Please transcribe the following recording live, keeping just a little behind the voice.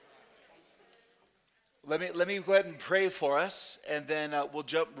Let me go ahead and pray for us, and then we'll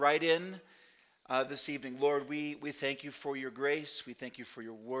jump right in this evening. Lord, we thank you for your grace. We thank you for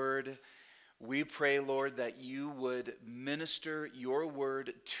your word. We pray, Lord, that you would minister your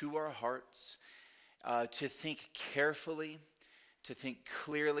word to our hearts, to think carefully, to think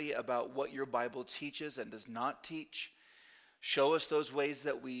clearly about what your Bible teaches and does not teach. Show us those ways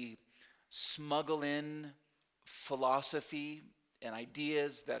that we smuggle in philosophy and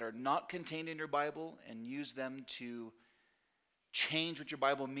ideas that are not contained in your Bible and use them to change what your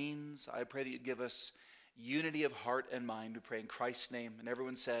Bible means. I pray that you give us unity of heart and mind. We pray in Christ's name. And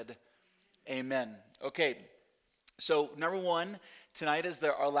everyone said, amen. Okay, so number one, tonight is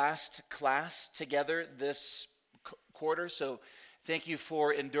our last class together this quarter. So thank you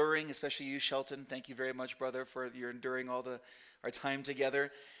for enduring, especially you, Shelton. Thank you very much, brother, for your enduring our time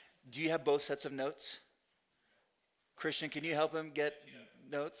together. Do you have both sets of notes? Christian, can you help him get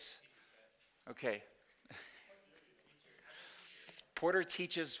notes? Okay. Porter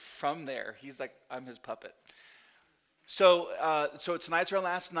teaches from there. He's like, I'm his puppet. So tonight's our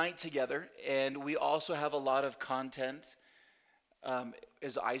last night together, and we also have a lot of content.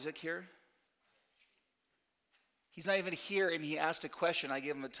 Is Isaac here? He's not even here, and he asked a question. I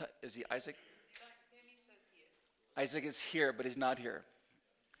gave him is he Isaac? Sammy says he is. Isaac is here, but he's not here.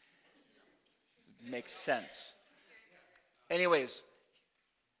 Makes sense. Anyways,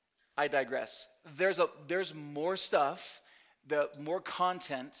 I digress. There's more stuff, more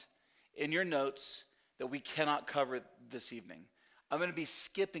content in your notes that we cannot cover this evening. I'm going to be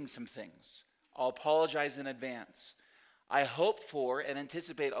skipping some things. I'll apologize in advance. I hope for and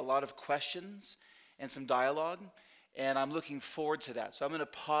anticipate a lot of questions and some dialogue, and I'm looking forward to that. So I'm going to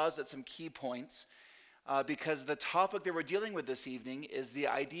pause at some key points because the topic that we're dealing with this evening is the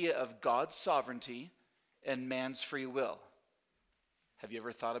idea of God's sovereignty and man's free will. Have you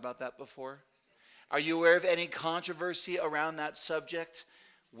ever thought about that before? Are you aware of any controversy around that subject?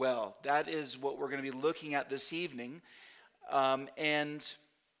 Well, that is what we're going to be looking at this evening. And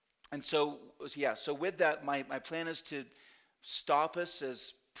so with that, my plan is to stop us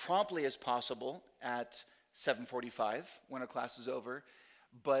as promptly as possible at 7:45 when our class is over,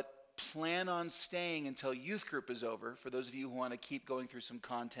 but plan on staying until youth group is over for those of you who want to keep going through some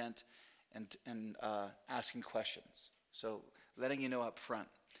content and asking questions. So letting you know up front.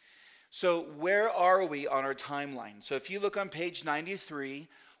 So where are we on our timeline? So if you look on page 93,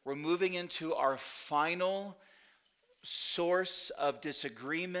 we're moving into our final source of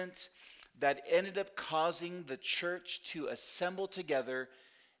disagreement that ended up causing the church to assemble together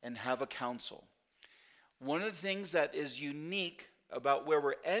and have a council. One of the things that is unique about where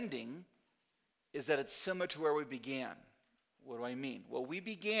we're ending is that it's similar to where we began. What do I mean? Well, we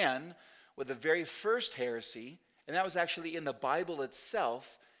began with the very first heresy, and that was actually in the Bible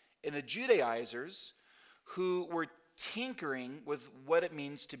itself, in the Judaizers who were tinkering with what it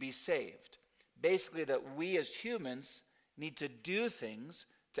means to be saved. Basically, that we as humans need to do things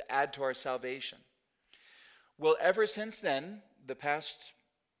to add to our salvation. Well, ever since then, the past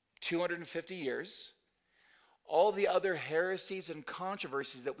 250 years, all the other heresies and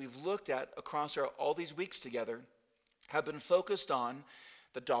controversies that we've looked at across all these weeks together have been focused on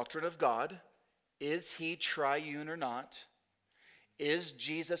the doctrine of God. Is he triune or not? Is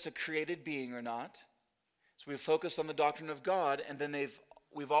Jesus a created being or not? So we've focused on the doctrine of God, and then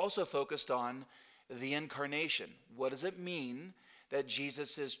we've also focused on the incarnation. What does it mean that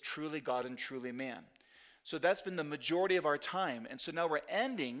Jesus is truly God and truly man? So that's been the majority of our time. And so now we're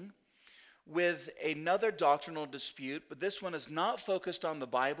ending with another doctrinal dispute, but this one is not focused on the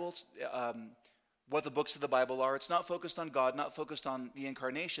Bible, what the books of the Bible are. It's not focused on God, not focused on the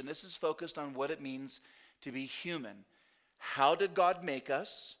incarnation. This is focused on what it means to be human. How did God make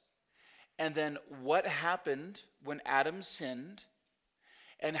us? And then what happened when Adam sinned?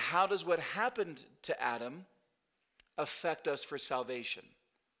 And how does what happened to Adam affect us for salvation?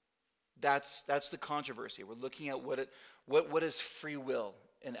 That's the controversy. We're looking at what is free will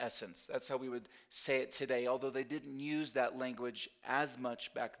in essence. That's how we would say it today, although they didn't use that language as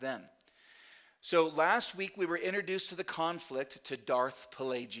much back then. So last week we were introduced to the conflict to Darth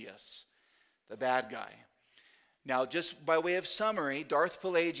Pelagius, the bad guy. Now, just by way of summary, Darth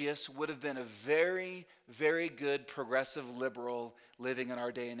Pelagius would have been a very, very good progressive liberal living in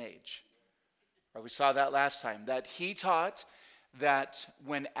our day and age. Right, we saw that last time, that he taught that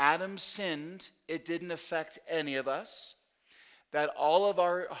when Adam sinned, it didn't affect any of us, that all of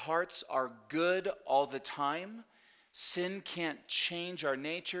our hearts are good all the time. Sin can't change our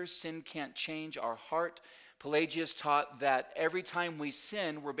nature. Sin can't change our heart. Pelagius taught that every time we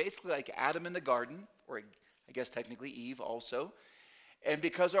sin, we're basically like Adam in the garden, or I guess technically Eve also, And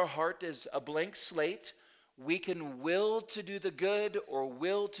because our heart is a blank slate, we can will to do the good or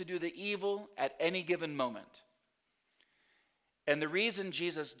will to do the evil at any given moment. And the reason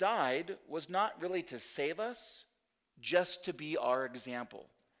Jesus died was not really to save us, just to be our example,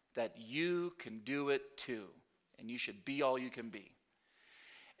 that you can do it too, and you should be all you can be.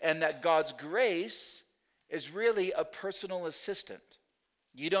 And that God's grace is really a personal assistant.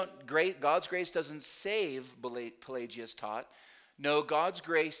 God's grace doesn't save, Pelagius taught. No, God's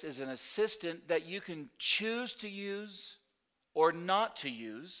grace is an assistant that you can choose to use or not to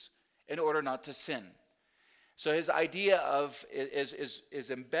use in order not to sin. So his idea of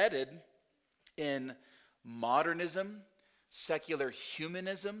is embedded in modernism, secular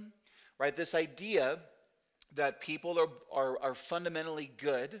humanism, right? This idea that people are fundamentally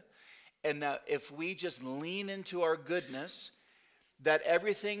good, and that if we just lean into our goodness, that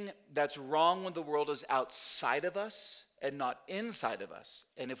everything that's wrong with the world is outside of us and not inside of us.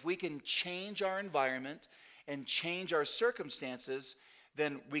 And if we can change our environment and change our circumstances,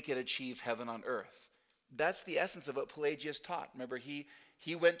 then we can achieve heaven on earth. That's the essence of what Pelagius taught. Remember, he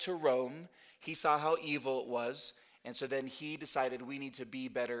went to Rome, he saw how evil it was, and so then he decided we need to be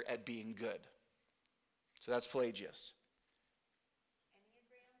better at being good. So that's Pelagius.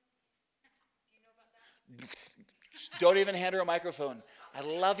 Enneagram? Do you know about that? Don't even hand her a microphone. I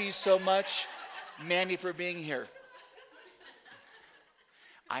love you so much, Mandy, for being here.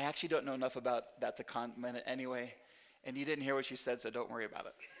 I actually don't know enough about that to comment it anyway, and you didn't hear what she said, so don't worry about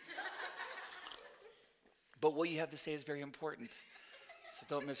it. But what you have to say is very important, so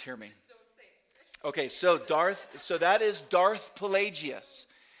don't mishear me. Don't say it. Okay, so that is Darth Pelagius.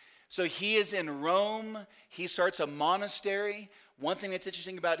 So he is in Rome. He starts a monastery. One thing that's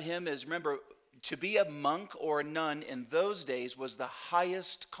interesting about him is, remember, to be a monk or a nun in those days was the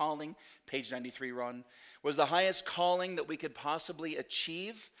highest calling, page 93, Ron, was the highest calling that we could possibly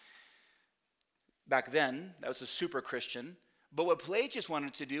achieve. Back then, that was a super Christian. But what Pelagius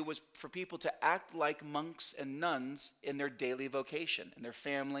wanted to do was for people to act like monks and nuns in their daily vocation, in their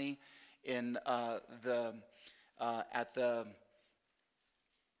family, in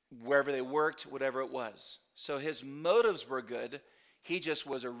wherever they worked, whatever it was. So his motives were good. He just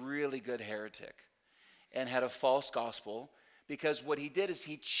was a really good heretic and had a false gospel, because what he did is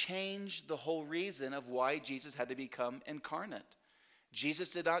he changed the whole reason of why Jesus had to become incarnate. Jesus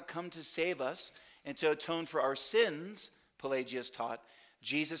did not come to save us and to atone for our sins, Pelagius taught.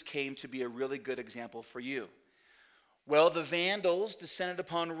 Jesus came to be a really good example for you. Well, the Vandals descended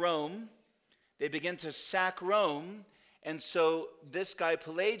upon Rome. They began to sack Rome. And so this guy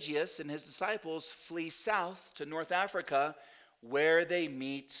Pelagius and his disciples flee south to North Africa, where they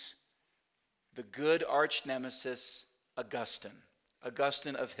meet the good arch nemesis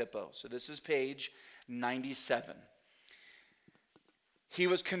Augustine of Hippo. So this is page 97. He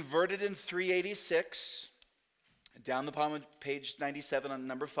was converted in 386. Down the bottom of page 97 on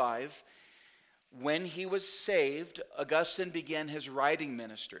number 5. When he was saved, Augustine began his writing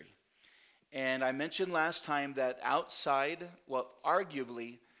ministry. And I mentioned last time that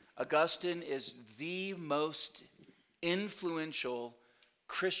arguably, Augustine is the most influential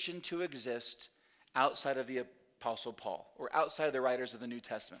Christian to exist outside of the Apostle Paul, or outside of the writers of the New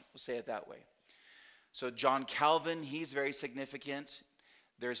Testament. We'll say it that way. So John Calvin, he's very significant.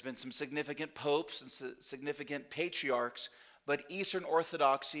 There's been some significant popes and significant patriarchs, but Eastern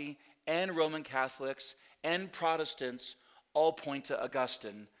Orthodoxy and Roman Catholics and Protestants all point to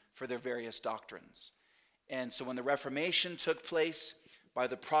Augustine for their various doctrines. And so when the Reformation took place by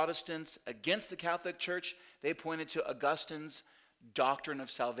the Protestants against the Catholic Church, they pointed to Augustine's doctrine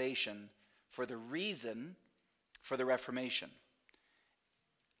of salvation for the reason for the Reformation.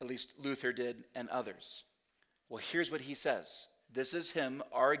 At least Luther did and others. Well, here's what he says. This is him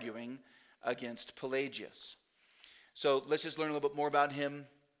arguing against Pelagius. So let's just learn a little bit more about him.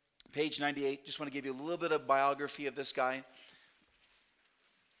 Page 98, just want to give you a little bit of biography of this guy.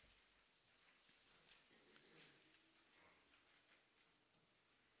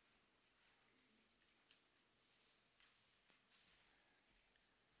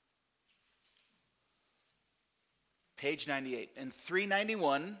 Page 98. In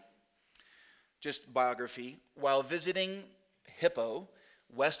 391, just biography, while visiting Hippo,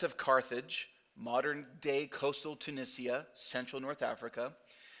 west of Carthage, modern-day coastal Tunisia, central North Africa,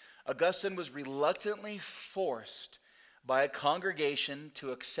 Augustine was reluctantly forced by a congregation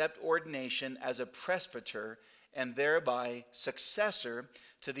to accept ordination as a presbyter and thereby successor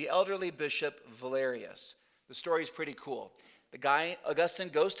to the elderly bishop Valerius. The story is pretty cool. The guy, Augustine,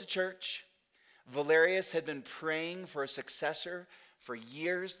 goes to church. Valerius had been praying for a successor for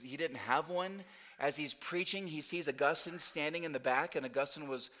years. He didn't have one. as he's preaching, he sees Augustine standing in the back, and Augustine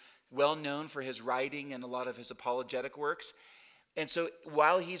was well known for his writing and a lot of his apologetic works. And so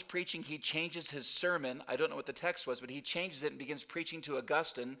while he's preaching, he changes his sermon. I don't know what the text was, but he changes it and begins preaching to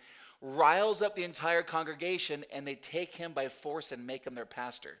Augustine, riles up the entire congregation, and they take him by force and make him their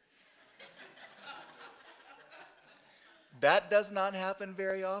pastor. That does not happen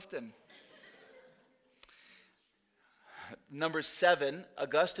very often. Number 7,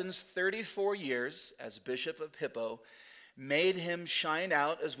 Augustine's 34 years as Bishop of Hippo made him shine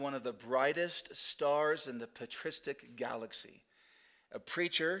out as one of the brightest stars in the patristic galaxy. A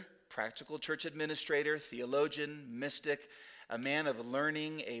preacher, practical church administrator, theologian, mystic, a man of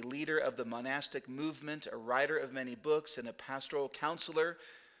learning, a leader of the monastic movement, a writer of many books, and a pastoral counselor.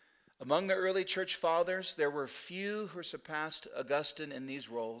 Among the early church fathers, there were few who surpassed Augustine in these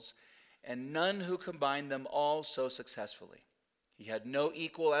roles, and none who combined them all so successfully. He had no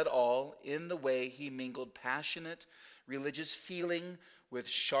equal at all in the way he mingled passionate religious feeling with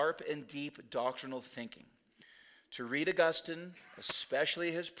sharp and deep doctrinal thinking. To read Augustine,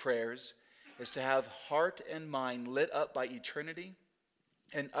 especially his prayers, is to have heart and mind lit up by eternity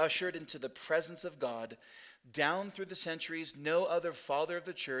and ushered into the presence of God. Down through the centuries, no other father of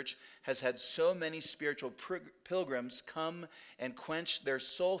the church has had so many spiritual pilgrims come and quench their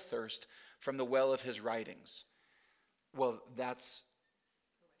soul thirst from the well of his writings. Well, that's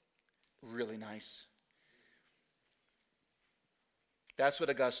really nice. That's what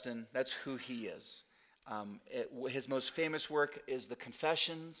Augustine, that's who he is. His most famous work is the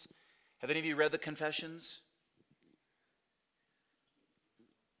Confessions. Have any of you read the Confessions?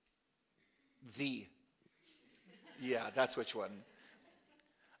 Yeah, that's which one.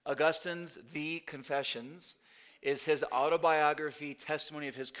 Augustine's The Confessions is his autobiography, testimony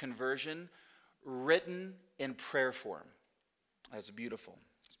of his conversion, written in prayer form. That's beautiful.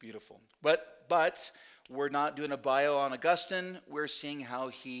 It's beautiful. But we're not doing a bio on Augustine. We're seeing how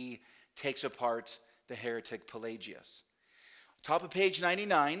he takes apart the heretic Pelagius. Top of page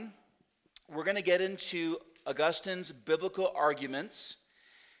 99, we're going to get into Augustine's biblical arguments.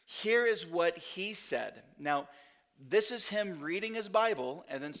 Here is what he said. Now, this is him reading his Bible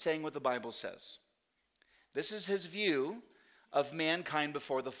and then saying what the Bible says. This is his view of mankind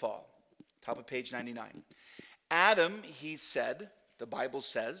before the fall. Top of page 99. Adam, he said, the Bible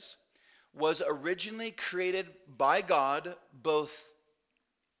says, was originally created by God, both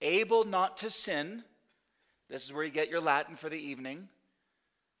able not to sin. This is where you get your Latin for the evening.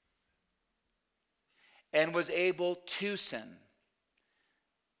 And was able to sin.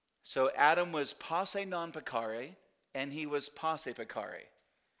 So Adam was posse non peccare, and he was posse peccare.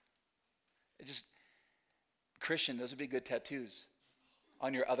 Christian, those would be good tattoos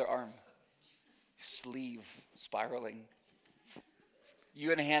on your other arm. Sleeve, spiraling.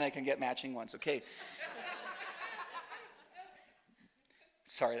 You and Hannah can get matching ones, okay.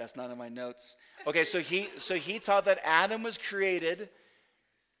 Sorry, that's none of my notes. Okay, so he taught that Adam was created,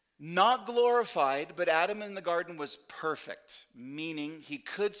 not glorified, but Adam in the garden was perfect, meaning he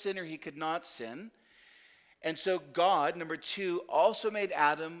could sin or he could not sin. And so God, number 2, also made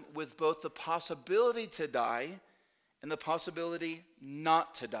Adam with both the possibility to die and the possibility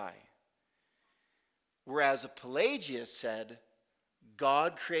not to die. Whereas Pelagius said,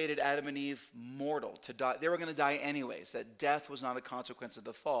 God created Adam and Eve mortal, to die. They were going to die anyways, that death was not a consequence of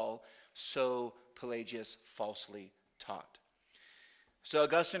the fall, so Pelagius falsely taught. So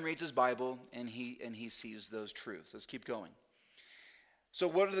Augustine reads his Bible, and he sees those truths. Let's keep going. So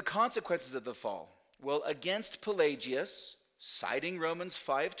what are the consequences of the fall? Well, against Pelagius, citing Romans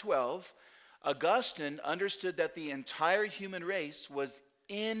 5:12, Augustine understood that the entire human race was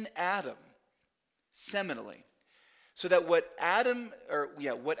in Adam, seminally. So that what Adam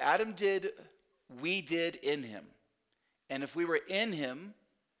did, we did in him. And if we were in him,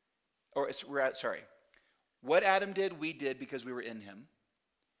 what Adam did, we did because we were in him.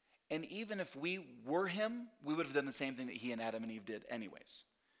 And even if we were him, we would have done the same thing that he and Adam and Eve did anyways.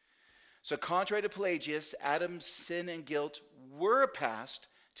 So contrary to Pelagius, Adam's sin and guilt were passed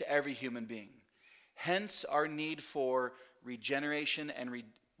to every human being. Hence our need for regeneration and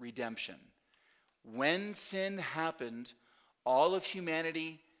redemption. When sin happened, all of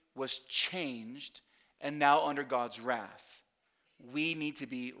humanity was changed and now under God's wrath. We need to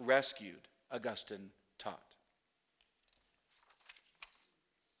be rescued, Augustine taught.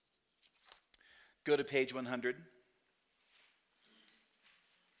 Go to page 100.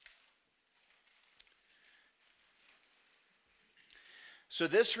 So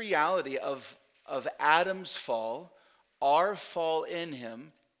this reality of Adam's fall, our fall in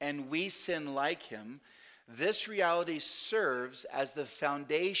him, and we sin like him, this reality serves as the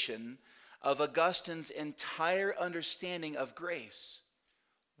foundation of Augustine's entire understanding of grace.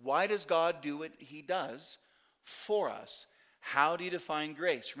 Why does God do what he does for us? How do you define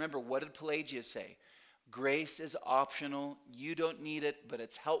grace? Remember, what did Pelagius say? Grace is optional. You don't need it, but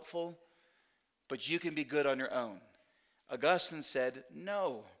it's helpful. But you can be good on your own. Augustine said,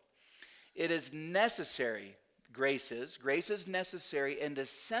 no. It is necessary. Grace is necessary and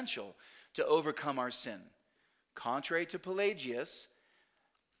essential to overcome our sin. Contrary to Pelagius,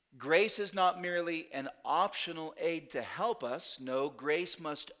 grace is not merely an optional aid to help us. No, grace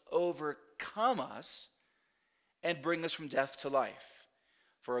must overcome us and bring us from death to life.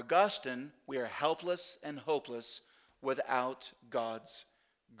 For Augustine, we are helpless and hopeless without God's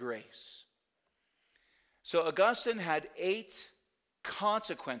grace. So Augustine had 8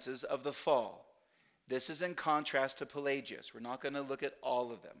 consequences of the fall. This is in contrast to Pelagius. We're not going to look at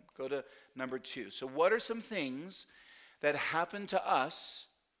all of them. Go to number 2. So what are some things that happened to us,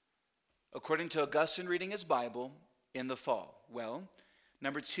 according to Augustine reading his Bible, in the fall? Well,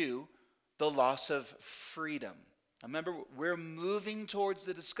 number 2, the loss of freedom. Now remember, we're moving towards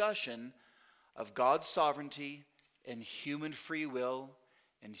the discussion of God's sovereignty and human free will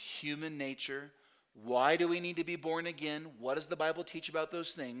and human nature. Why do we need to be born again? What does the Bible teach about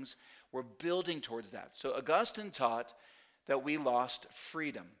those things? We're building towards that. So Augustine taught that we lost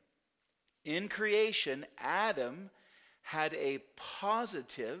freedom. In creation, Adam had a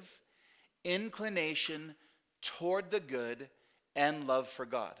positive inclination toward the good and love for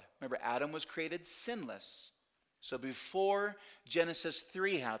God. Remember, Adam was created sinless. So before Genesis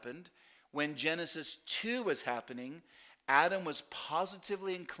 3 happened, when Genesis 2 was happening, Adam was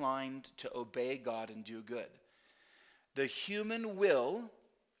positively inclined to obey God and do good. The human will,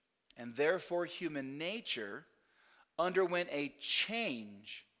 and therefore human nature, underwent a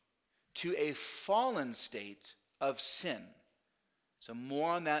change to a fallen state of sin. So more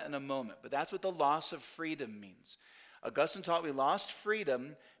on that in a moment. But that's what the loss of freedom means. Augustine taught we lost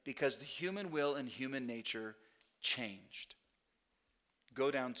freedom because the human will and human nature changed. Go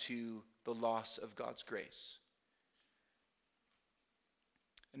down to the loss of God's grace.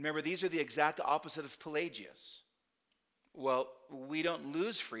 And remember, these are the exact opposite of Pelagius. Well, we don't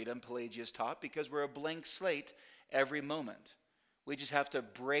lose freedom, Pelagius taught, because we're a blank slate every moment. We just have to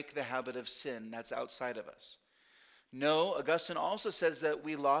break the habit of sin that's outside of us. No, Augustine also says that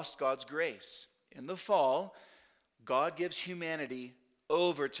we lost God's grace. In the fall, God gives humanity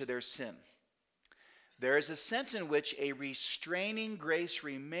over to their sin. There is a sense in which a restraining grace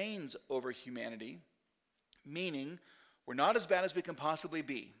remains over humanity, meaning we're not as bad as we can possibly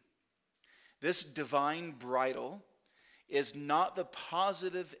be. This divine bridle is not the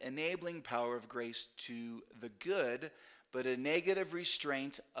positive enabling power of grace to the good, but a negative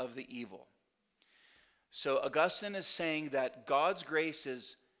restraint of the evil. So Augustine is saying that God's grace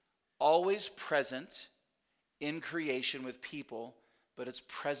is always present in creation with people, but it's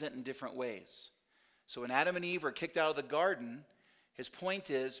present in different ways. So when Adam and Eve were kicked out of the garden, his point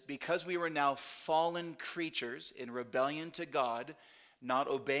is, because we were now fallen creatures in rebellion to God, not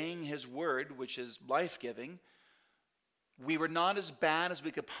obeying his word, which is life-giving, we were not as bad as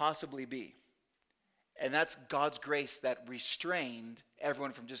we could possibly be. And that's God's grace that restrained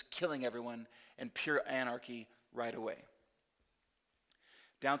everyone from just killing everyone and pure anarchy right away.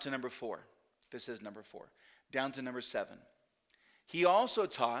 Down to number 4. This is number 4. Down to number 7. He also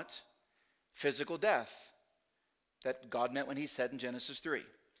taught physical death that God meant when he said in Genesis 3.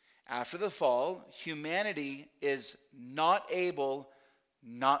 After the fall, humanity is not able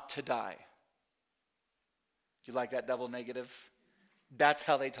not to die. Do you like that double negative? That's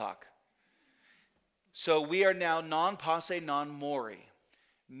how they talk. So we are now non posse, non mori,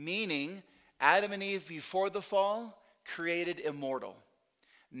 meaning Adam and Eve before the fall created immortal.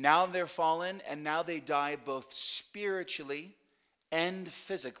 Now they're fallen, and now they die both spiritually and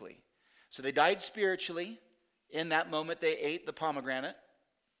physically. So they died spiritually. In that moment, they ate the pomegranate.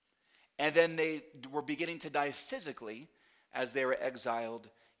 And then they were beginning to die physically as they were exiled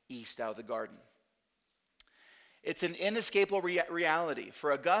east out of the garden. It's an inescapable reality.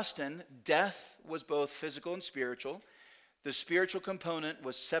 For Augustine, death was both physical and spiritual. The spiritual component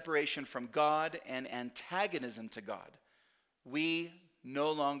was separation from God and antagonism to God. We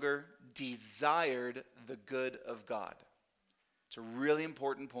no longer desired the good of God. It's a really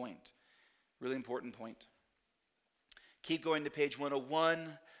important point. Really important point. Keep going to page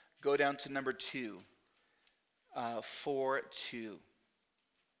 101. Go down to number 2. 4:2.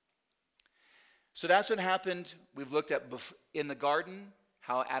 So that's what happened. We've looked at in the garden,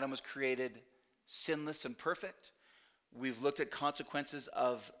 how Adam was created sinless and perfect. We've looked at consequences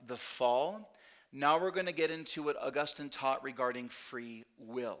of the fall. Now we're going to get into what Augustine taught regarding free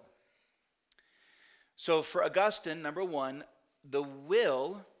will. So for Augustine, number one, the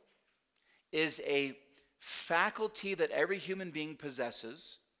will is a faculty that every human being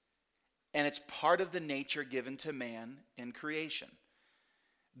possesses, and it's part of the nature given to man in creation.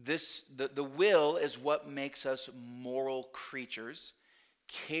 The will is what makes us moral creatures,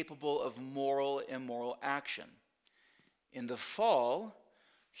 capable of moral, immoral action. In the fall,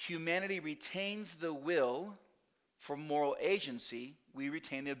 humanity retains the will for moral agency. We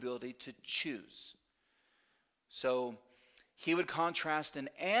retain the ability to choose. So he would contrast an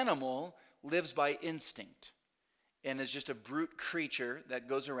animal lives by instinct and is just a brute creature that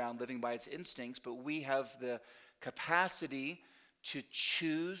goes around living by its instincts, but we have the capacity to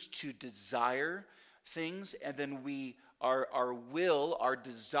choose, to desire things, and then our will, our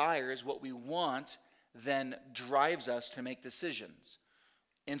desires, what we want, then drives us to make decisions.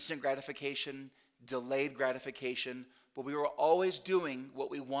 Instant gratification, delayed gratification, but we are always doing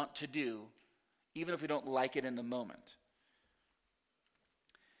what we want to do, even if we don't like it in the moment.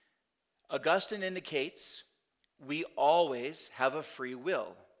 Augustine indicates we always have a free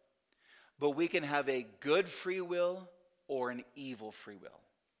will, but we can have a good free will or an evil free will.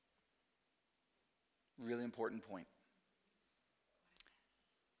 Really important point.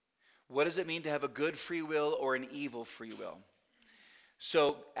 What does it mean to have a good free will or an evil free will?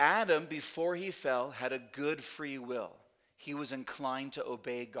 So Adam, before he fell, had a good free will. He was inclined to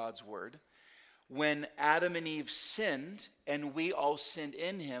obey God's word. When Adam and Eve sinned, and we all sinned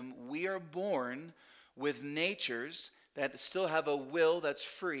in him, we are born with natures that still have a will that's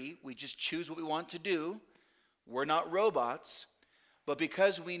free. We just choose what we want to do. We're not robots. But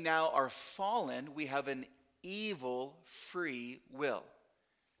because we now are fallen, we have an evil free will,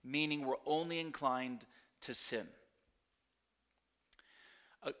 meaning we're only inclined to sin.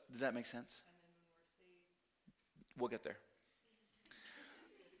 Does that make sense? We'll get there.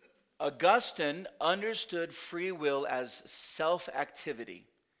 Augustine understood free will as self-activity.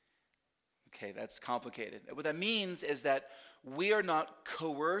 Okay, that's complicated. What that means is that we are not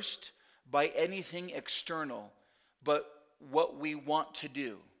coerced by anything external, but what we want to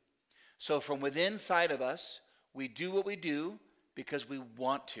do. So from within inside of us, we do what we do because we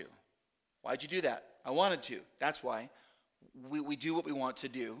want to. Why'd you do that? I wanted to. That's why. We do what we want to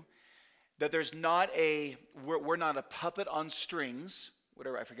do. That there's not we're not a puppet on strings,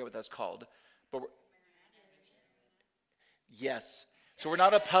 whatever, I forget what that's called. But yes. So we're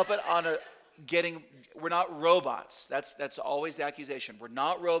not a puppet on we're not robots. That's always the accusation. We're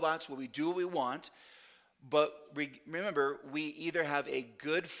not robots where we do what we want, but remember, we either have a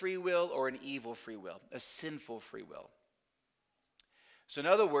good free will or an evil free will, a sinful free will. So in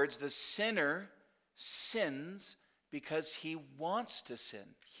other words, the sinner sins because he wants to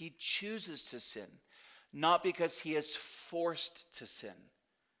sin. He chooses to sin, not because he is forced to sin.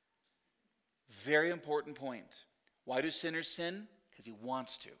 Very important point. Why do sinners sin? Because he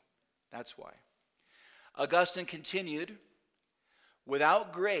wants to. That's why. Augustine continued,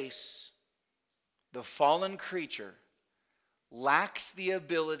 without grace, the fallen creature lacks the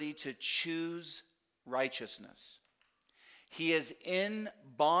ability to choose righteousness. He is in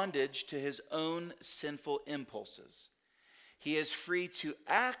bondage to his own sinful impulses. He is free to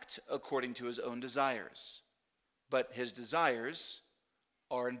act according to his own desires, but his desires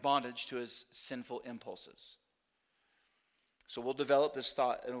are in bondage to his sinful impulses. So we'll develop this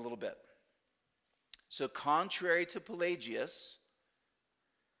thought in a little bit. So contrary to Pelagius,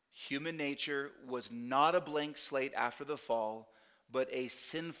 human nature was not a blank slate after the fall, but a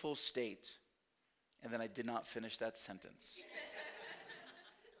sinful state. And then I did not finish that sentence.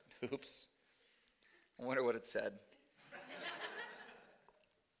 Oops. I wonder what it said.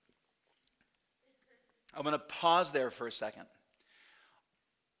 I'm going to pause there for a second.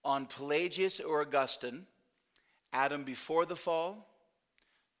 On Pelagius or Augustine, Adam before the fall,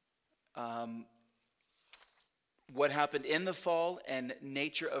 what happened in the fall, and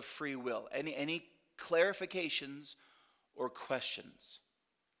nature of free will. Any clarifications or questions?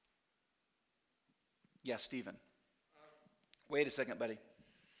 Yes, Stephen. Wait a second, buddy.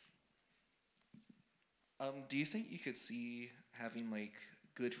 Do you think you could see having like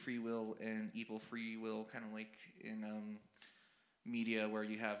good free will and evil free will, kind of like in media where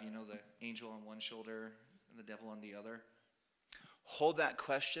you have, the angel on one shoulder and the devil on the other? Hold that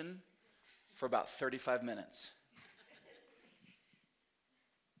question for about 35 minutes.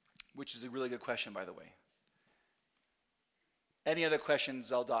 Which is a really good question, by the way. Any other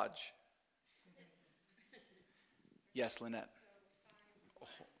questions I'll dodge? Yes, Lynette. Oh.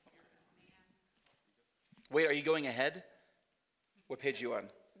 Wait, are you going ahead? What page are you on?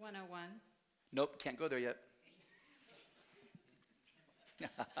 101. Nope, can't go there yet.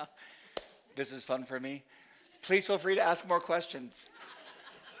 This is fun for me. Please feel free to ask more questions.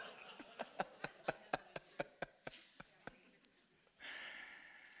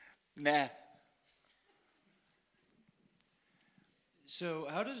 Nah. So,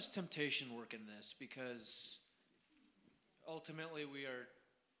 how does temptation work in this? Because ultimately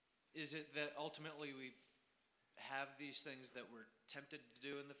is it that ultimately we have these things that we're tempted to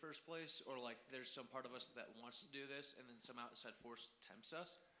do in the first place? Or like there's some part of us that wants to do this and then some outside force tempts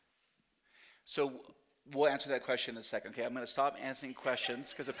us? So we'll answer that question in a second. Okay, I'm going to stop answering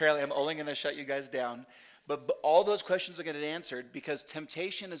questions because apparently I'm only going to shut you guys down. But all those questions are going to get answered because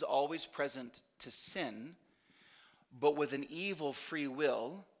temptation is always present to sin. But with an evil free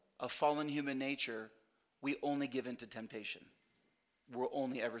will, a fallen human nature, we only give in to temptation. We're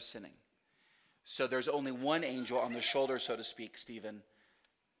only ever sinning. So there's only one angel on the shoulder, so to speak, Stephen.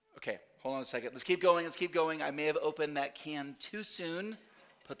 Okay, hold on a second. Let's keep going. I may have opened that can too soon.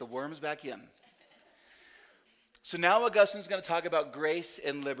 Put the worms back in. So now Augustine's going to talk about grace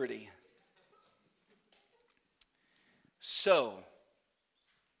and liberty. So,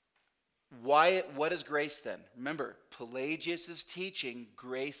 what is grace then? Remember, Pelagius' teaching,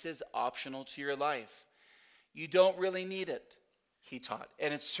 grace is optional to your life. You don't really need it, he taught.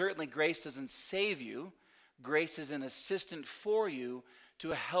 And it's certainly, grace doesn't save you. Grace is an assistant for you to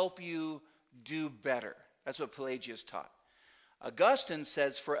help you do better. That's what Pelagius taught. Augustine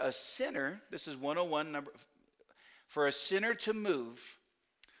says for a sinner, this is 101, for a sinner to move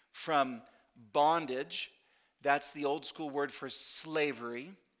from bondage, that's the old school word for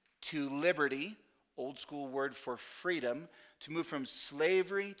slavery, to liberty, old school word for freedom, to move from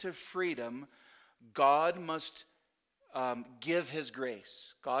slavery to freedom, God must give his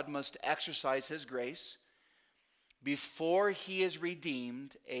grace. God must exercise his grace. Before he is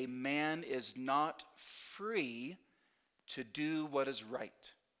redeemed, a man is not free to do what is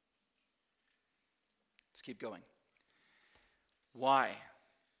right. Let's keep going. Why?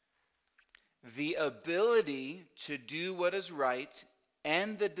 The ability to do what is right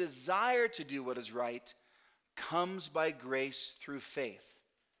and the desire to do what is right comes by grace through faith.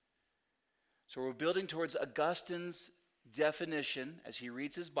 So we're building towards Augustine's definition as he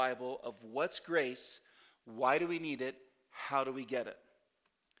reads his Bible of what's grace, why do we need it, how do we get it.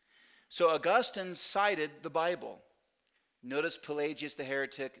 So Augustine cited the Bible. Notice Pelagius the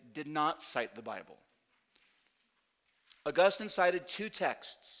heretic did not cite the Bible. Augustine cited two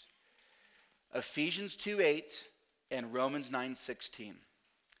texts, Ephesians 2:8 and Romans 9:16.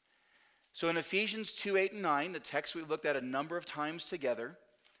 So in Ephesians 2:8 and 9, the text we've looked at a number of times together,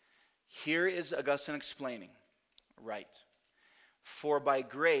 here is Augustine explaining, right? For by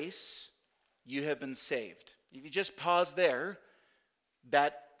grace you have been saved. If you just pause there,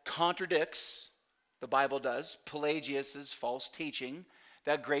 that contradicts, the Bible does, Pelagius' false teaching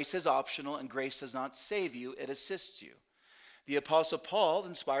that grace is optional and grace does not save you, it assists you. The Apostle Paul,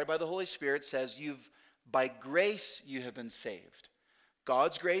 inspired by the Holy Spirit, says, by grace you have been saved.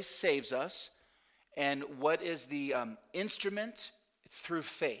 God's grace saves us. And what is the instrument? Through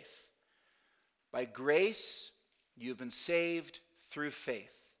faith. By grace you've been saved through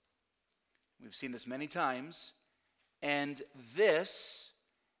faith. We've seen this many times. And this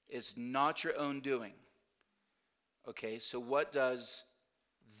is not your own doing. Okay, so what does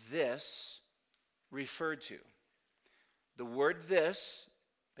this refer to? The word this,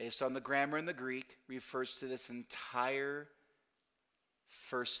 based on the grammar in the Greek, refers to this entire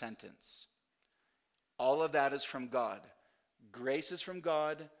first sentence. All of that is from God. Grace is from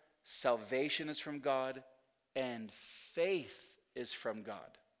God, salvation is from God, and faith is from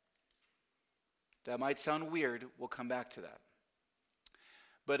God. That might sound weird. We'll come back to that.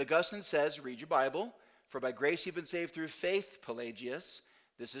 But Augustine says, read your Bible, for by grace you've been saved through faith, Pelagius.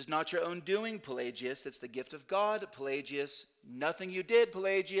 This is not your own doing, Pelagius. It's the gift of God, Pelagius. Nothing you did,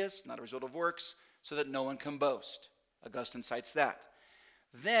 Pelagius, not a result of works, so that no one can boast. Augustine cites that.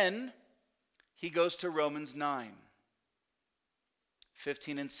 Then he goes to Romans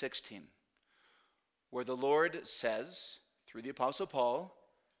 9:15 and 16, where the Lord says, through the Apostle Paul,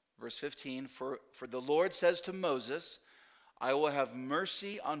 verse 15, for the Lord says to Moses, I will have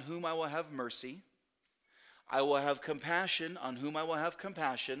mercy on whom I will have mercy. I will have compassion on whom I will have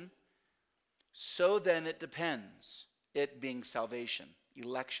compassion. So then it depends, it being salvation,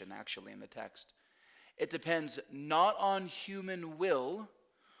 election actually in the text. It depends not on human will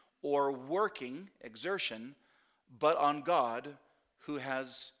or working, exertion, but on God who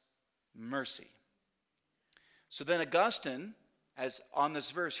has mercy. So then Augustine, as on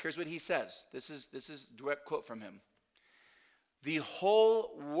this verse, here's what he says. This is a direct quote from him. The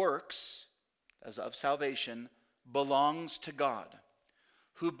whole works as of salvation belongs to God,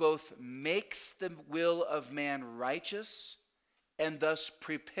 who both makes the will of man righteous and thus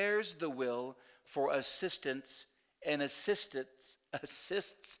prepares the will for assistance and assists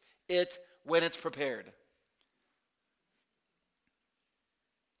it when it's prepared.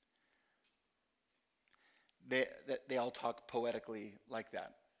 They all talk poetically like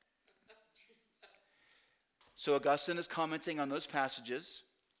that. So Augustine is commenting on those passages,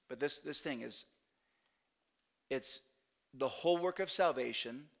 but this thing is, it's the whole work of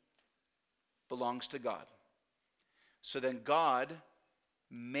salvation belongs to God. So then God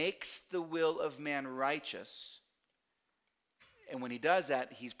makes the will of man righteous, and when he does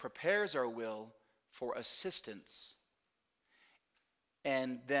that, he prepares our will for assistance,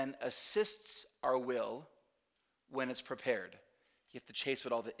 and then assists our will when it's prepared. You have to chase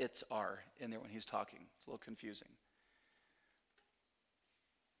what all the "it's" are in there when he's talking. It's a little confusing.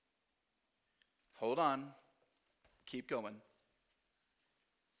 Hold on. Keep going.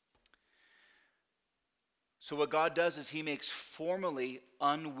 So what God does is he makes formerly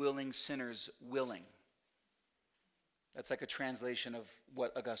unwilling sinners willing. That's like a translation of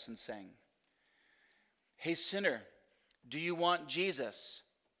what Augustine's saying. Hey, sinner, do you want Jesus?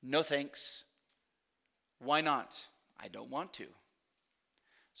 No thanks. Why not? I don't want to.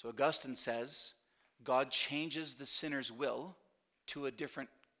 So Augustine says, God changes the sinner's will to a different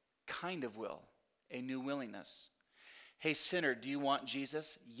kind of will, a new willingness. Hey, sinner, do you want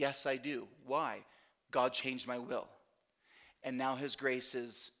Jesus? Yes, I do. Why? God changed my will. And now his grace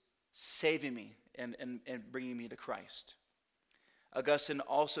is saving me and bringing me to Christ. Augustine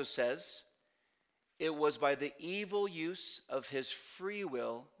also says, it was by the evil use of his free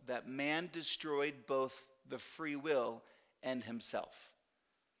will that man destroyed both the free will and himself,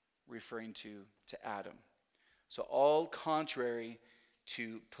 referring to Adam. So all contrary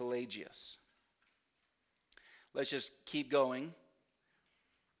to Pelagius. Let's just keep going,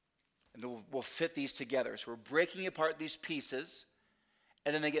 and then we'll fit these together. So we're breaking apart these pieces,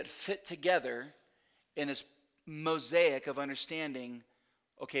 and then they get fit together in this mosaic of understanding,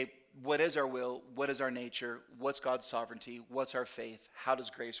 okay, what is our will? What is our nature? What's God's sovereignty? What's our faith? How does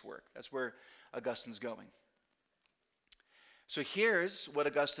grace work? That's where Augustine's going. So here's what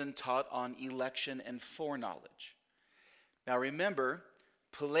Augustine taught on election and foreknowledge. Now remember,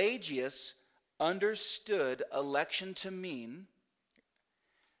 Pelagius understood election to mean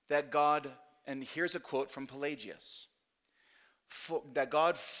that God, and here's a quote from Pelagius, that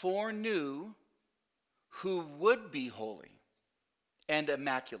God foreknew who would be holy and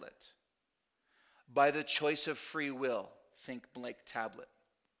immaculate by the choice of free will. Think Blake Tablet.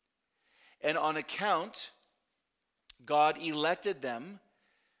 And on account, God elected them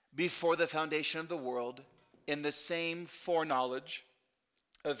before the foundation of the world in the same foreknowledge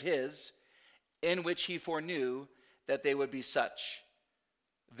of his, in which he foreknew that they would be such.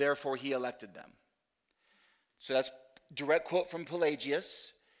 Therefore he elected them. So that's direct quote from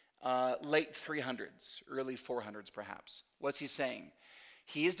Pelagius, late 300s, early 400s perhaps. What's he saying?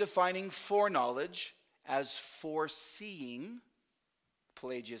 He is defining foreknowledge as foreseeing,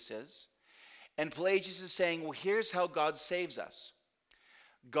 Pelagius is. And Pelagius is saying, well, here's how God saves us.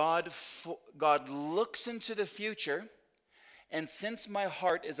 God looks into the future, and since my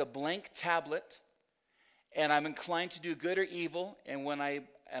heart is a blank tablet, and I'm inclined to do good or evil,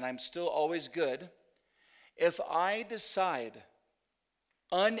 and I'm still always good, if I decide,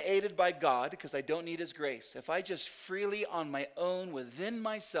 unaided by God, because I don't need his grace, if I just freely on my own, within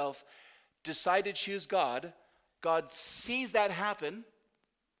myself, decide to choose God, God sees that happen,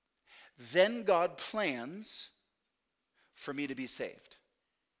 then God plans for me to be saved.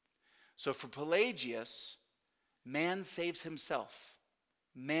 So for Pelagius, man saves himself.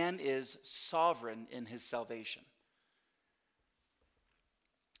 Man is sovereign in his salvation.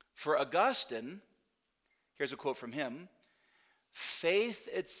 For Augustine, here's a quote from him, faith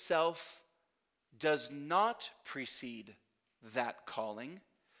itself does not precede that calling,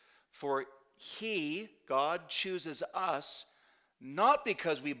 for he, God, chooses us not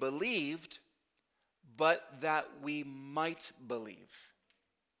because we believed, but that we might believe.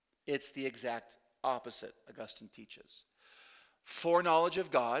 It's the exact opposite, Augustine teaches. Foreknowledge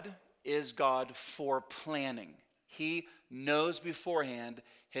of God is God foreplanning. He knows beforehand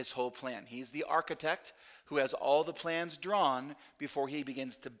his whole plan. He's the architect who has all the plans drawn before he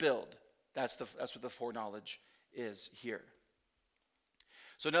begins to build. That's what the foreknowledge is here.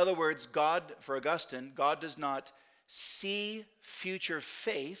 So in other words, God, for Augustine, God does not see future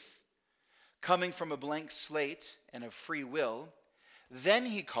faith coming from a blank slate and a free will. Then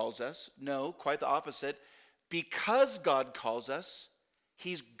he calls us. No, quite the opposite. Because God calls us,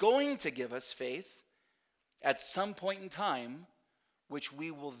 he's going to give us faith at some point in time, which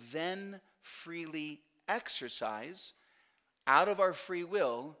we will then freely exercise out of our free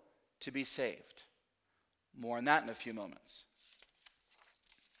will to be saved. More on that in a few moments.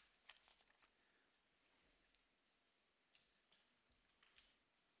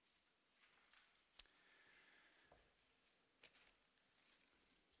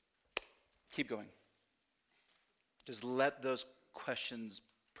 Keep going. Just let those questions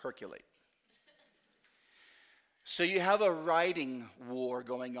percolate. So you have a writing war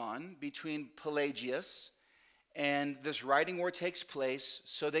going on between Pelagius, and this writing war takes place,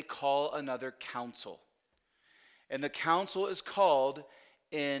 so they call another council. And the council is called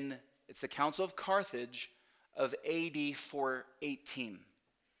it's the Council of Carthage of AD 418.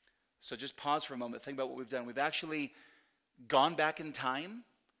 So just pause for a moment, think about what we've done. We've actually gone back in time,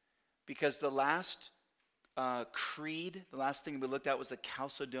 because the last creed, the last thing we looked at was the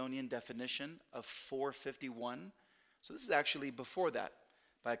Chalcedonian definition of 451. So this is actually before that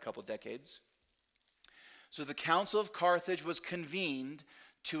by a couple decades. So the Council of Carthage was convened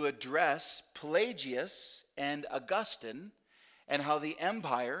to address Pelagius and Augustine and how the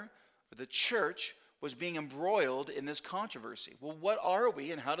empire, or the church, was being embroiled in this controversy. Well, what are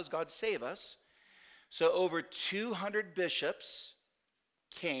we and how does God save us? So over 200 bishops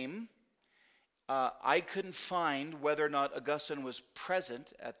came. I couldn't find whether or not Augustine was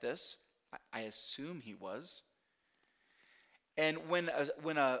present at this. I assume he was. And when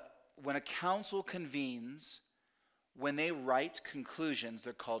a council convenes, when they write conclusions,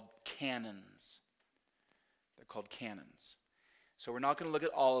 they're called canons. They're called canons. So we're not going to look at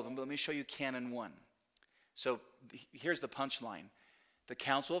all of them, but let me show you canon 1. So here's the punchline. The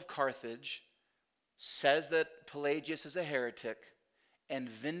Council of Carthage says that Pelagius is a heretic and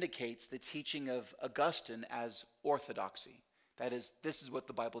vindicates the teaching of Augustine as orthodoxy. That is, this is what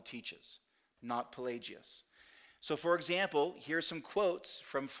the Bible teaches, not Pelagius. So for example, here's some quotes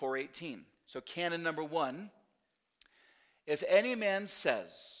from 418. So canon number 1, if any man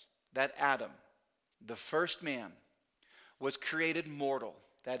says that Adam, the first man, was created mortal,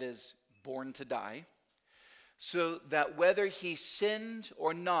 that is, born to die, so that whether he sinned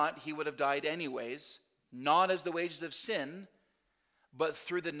or not, he would have died anyways, not as the wages of sin, but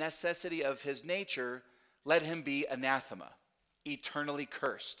through the necessity of his nature, let him be anathema, eternally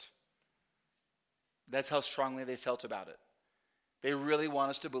cursed. That's how strongly they felt about it. They really want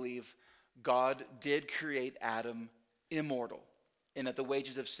us to believe God did create Adam immortal, and that the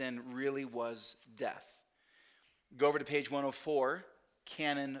wages of sin really was death. Go over to page 104,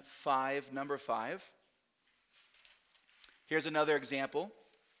 canon 5, number 5. Here's another example.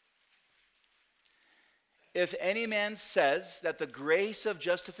 If any man says that the grace of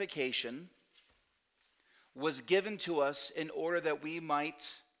justification was given to us in order that we might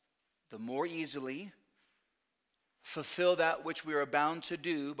the more easily fulfill that which we are bound to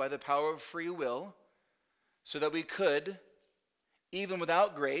do by the power of free will, so that we could, even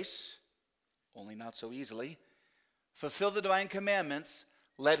without grace, only not so easily, fulfill the divine commandments,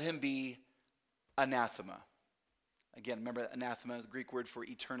 let him be anathema. Again, remember, anathema is the Greek word for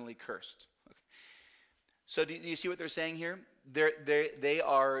eternally cursed. Okay. So do you see what they're saying here? They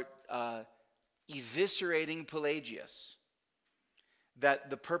are eviscerating Pelagius. That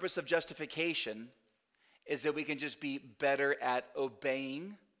the purpose of justification is that we can just be better at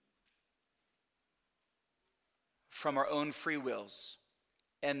obeying from our own free wills,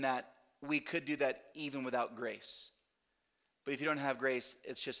 and that we could do that even without grace. But if you don't have grace,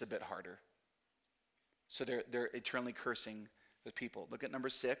 it's just a bit harder. So they're eternally cursing the people. Look at number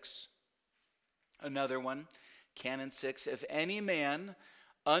 6. Another one, canon 6. If any man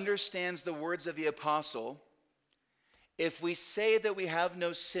understands the words of the apostle, if we say that we have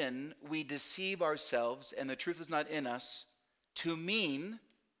no sin, we deceive ourselves, and the truth is not in us, to mean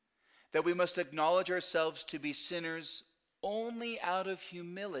that we must acknowledge ourselves to be sinners only out of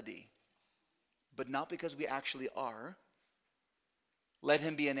humility, but not because we actually are, let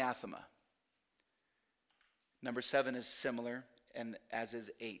him be anathema. Number 7 is similar, and as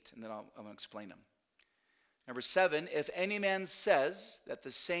is 8, and then I'm going to explain them. Number 7, if any man says that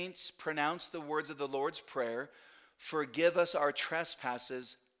the saints pronounce the words of the Lord's Prayer, forgive us our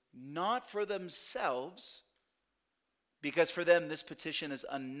trespasses, not for themselves, because for them this petition is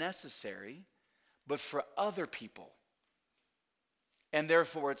unnecessary, but for other people. And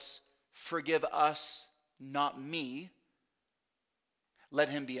therefore it's forgive us, not me, let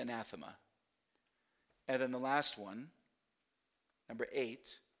him be anathema. And then the last one, number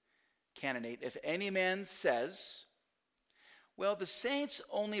 8, canon 8, if any man says, well, the saints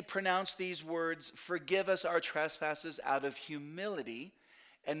only pronounce these words, forgive us our trespasses, out of humility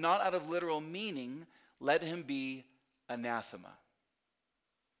and not out of literal meaning, let him be anathema.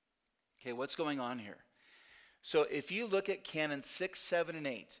 Okay, what's going on here? So if you look at Canon 6, 7, and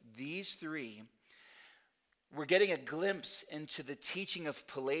 8, these three, we're getting a glimpse into the teaching of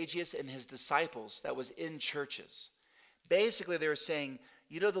Pelagius and his disciples that was in churches. Basically, they were saying,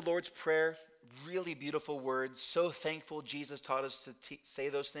 you know the Lord's Prayer, really beautiful words, so thankful Jesus taught us to say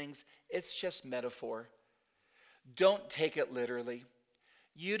those things. It's just metaphor. Don't take it literally.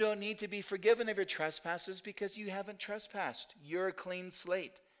 You don't need to be forgiven of your trespasses because you haven't trespassed. You're a clean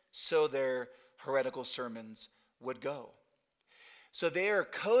slate. So their heretical sermons would go. So they are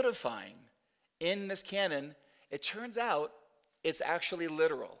codifying in this canon. It turns out it's actually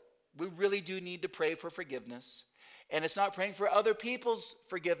literal. We really do need to pray for forgiveness. And it's not praying for other people's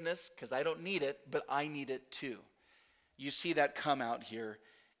forgiveness, because I don't need it, but I need it too. You see that come out here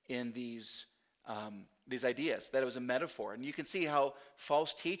in these ideas, that it was a metaphor. And you can see how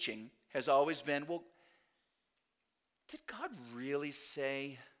false teaching has always been, well, did God really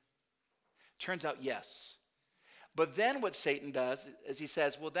say? Turns out, yes. But then what Satan does is he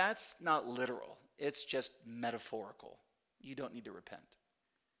says, well, that's not literal. It's just metaphorical. You don't need to repent.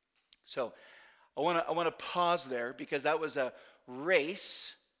 So I want to pause there, because that was a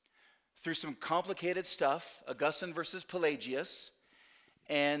race through some complicated stuff, Augustine versus Pelagius.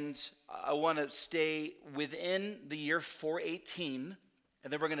 And I want to stay within the year 418,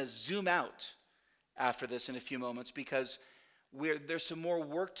 and then we're going to zoom out after this in a few moments, because there's some more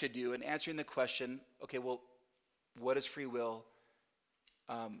work to do in answering the question, okay, well, what is free will?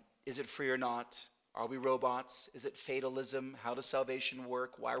 Is it free or not? Are we robots? Is it fatalism? How does salvation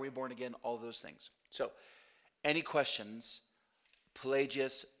work? Why are we born again? All those things. So, any questions?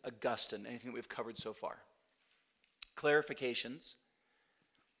 Pelagius, Augustine, anything that we've covered so far? Clarifications?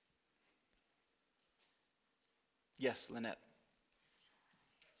 Yes, Lynette.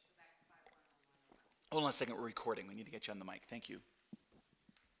 Hold on a second, we're recording. We need to get you on the mic. Thank you.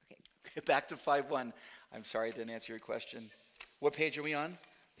 Okay. Back to 5.1. I'm sorry I didn't answer your question. What page are we on?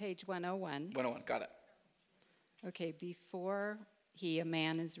 Page 101. 101, got it. Okay, before a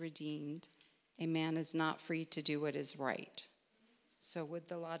man is redeemed, a man is not free to do what is right. So would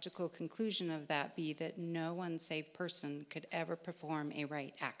the logical conclusion of that be that no unsaved person could ever perform a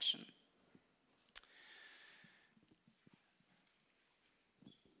right action?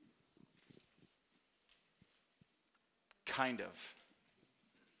 Kind of.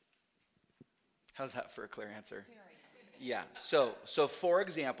 How's that for a clear answer? Yeah. So for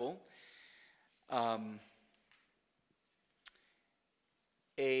example,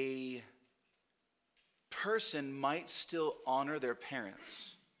 a person might still honor their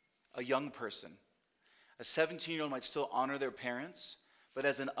parents, a young person. A 17-year-old might still honor their parents, but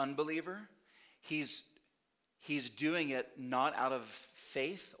as an unbeliever, he's doing it not out of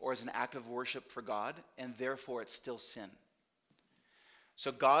faith or as an act of worship for God, and therefore it's still sin.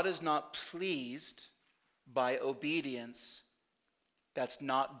 So God is not pleased by obedience that's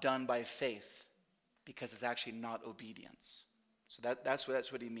not done by faith, because it's actually not obedience. So that's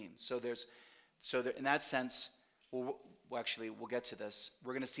what he means. So in that sense, we'll get to this.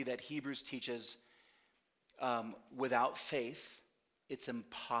 We're going to see that Hebrews teaches without faith, it's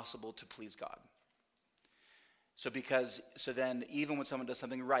impossible to please God. So then even when someone does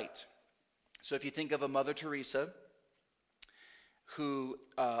something right, so if you think of a Mother Teresa, who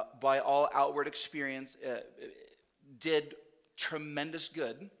by all outward experience did tremendous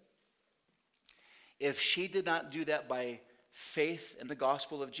good, if she did not do that by faith in the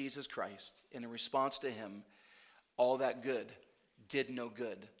gospel of Jesus Christ, in response to him, all that good did no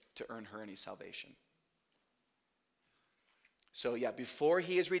good to earn her any salvation. So yeah, before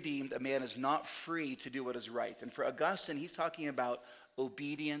he is redeemed, a man is not free to do what is right. And for Augustine, he's talking about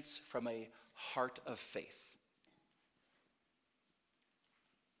obedience from a heart of faith.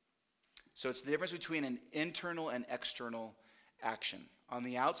 So it's the difference between an internal and external action. On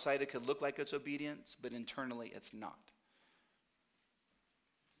the outside, it could look like it's obedience, but internally, it's not.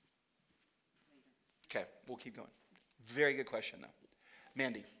 Okay, we'll keep going. Very good question, though.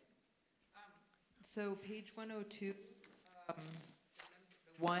 Mandy. So page 102,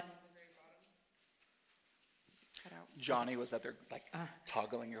 one at the very bottom. Cut out. Johnny was up there,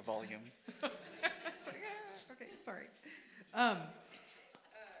 toggling your volume. Okay, sorry. So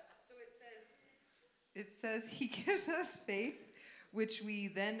it says he gives us faith, which we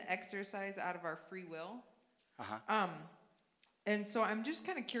then exercise out of our free will. Uh-huh. And so I'm just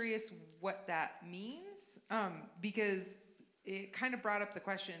kind of curious what that means, because it kind of brought up the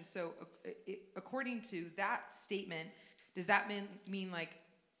question. So according to that statement, does that mean like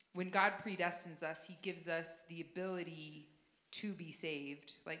when God predestines us, he gives us the ability to be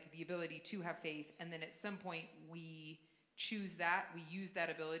saved, like the ability to have faith, and then at some point we choose that, we use that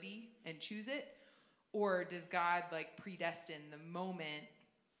ability and choose it? Or does God like predestine the moment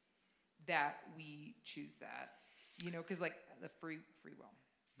that we choose that? You know, because like the free will.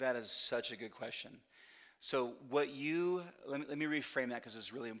 That is such a good question. So let me reframe that because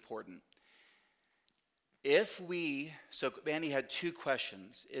it's really important. So Andy had two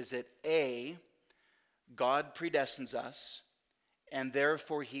questions. Is it A, God predestines us, and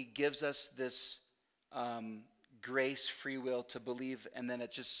therefore he gives us this grace, free will to believe, and then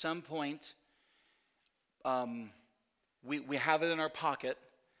at just some point, we have it in our pocket,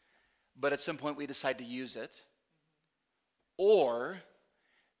 but at some point we decide to use it? Or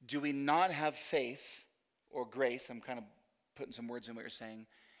do we not have faith or grace? I'm kind of putting some words in what you're saying.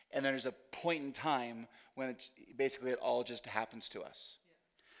 And then there's a point in time when it all just happens to us.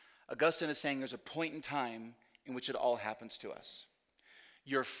 Yeah. Augustine is saying there's a point in time in which it all happens to us.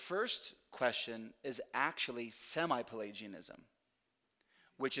 Your first question is actually semi-Pelagianism,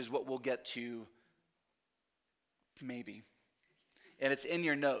 which is what we'll get to maybe. And it's in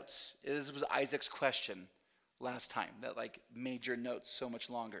your notes. This was Isaac's question last time that made your notes so much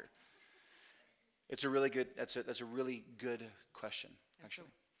longer. It's a really good, that's a really good question, actually.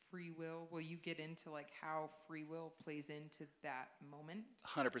 So free will, will you get into how free will plays into that moment?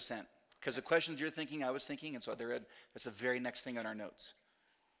 100%. Because the questions you're thinking, I was thinking, and so that's the very next thing on our notes.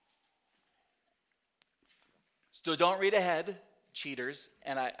 So don't read ahead, cheaters,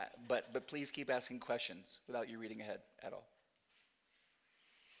 but please keep asking questions without you reading ahead at all.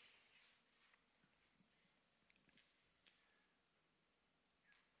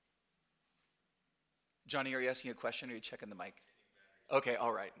 Johnny, are you asking a question or are you checking the mic? Okay,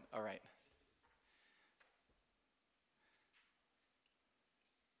 all right.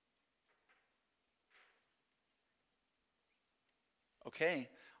 Okay,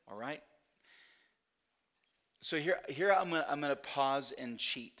 all right. So here I'm going to pause and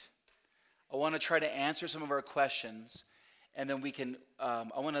cheat. I want to try to answer some of our questions, and then we can. I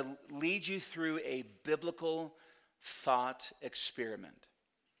want to lead you through a biblical thought experiment.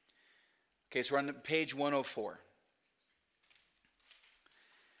 Okay, so we're on page 104.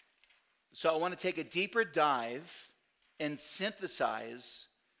 So I want to take a deeper dive and synthesize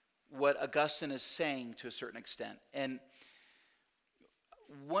what Augustine is saying to a certain extent. And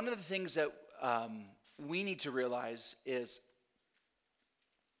one of the things that we need to realize is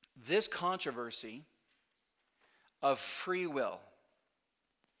this controversy of free will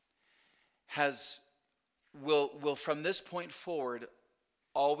will from this point forward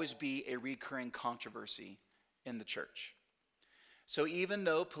always be a recurring controversy in the church. So even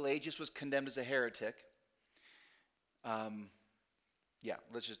though Pelagius was condemned as a heretic,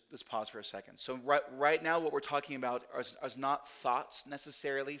 let's pause for a second. So right now what we're talking about is not thoughts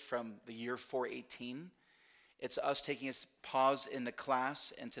necessarily from the year 418. It's us taking a pause in the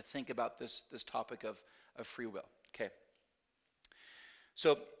class and to think about this topic of free will. Okay.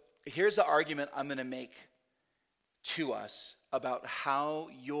 So here's the argument I'm going to make to us about how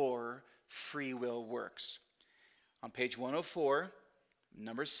your free will works. On page 104,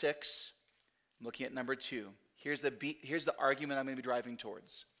 number 6, I'm looking at number 2. Here's the argument I'm going to be driving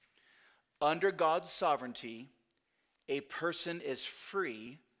towards. Under God's sovereignty, a person is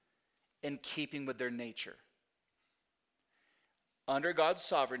free in keeping with their nature. Under God's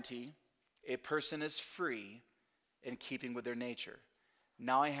sovereignty, a person is free in keeping with their nature.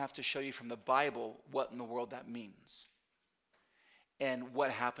 Now I have to show you from the Bible what in the world that means and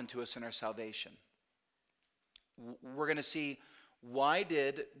what happened to us in our salvation. We're going to see, why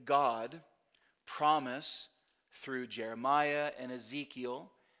did God promise through Jeremiah and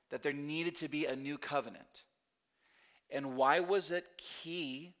Ezekiel that there needed to be a new covenant? And why was it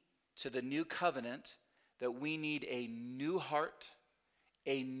key to the new covenant that we need a new heart,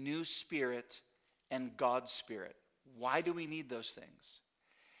 a new spirit, and God's Spirit? Why do we need those things?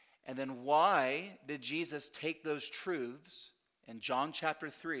 And then why did Jesus take those truths in John chapter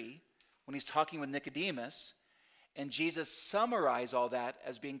 3 when he's talking with Nicodemus, and Jesus summarized all that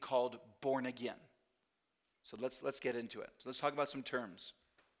as being called born again? So let's get into it. So let's talk about some terms.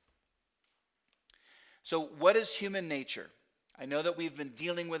 So what is human nature? I know that we've been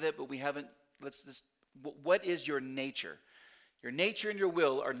dealing with it, but we haven't. What is your nature? Your nature and your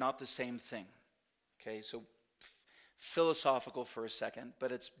will are not the same thing. Okay, so philosophical for a second,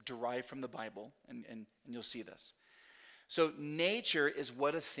 but it's derived from the Bible, and you'll see this. So nature is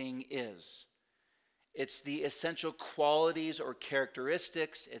what a thing is. It's the essential qualities or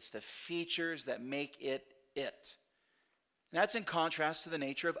characteristics. It's the features that make it it. And that's in contrast to the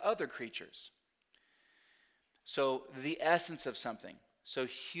nature of other creatures. So the essence of something. So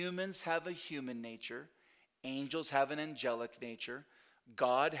humans have a human nature. Angels have an angelic nature.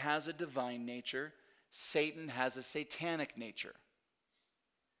 God has a divine nature. Satan has a satanic nature.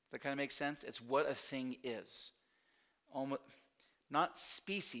 That kind of makes sense? It's what a thing is. Almost, not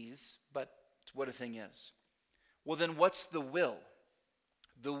species, but it's what a thing is. Well, then what's the will?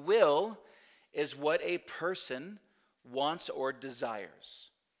 The will is what a person wants or desires.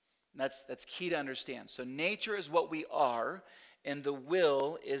 That's key to understand. So nature is what we are, and the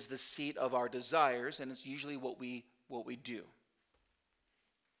will is the seat of our desires, and it's usually what we do.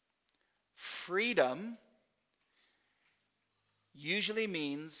 Freedom usually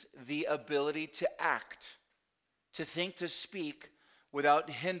means the ability to act, to think, to speak without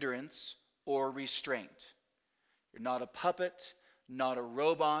hindrance or restraint. You're not a puppet, not a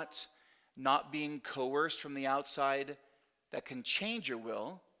robot, not being coerced from the outside that can change your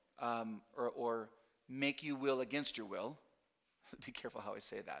will or make you will against your will. Be careful how I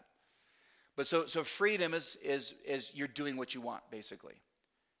say that. But so freedom is you're doing what you want, basically.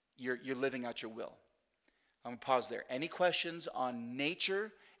 You're living out your will. I'm going to pause there. Any questions on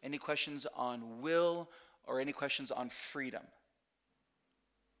nature? Any questions on will? Or any questions on freedom?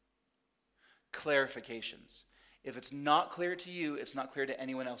 Clarifications. If it's not clear to you, it's not clear to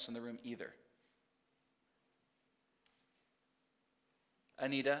anyone else in the room either.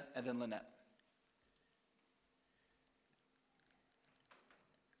 Anita, and then Lynette.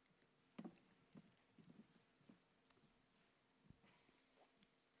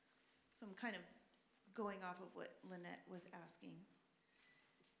 So I'm kind of going off of what Lynette was asking.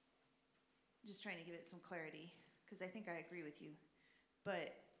 Just trying to give it some clarity, because I think I agree with you.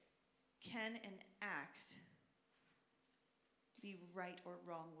 But can an act be right or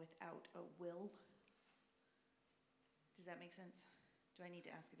wrong without a will? Does that make sense? Do I need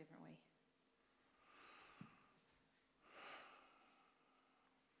to ask a different way?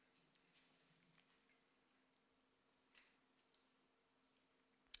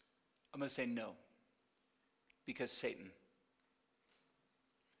 I'm going to say no, because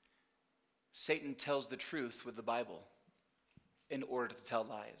Satan tells the truth with the Bible in order to tell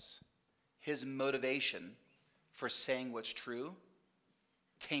lies. His motivation for saying what's true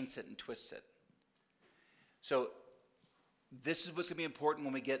taints it and twists it. So this is what's going to be important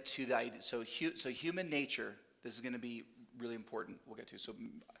when we get to the idea. So human nature, this is going to be really important. We'll get to. So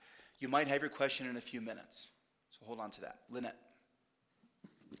you might have your question in a few minutes. So hold on to that. Lynette.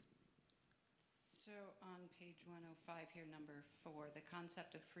 So on page 105 here, number 4, the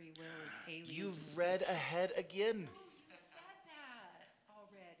concept of free will is alien. You've read ahead again. Oh, you said that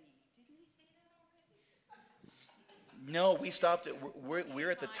already. Didn't he say that already? No, we stopped it. We're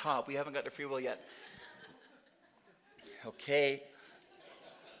at the top. We haven't got to free will yet. Okay.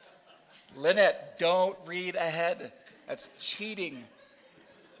 Lynette, don't read ahead. That's cheating.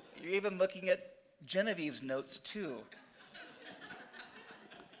 You're even looking at Genevieve's notes too.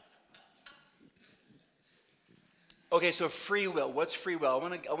 Okay, so free will. What's free will?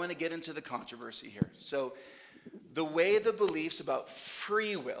 I want to get into the controversy here. So the way the beliefs about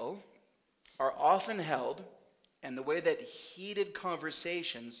free will are often held and the way that heated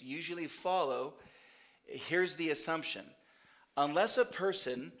conversations usually follow, here's the assumption. Unless a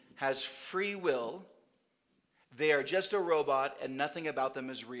person has free will, they are just a robot and nothing about them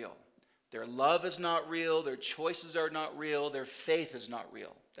is real. Their love is not real, their choices are not real, their faith is not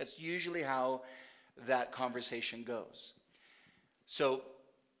real. That's usually how that conversation goes. So,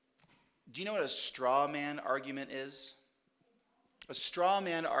 do you know what a straw man argument is? A straw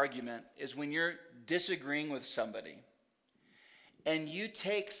man argument is when you're disagreeing with somebody and you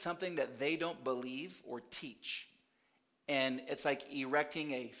take something that they don't believe or teach, and it's like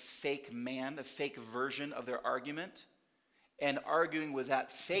erecting a fake man, a fake version of their argument, and arguing with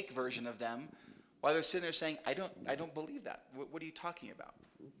that fake version of them while they're sitting there saying, I don't believe that. What are you talking about?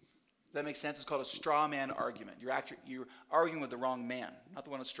 Does that make sense? It's called a straw man argument. You're arguing with the wrong man, not the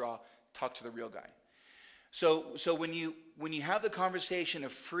one with straw. Talk to the real guy. So when you have the conversation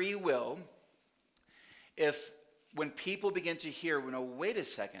of free will, when people begin to hear, well, no, wait a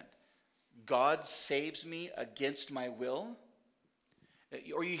second, God saves me against my will,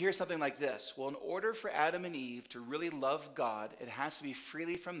 or you hear something like this, well, in order for Adam and Eve to really love God, it has to be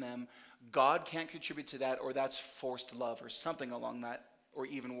freely from them. God can't contribute to that, or that's forced love, or something along that, or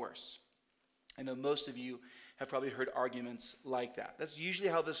even worse. I know most of you have probably heard arguments like that. That's usually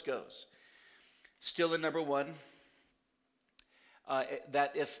how this goes. Still in number 1,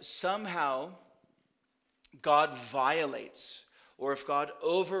 that if somehow God violates, or if God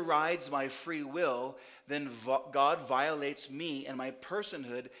overrides my free will, then God violates me and my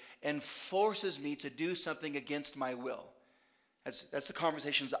personhood and forces me to do something against my will. That's the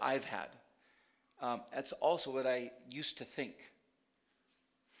conversations I've had. That's also what I used to think.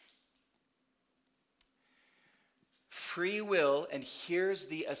 Free will, and here's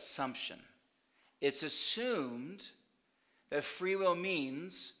the assumption. It's assumed that free will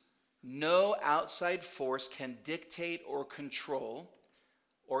means no outside force can dictate or control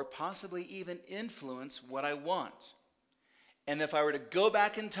or possibly even influence what I want. And if I were to go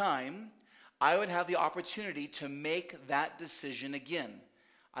back in time, I would have the opportunity to make that decision again.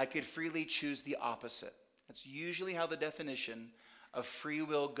 I could freely choose the opposite. That's usually how the definition of free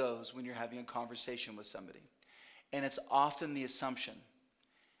will goes when you're having a conversation with somebody. And it's often the assumption.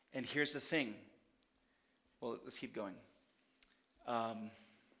 And here's the thing. Well, let's keep going.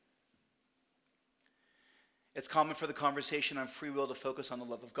 It's common for the conversation on free will to focus on the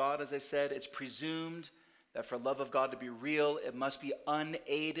love of God, as I said. It's presumed that for love of God to be real, it must be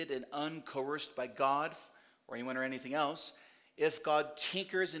unaided and uncoerced by God or anyone or anything else. If God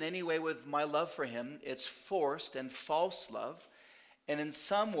tinkers in any way with my love for him, it's forced and false love. And in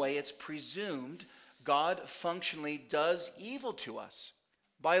some way, it's presumed God functionally does evil to us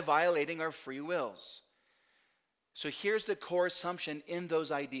by violating our free wills. So here's the core assumption in those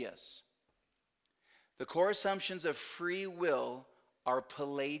ideas. The core assumptions of free will are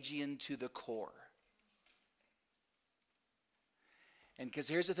Pelagian to the core. And because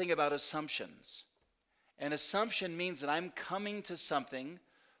here's the thing about assumptions. An assumption means that I'm coming to something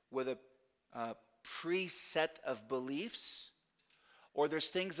with a preset of beliefs, or there's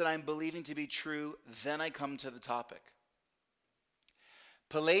things that I'm believing to be true, then I come to the topic.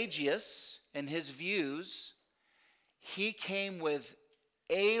 Pelagius and his views, he came with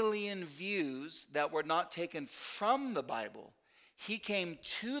alien views that were not taken from the Bible. He came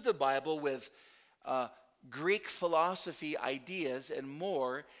to the Bible with Greek philosophy ideas and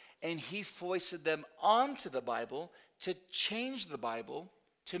more, and he foisted them onto the Bible to change the Bible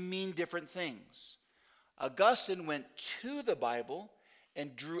to mean different things. Augustine went to the Bible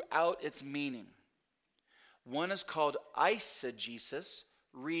and drew out its meaning. One is called eisegesis,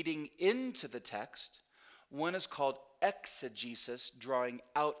 reading into the text. One is called exegesis, drawing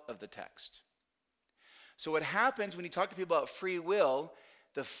out of the text. So what happens when you talk to people about free will,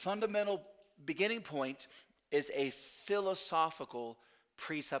 the fundamental beginning point is a philosophical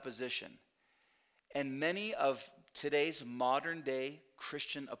presupposition. And many of today's modern day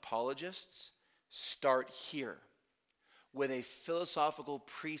Christian apologists start here with a philosophical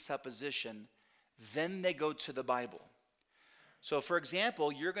presupposition, then they go to the Bible. So for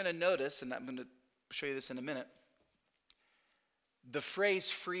example, you're going to notice, and I'm going to show you this in a minute, the phrase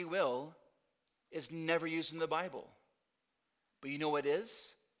free will is never used in the Bible. But you know what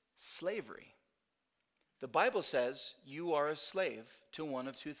is? Slavery. The Bible says you are a slave to one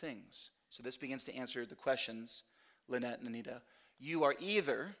of two things. So this begins to answer the questions, Lynette and Anita. You are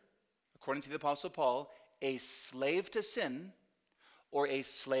either, according to the Apostle Paul, a slave to sin or a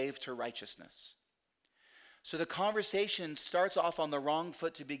slave to righteousness. So the conversation starts off on the wrong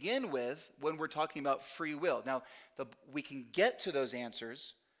foot to begin with when we're talking about free will. Now, we can get to those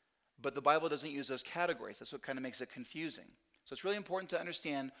answers, but the Bible doesn't use those categories. That's what kind of makes it confusing. So it's really important to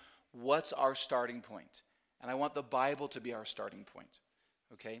understand what's our starting point. And I want the Bible to be our starting point.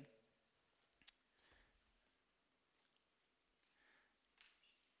 Okay?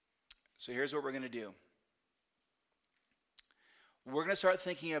 So here's what we're going to do. We're going to start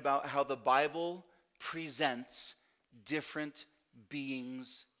thinking about how the Bible presents different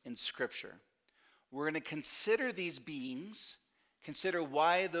beings in Scripture. We're going to consider these beings, consider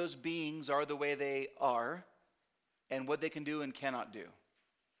why those beings are the way they are, and what they can do and cannot do.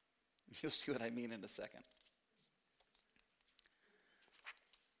 You'll see what I mean in a second.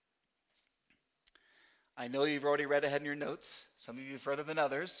 I know you've already read ahead in your notes, some of you further than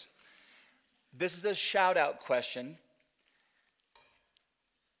others. This is a shout-out question.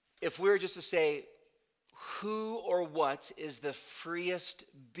 If we were just to say, who or what is the freest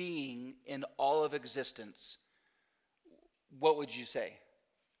being in all of existence, what would you say?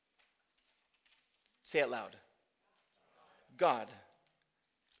 Say it loud. God.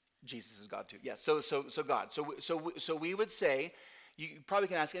 Jesus is God too. Yes. So God. So we would say, you probably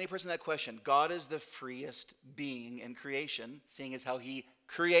can ask any person that question. God is the freest being in creation, seeing as how he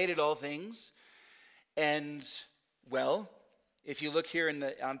created all things. And well, if you look here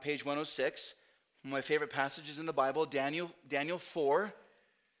on page 106, one of my favorite passages in the Bible, Daniel 4.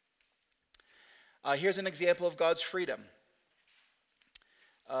 Here's an example of God's freedom.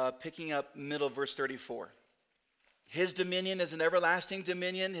 Picking up middle verse 34. His dominion is an everlasting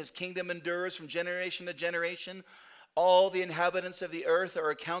dominion. His kingdom endures from generation to generation. All the inhabitants of the earth are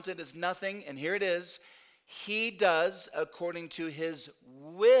accounted as nothing. And here it is. He does according to his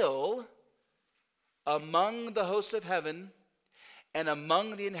will among the hosts of heaven and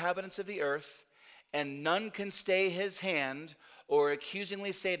among the inhabitants of the earth, and none can stay his hand or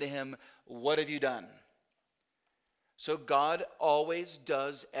accusingly say to him, what have you done? So God always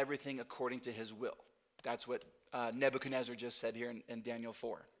does everything according to his will. That's what Nebuchadnezzar just said here in Daniel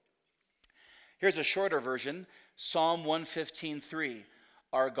 4. Here's a shorter version, Psalm 115:3.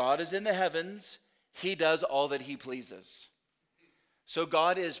 Our God is in the heavens. He does all that he pleases. So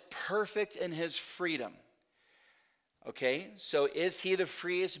God is perfect in his freedom. Okay, so is he the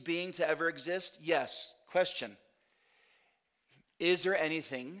freest being to ever exist? Yes. Question. Is there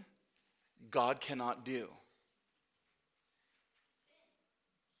anything God cannot do?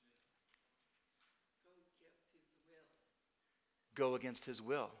 Go against his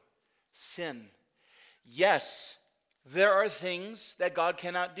will. Sin. Yes, there are things that God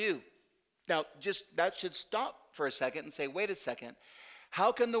cannot do. Now, just that should stop for a second and say, wait a second.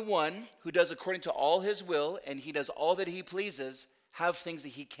 How can the one who does according to all his will and he does all that he pleases have things that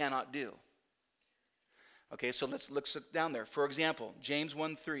he cannot do? Okay, so let's look down there. For example, James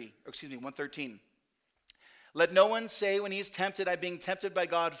 1:13. Let no one say when he is tempted, I'm being tempted by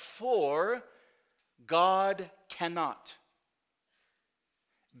God, for God cannot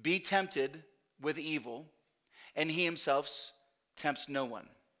be tempted with evil, and he himself tempts no one.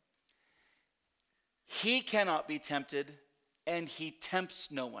 He cannot be tempted, and he tempts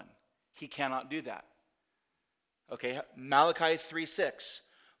no one. He cannot do that. Okay, Malachi 3:6.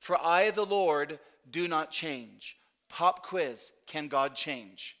 For I, the Lord, do not change. Pop quiz, can God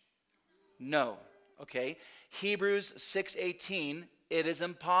change? No. Okay, Hebrews 6:18. It is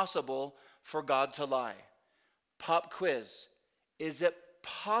impossible for God to lie. Pop quiz, is it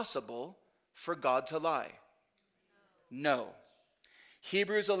possible for God to lie? No.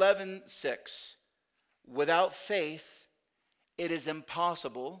 Hebrews 11:6. Without faith, it is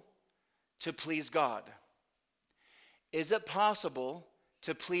impossible to please God. Is it possible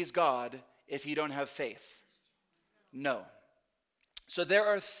to please God if you don't have faith? No. So there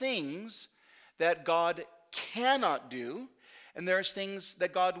are things that God cannot do, and there's things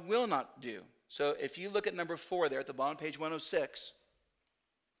that God will not do. So if you look at number 4 there at the bottom, page 106,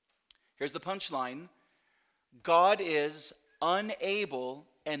 here's the punchline. God is unable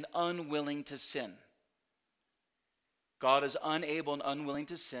and unwilling to sin. God is unable and unwilling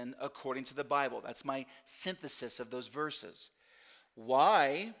to sin according to the Bible. That's my synthesis of those verses.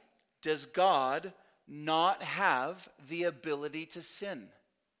 Why does God not have the ability to sin?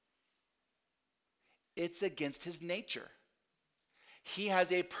 It's against his nature. He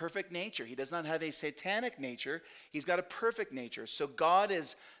has a perfect nature. He does not have a satanic nature. He's got a perfect nature. So God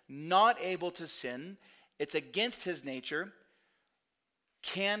is not able to sin. It's against his nature.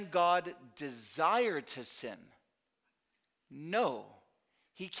 Can God desire to sin? No.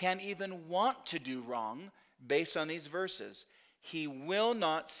 He can't even want to do wrong based on these verses. He will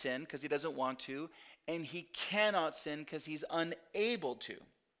not sin because he doesn't want to, and he cannot sin because he's unable to.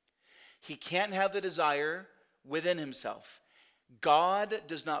 He can't have the desire within himself. God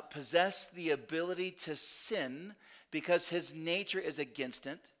does not possess the ability to sin because his nature is against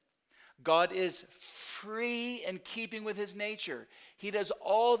it. God is free in keeping with his nature. He does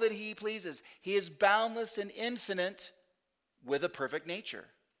all that he pleases. He is boundless and infinite with a perfect nature.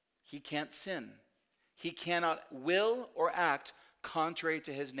 He can't sin. He cannot will or act contrary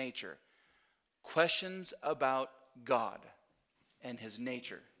to his nature. Questions about God and his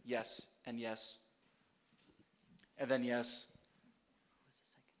nature. Yes, and yes. And then yes.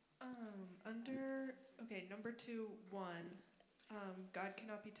 Number 2:1, God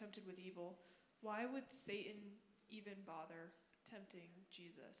cannot be tempted with evil. Why would Satan even bother tempting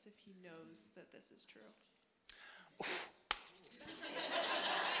Jesus if he knows that this is true?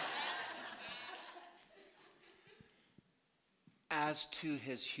 As to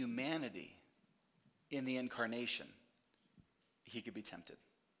his humanity in the incarnation, he could be tempted.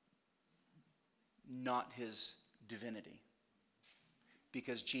 Not his divinity.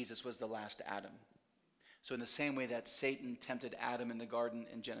 Because Jesus was the last Adam. So in the same way that Satan tempted Adam in the garden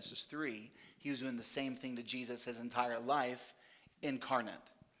in Genesis 3, he was doing the same thing to Jesus his entire life, incarnate.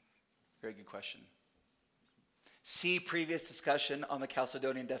 Very good question. See previous discussion on the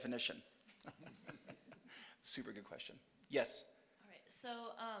Chalcedonian definition. Super good question. Yes? All right, so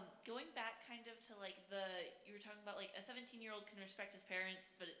going back kind of to like you were talking about like a 17-year-old can respect his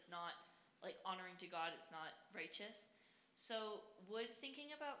parents, but it's not like honoring to God, it's not righteous. So would thinking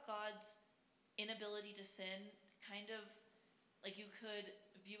about God's inability to sin kind of like you could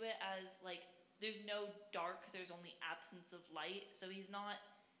view it as like there's no dark, there's only absence of light. So he's not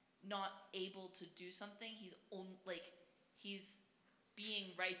able to do something. He's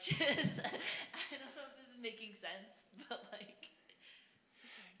being righteous. I don't know if this is making sense, but like.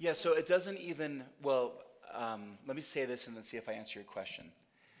 Yeah, so it doesn't even, let me say this and then see if I answer your question.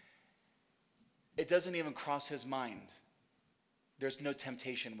 It doesn't even cross his mind. There's no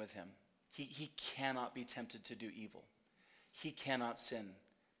temptation with him. He cannot be tempted to do evil. He cannot sin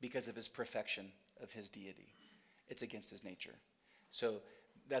because of his perfection of his deity. It's against his nature. So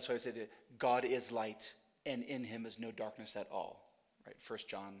that's why I say that God is light, and in him is no darkness at all. Right? 1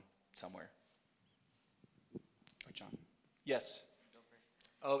 John somewhere. Or John. Yes.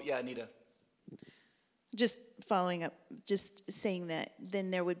 Oh, yeah, Anita. Just following up, just saying that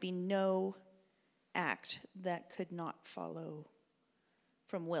then there would be no act that could not follow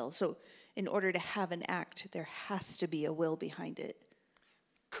from will. So in order to have an act, there has to be a will behind it.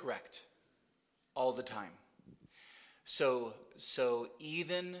 Correct. All the time. So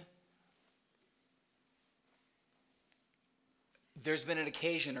even there's been an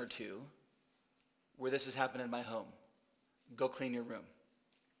occasion or two where this has happened in my home. Go clean your room.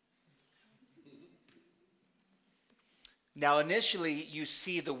 Now, initially, you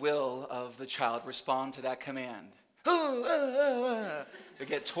see the will of the child respond to that command. They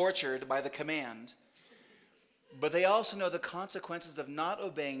get tortured by the command. But they also know the consequences of not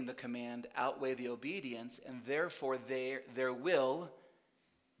obeying the command outweigh the obedience, and therefore their will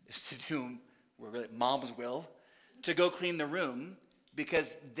is to do, mom's will, to go clean the room,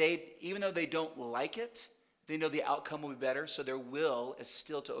 because even though they don't like it, they know the outcome will be better, so their will is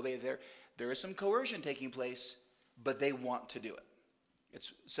still to obey. There is some coercion taking place, but they want to do it.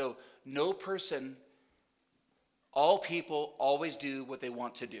 So no person, all people always do what they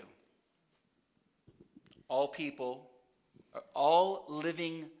want to do. All people, all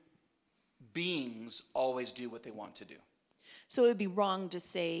living beings always do what they want to do. So it would be wrong to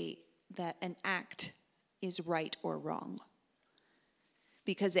say that an act is right or wrong,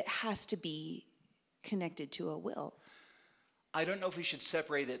 because it has to be connected to a will. I don't know if we should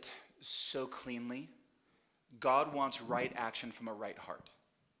separate it so cleanly. God wants right action from a right heart.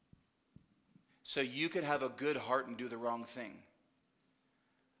 So you could have a good heart and do the wrong thing.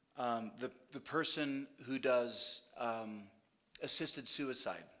 The person who does assisted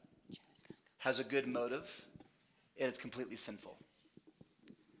suicide has a good motive, and it's completely sinful.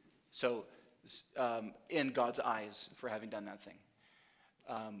 So, in God's eyes, for having done that thing.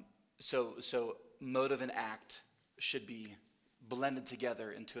 So motive and act should be blended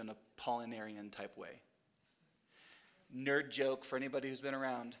together into an Apollinarian type way. Nerd joke for anybody who's been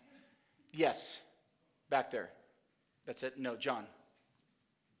around. Yes, back there. That's it? No, John.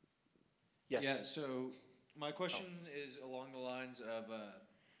 Yes. Yeah, so my question is along the lines of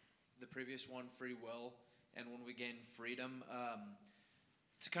the previous one, free will, and when we gain freedom.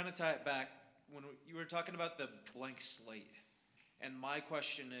 To kind of tie it back, when you were talking about the blank slate, and my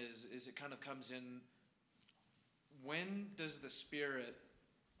question is it kind of comes in, when does the Spirit,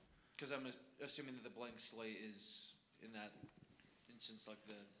 because I'm assuming that the blank slate is, in that instance, like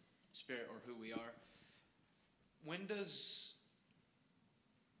the Spirit or who we are, when does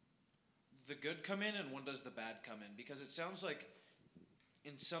the good come in and when does the bad come in? Because it sounds like,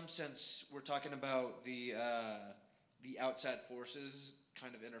 in some sense, we're talking about the outside forces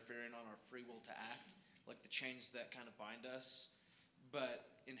kind of interfering on our free will to act, like the chains that kind of bind us, but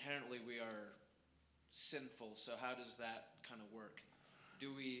inherently we are sinful. So how does that kind of work?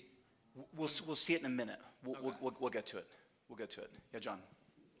 Do we? We'll see it in a minute. We'll get to it. We'll get to it. Yeah, John.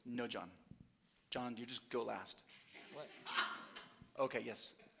 No, John. John, you just go last. What? Okay.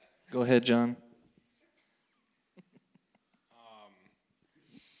 Yes. Go ahead, John.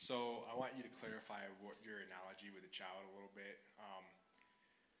 So I want you to clarify what your analogy with the child a little bit.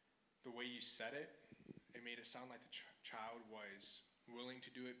 The way you said it, it made it sound like the child was willing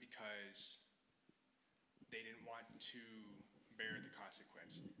to do it because they didn't want to bear the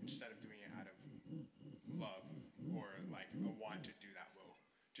consequence, instead of doing it out of love or like a want to do that will,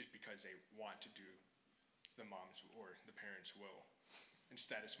 just because they want to do the mom's or the parents' will.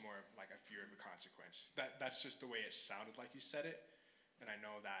 Instead, it's more like a fear of the consequence. That's just the way it sounded like you said it. And I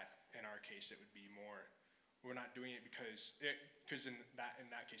know that in our case, it would be more, we're not doing it because in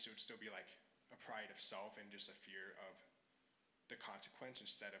that case, it would still be like a pride of self and just a fear of the consequence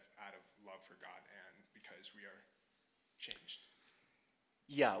instead of out of love for God and because we are changed.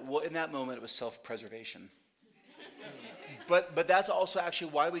 Yeah, well, in that moment, it was self-preservation. But that's also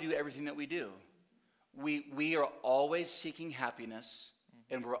actually why we do everything that we do. We are always seeking happiness,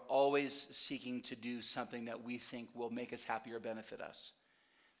 and we're always seeking to do something that we think will make us happy or benefit us.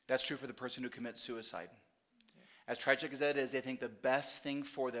 That's true for the person who commits suicide. As tragic as that is, they think the best thing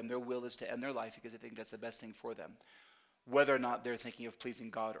for them, their will is to end their life because they think that's the best thing for them. whether or not they're thinking of pleasing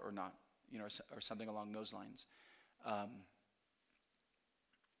God or not, or something along those lines.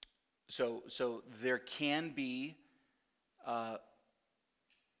 So there can be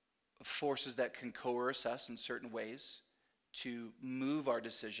forces that can coerce us in certain ways to move our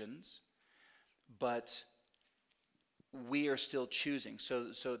decisions, but we are still choosing. So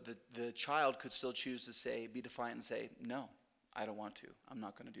the child could still choose to be defiant and say, no, I don't want to. I'm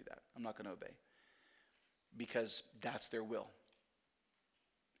not going to do that. I'm not going to obey. Because that's their will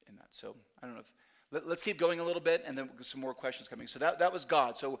in that. So I don't know if, let's keep going a little bit, and then some more questions coming. So that was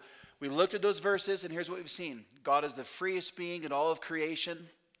God. So we looked at those verses, and here's what we've seen. God is the freest being in all of creation,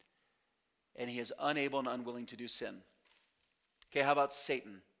 and he is unable and unwilling to do sin. Okay, how about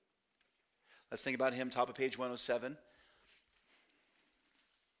Satan? Let's think about him, top of page 107.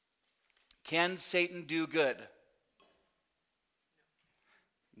 Can Satan do good?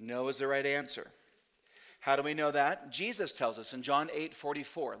 No is the right answer. How do we know that? Jesus tells us in John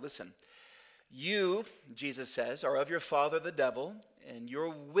 8:44. Listen. You, Jesus says, are of your father the devil, and your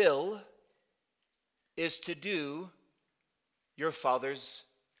will is to do your father's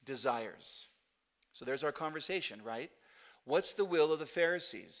desires. So there's our conversation, right? What's the will of the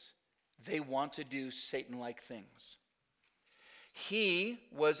Pharisees? They want to do Satan-like things. He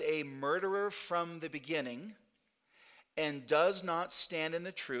was a murderer from the beginning and does not stand in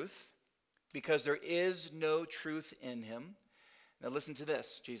the truth because there is no truth in him. Now listen to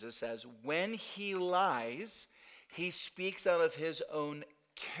this. Jesus says, when he lies, he speaks out of his own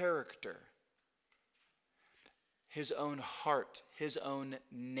character, his own heart, his own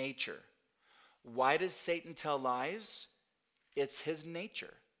nature. Why does Satan tell lies? It's his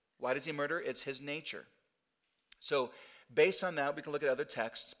nature. Why does he murder? It's his nature. So based on that, we can look at other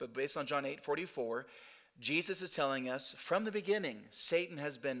texts, but based on John 8:44, Jesus is telling us from the beginning, Satan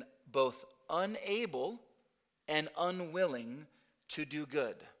has been both unable and unwilling to do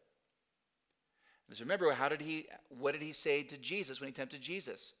good. Just remember, what did he say to Jesus when he tempted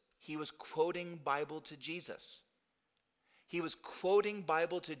Jesus? He was quoting Bible to Jesus. He was quoting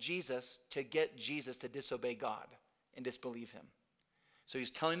Bible to Jesus to get Jesus to disobey God and disbelieve him. So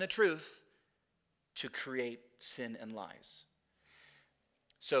he's telling the truth to create sin and lies.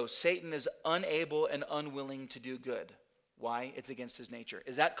 So Satan is unable and unwilling to do good. Why? It's against his nature.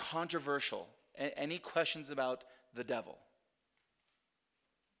 Is that controversial? Any questions about the devil?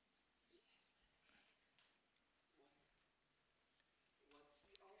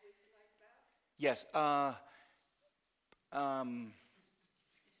 Yes.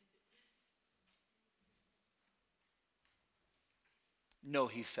 No,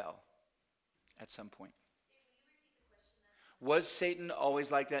 he fell at some point. Was Satan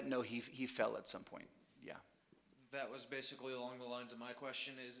always like that? No, he fell at some point. Yeah. That was basically along the lines of my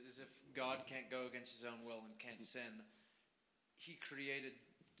question is if God can't go against his own will and can't sin, he created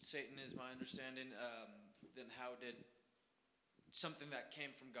Satan is my understanding, then how did something that came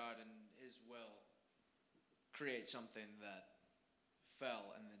from God and his will create something that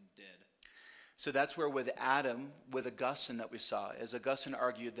fell and then did? So that's where with Adam, with Augustine that we saw, as Augustine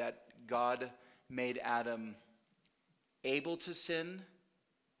argued that God made Adam able to sin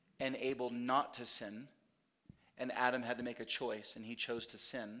and able not to sin, and Adam had to make a choice, and he chose to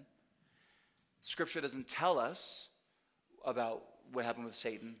sin. Scripture doesn't tell us about what happened with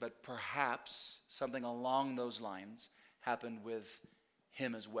Satan, but perhaps something along those lines happened with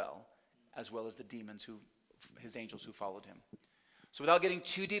him as well as the demons, his angels who followed him. So without getting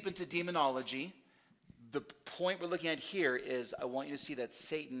too deep into demonology, the point we're looking at here is I want you to see that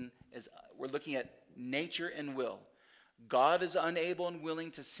we're looking at nature and will. God is unable and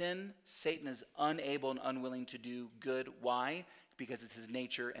willing to sin. Satan is unable and unwilling to do good. Why? Because it's his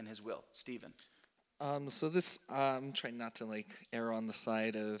nature and his will. Stephen. So this, I'm trying not to err on the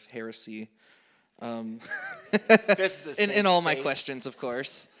side of heresy. This is in all my questions, of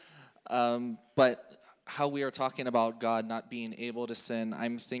course. But how we are talking about God not being able to sin,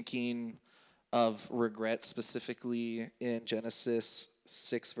 I'm thinking of regret specifically in Genesis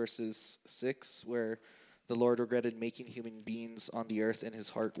 6 verses 6, where the Lord regretted making human beings on the earth and his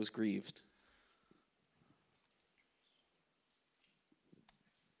heart was grieved.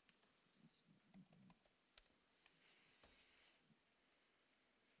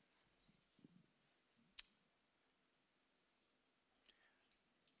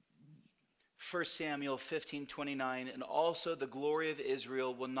 First Samuel 15:29, and also the glory of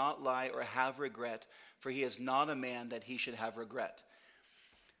Israel will not lie or have regret, for he is not a man that he should have regret.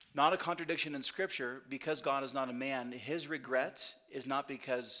 Not a contradiction in Scripture. Because God is not a man, his regret is not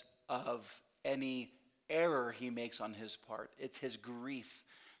because of any error he makes on his part. It's his grief.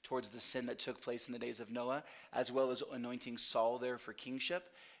 towards the sin that took place in the days of Noah, as well as anointing Saul there for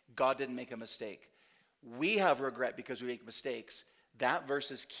kingship. God didn't make a mistake. We have regret because we make mistakes. That verse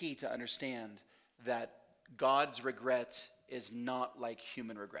is key to understand that God's regret is not like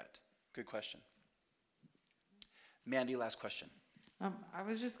human regret. Good question. Mandy, last question. I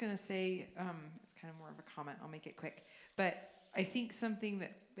was just going to say, it's kind of more of a comment. I'll make it quick. But I think something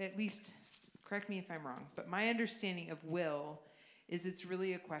that, at least, correct me if I'm wrong, but my understanding of will is it's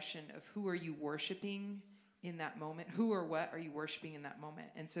really a question of who are you worshiping in that moment? Who or what are you worshiping in that moment?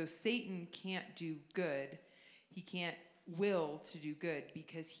 And so Satan can't do good. He can't will to do good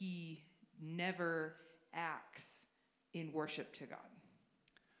because he never acts in worship to God.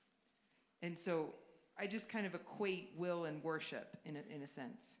 And so I just kind of equate will and worship in a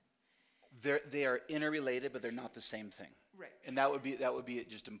sense. They are interrelated, but they're not the same thing. Right. And that would be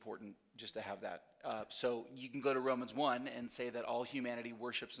just important just to have that. So you can go to Romans 1 and say that all humanity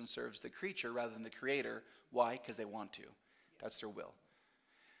worships and serves the creature rather than the creator. Why? Because they want to. That's their will.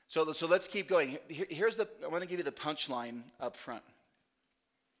 So let's keep going. I want to give you the punchline up front.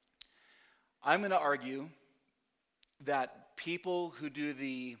 I'm going to argue that people who do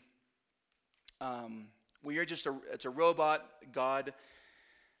the, it's a robot, God,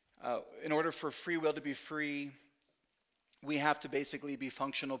 in order for free will to be free, we have to basically be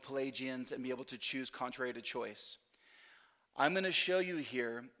functional Pelagians and be able to choose contrary to choice. I'm going to show you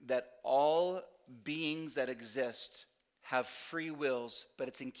here that all beings that exist have free wills, but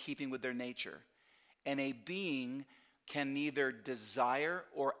it's in keeping with their nature. And a being can neither desire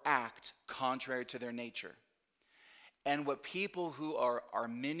or act contrary to their nature. And what people who are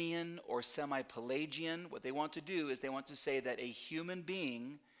Arminian or semi-Pelagian, what they want to do is they want to say that a human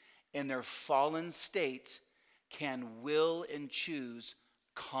being in their fallen state can will and choose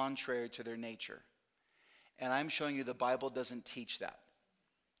contrary to their nature. And I'm showing you the Bible doesn't teach that.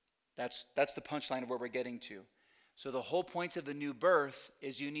 That's the punchline of where we're getting to. So the whole point of the new birth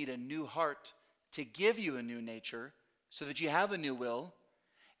is you need a new heart to give you a new nature so that you have a new will,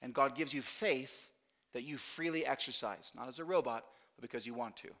 and God gives you faith that you freely exercise, not as a robot, but because you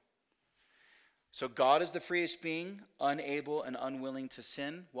want to. So God is the freest being, unable and unwilling to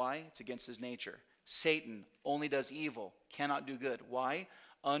sin. Why? It's against his nature. Satan only does evil, cannot do good. Why?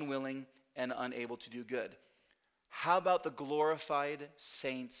 Unwilling and unable to do good. How about the glorified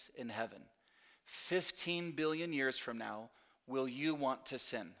saints in heaven? 15 billion years from now, will you want to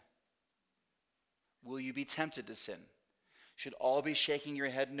sin? Will you be tempted to sin? Should all be shaking your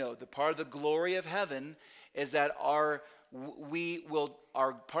head no. The part of the glory of heaven is that our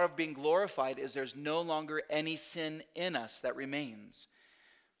part of being glorified is there's no longer any sin in us that remains.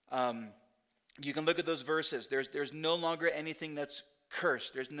 You can look at those verses. There's no longer anything that's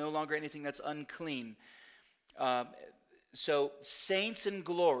cursed. There's no longer anything that's unclean. So saints in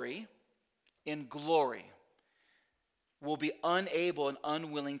glory, will be unable and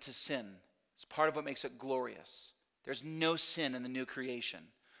unwilling to sin. It's part of what makes it glorious. There's no sin in the new creation.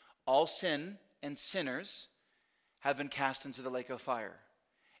 All sin and sinners have been cast into the lake of fire.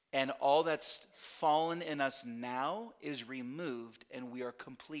 And all that's fallen in us now is removed, and we are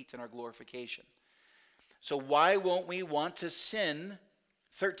complete in our glorification. So why won't we want to sin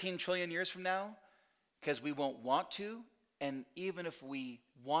 13 trillion years from now? Because we won't want to, and even if we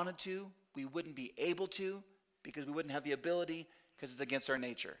wanted to, we wouldn't be able to, because we wouldn't have the ability, because it's against our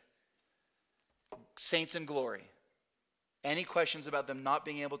nature. Saints in glory. Any questions about them not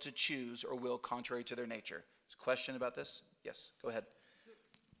being able to choose or will contrary to their nature? Is a question about this? Yes, go ahead.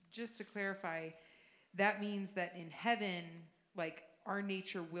 Just to clarify, that means that in heaven, like, our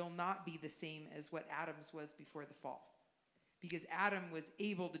nature will not be the same as what Adam's was before the fall. Because Adam was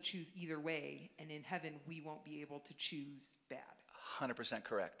able to choose either way, and in heaven, we won't be able to choose bad. 100%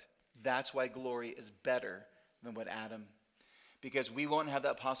 correct. That's why glory is better than what Adam, because we won't have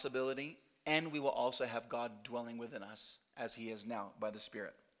that possibility, and we will also have God dwelling within us as he is now by the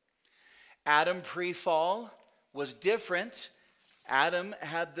Spirit. Adam pre-fall was different. Adam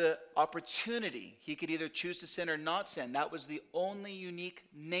had the opportunity. He could either choose to sin or not sin. That was the only unique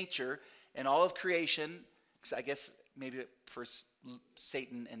nature in all of creation, I guess maybe for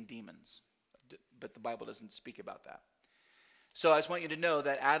Satan and demons, but the Bible doesn't speak about that. So I just want you to know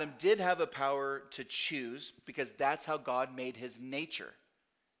that Adam did have a power to choose, because that's how God made his nature.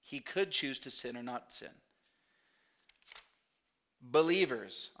 He could choose to sin or not sin.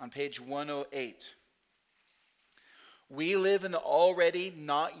 Believers, on page 108. We live in the already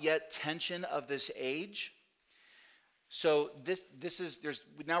not yet tension of this age. So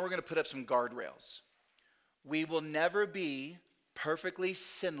now we're going to put up some guardrails. We will never be perfectly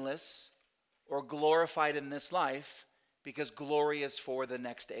sinless or glorified in this life, because glory is for the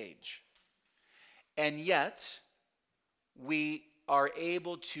next age. And yet, we are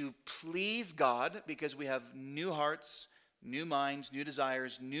able to please God because we have new hearts, new minds, new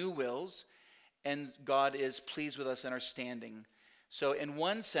desires, new wills, and God is pleased with us in our standing. So in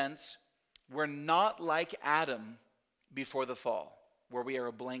one sense, we're not like Adam before the fall, where we are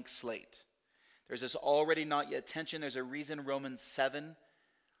a blank slate. There's this already not yet tension. There's a reason Romans 7,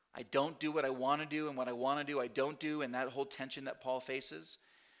 I don't do what I want to do, and what I want to do I don't do, and that whole tension that Paul faces.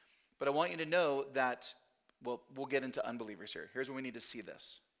 But I want you to know that, well, we'll get into unbelievers here. Here's where we need to see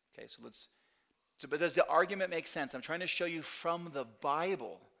this. Okay, but does the argument make sense? I'm trying to show you from the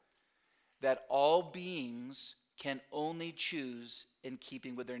Bible that all beings can only choose in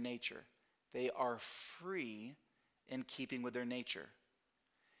keeping with their nature. They are free in keeping with their nature.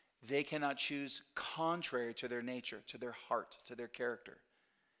 They cannot choose contrary to their nature, to their heart, to their character.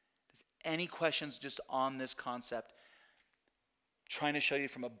 Does any questions just on this concept? Trying to show you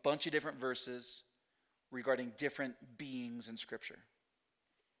from a bunch of different verses regarding different beings in Scripture.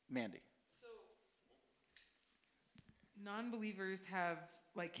 Mandy. So, non-believers have,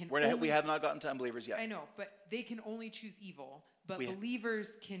 We have not gotten to unbelievers yet. I know, but they can only choose evil. But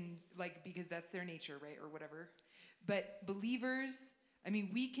believers can, because that's their nature, right, or whatever. But believers,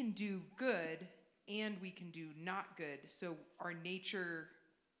 we can do good and we can do not good. So our nature,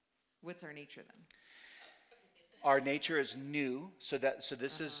 what's our nature then? Our nature is new, so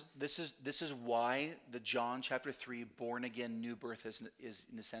this is why the John chapter 3 born again new birth is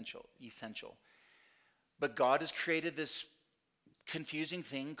essential. But God has created this confusing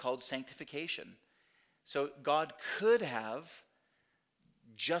thing called sanctification. So God could have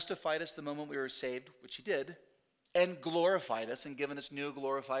justified us the moment we were saved, which he did, and glorified us and given us new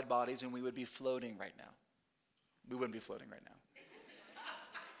glorified bodies, and we would be floating right now. We wouldn't be floating right now.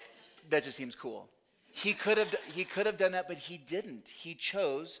 That just seems cool. He could have done that, but he didn't. He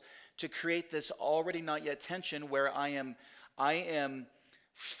chose to create this already not yet tension where I am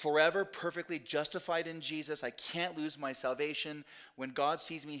forever perfectly justified in Jesus. I can't lose my salvation. When God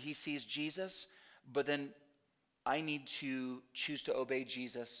sees me, he sees Jesus, but then I need to choose to obey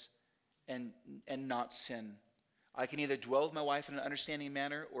Jesus and not sin. I can either dwell with my wife in an understanding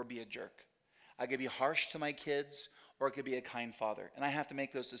manner or be a jerk. I could be harsh to my kids or I could be a kind father. And I have to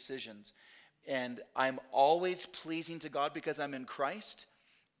make those decisions. And I'm always pleasing to God because I'm in Christ,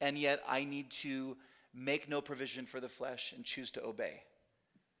 and yet I need to make no provision for the flesh and choose to obey.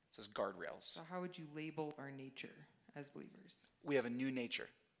 So it's guardrails. So how would you label our nature as believers? We have a new nature.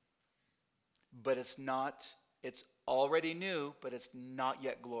 But it's already new, but it's not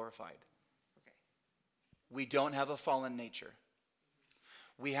yet glorified. Okay. We don't have a fallen nature.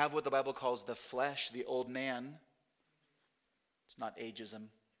 We have what the Bible calls the flesh, the old man. It's not ageism.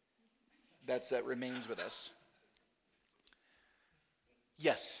 That remains with us.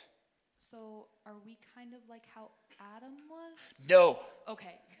 Yes. So are we kind of like how Adam was? No.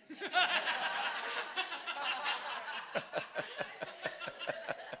 Okay.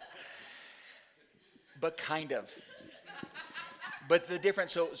 But kind of. But the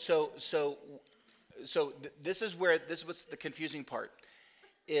difference. So this is what's the confusing part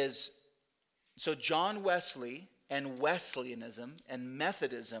is. So John Wesley and Wesleyanism and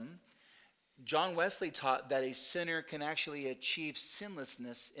Methodism. John Wesley taught that a sinner can actually achieve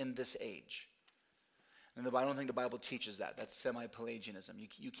sinlessness in this age. And I don't think the Bible teaches that. That's semi-Pelagianism.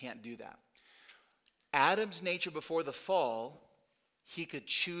 You can't do that. Adam's nature before the fall, he could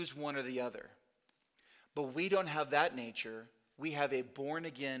choose one or the other. But we don't have that nature. We have a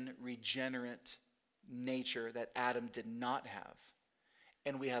born-again, regenerate nature that Adam did not have.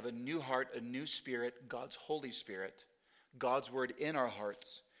 And we have a new heart, a new spirit, God's Holy Spirit, God's Word in our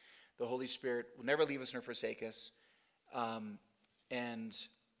hearts. The Holy Spirit will never leave us nor forsake us. And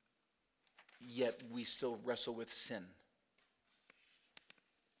yet we still wrestle with sin.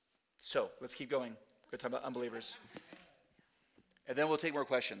 So let's keep going. We're going to talk about unbelievers. And then we'll take more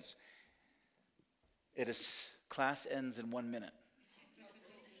questions. Class ends in 1 minute.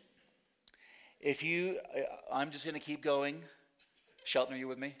 I'm just going to keep going. Shelton, are you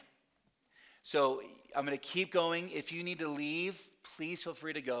with me? So I'm going to keep going. If you need to leave, please feel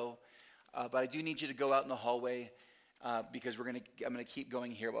free to go. But I do need you to go out in the hallway because I'm going to keep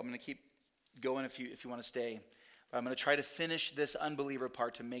going here. But I'm going to keep going if you want to stay. But I'm going to try to finish this unbeliever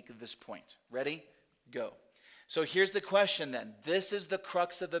part to make this point. Ready? Go. So here's the question then. This is the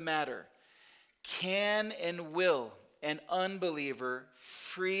crux of the matter. Can and will an unbeliever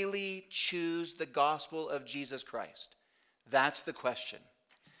freely choose the gospel of Jesus Christ? That's the question.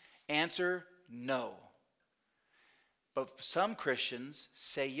 Answer, no. But some Christians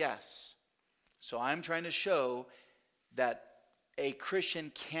say yes. So I'm trying to show that a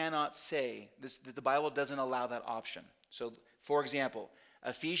Christian cannot say, the Bible doesn't allow that option. So, for example,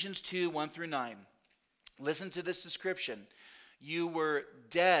 Ephesians 2, 1 through 9. Listen to this description. You were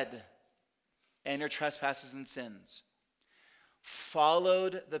dead in your trespasses and sins.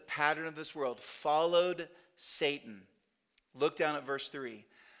 Followed the pattern of this world. Followed Satan. Look down at verse 3.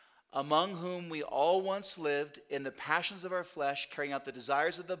 Among whom we all once lived in the passions of our flesh, carrying out the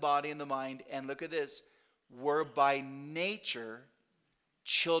desires of the body and the mind. And look at this. Were by nature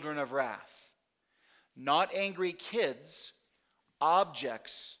children of wrath. Not angry kids,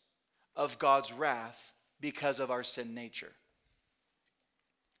 objects of God's wrath because of our sin nature.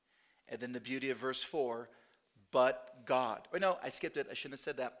 And then the beauty of verse 4, but God. Or no, I skipped it. I shouldn't have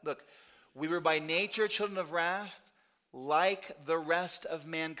said that. Look, we were by nature children of wrath like the rest of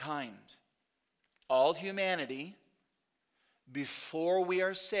mankind. All humanity, before we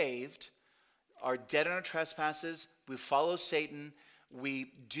are saved, are dead in our trespasses. We follow Satan.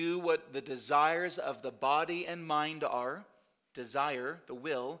 We do what the desires of the body and mind are, desire, the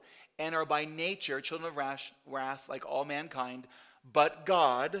will, and are by nature children of wrath like all mankind. But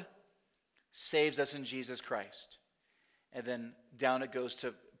God saves us in Jesus Christ. And then down it goes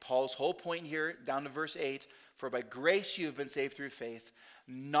to Paul's whole point here, down to verse 8. For by grace you have been saved through faith,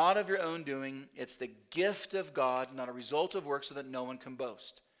 not of your own doing. It's the gift of God, not a result of works, so that no one can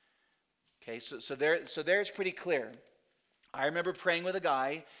boast. Okay, so there it's pretty clear. I remember praying with a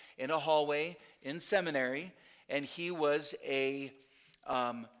guy in a hallway in seminary, and he was a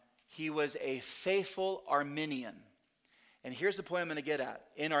faithful Arminian. And here's the point I'm going to get at.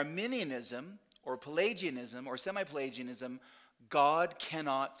 In Arminianism, or Pelagianism, or semi-Pelagianism, God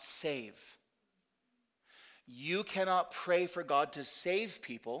cannot save. You cannot pray for God to save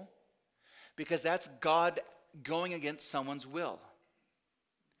people because that's God going against someone's will.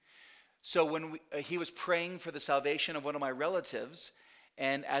 So when he was praying for the salvation of one of my relatives,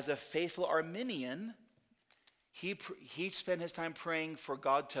 and as a faithful Arminian, he spent his time praying for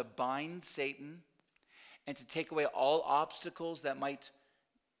God to bind Satan and to take away all obstacles that might,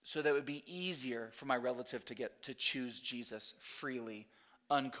 so that it would be easier for my relative to choose Jesus freely,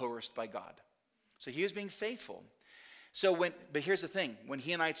 uncoerced by God. So he was being faithful. But here's the thing. When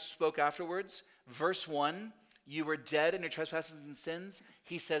he and I spoke afterwards, verse 1, you were dead in your trespasses and sins,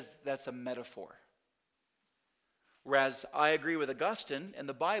 he says that's a metaphor. Whereas I agree with Augustine, in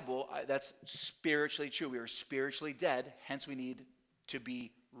the Bible, that's spiritually true. We are spiritually dead, hence we need to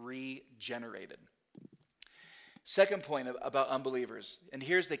be regenerated. Second point about unbelievers, and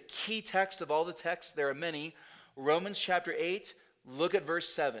here's the key text of all the texts, there are many. Romans chapter 8, look at verse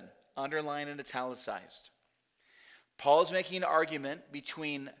 7, underlined and italicized. Paul's making an argument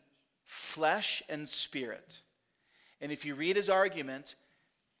between flesh and spirit. And if you read his argument,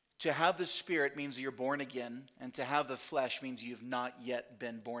 to have the spirit means you're born again, and to have the flesh means you've not yet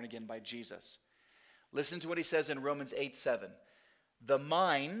been born again by Jesus. Listen to what he says in Romans 8:7. The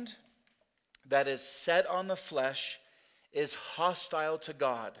mind that is set on the flesh is hostile to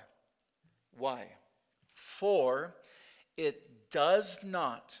God. Why? For it does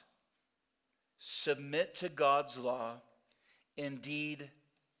not submit to God's law. Indeed,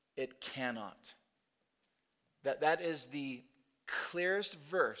 it cannot. That is the clearest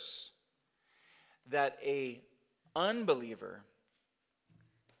verse that a unbeliever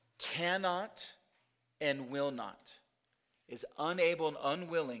cannot and will not, is unable and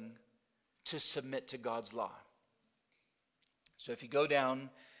unwilling to submit to God's law. So if you go down,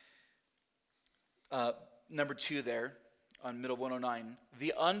 number 2 there, on middle 109,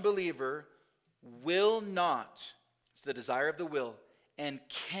 the unbeliever will not, it's the desire of the will, and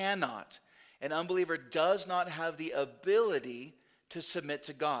cannot. An unbeliever does not have the ability to submit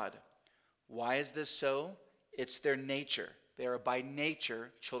to God. Why is this so? It's their nature. They are by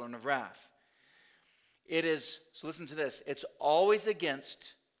nature children of wrath. It is, so listen to this, it's always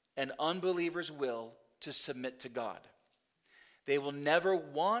against an unbeliever's will to submit to God. They will never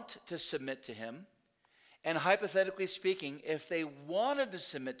want to submit to him. And hypothetically speaking, if they wanted to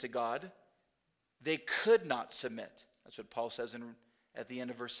submit to God, they could not submit. That's what Paul says at the end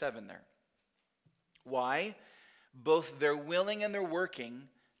of verse 7 there. Why? Both their willing and their working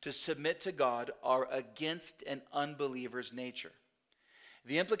to submit to God are against an unbeliever's nature.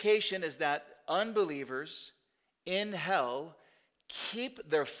 The implication is that unbelievers in hell keep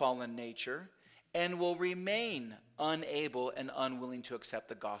their fallen nature and will remain unable and unwilling to accept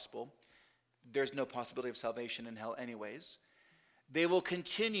the gospel. There's no possibility of salvation in hell anyways. They will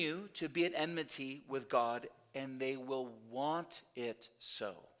continue to be at enmity with God, and they will want it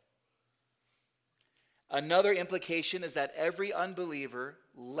so. Another implication is that every unbeliever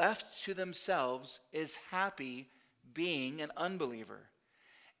left to themselves is happy being an unbeliever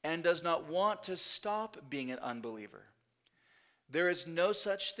and does not want to stop being an unbeliever. There is no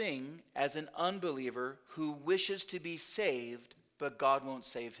such thing as an unbeliever who wishes to be saved, but God won't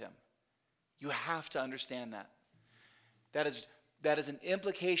save him. You have to understand that. That is an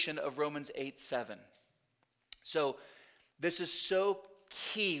implication of Romans 8:7. So this is so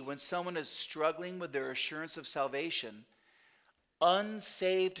key when someone is struggling with their assurance of salvation.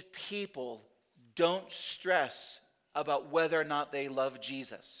 Unsaved people don't stress about whether or not they love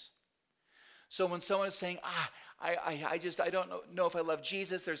Jesus. So when someone is saying, I don't know if I love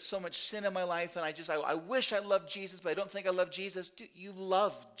Jesus, there's so much sin in my life, and I wish I loved Jesus, but I don't think I love Jesus. Dude, you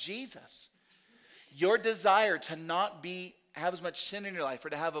love Jesus. Your desire to not have as much sin in your life or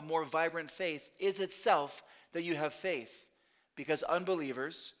to have a more vibrant faith is itself that you have faith, because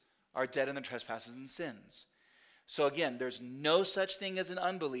unbelievers are dead in their trespasses and sins. So again, there's no such thing as an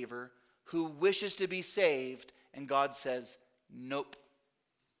unbeliever who wishes to be saved, and God says, nope.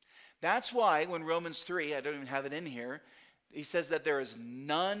 That's why when Romans 3, I don't even have it in here, he says that there is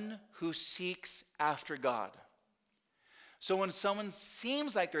none who seeks after God. So when someone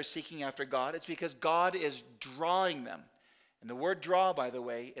seems like they're seeking after God, it's because God is drawing them. And the word draw, by the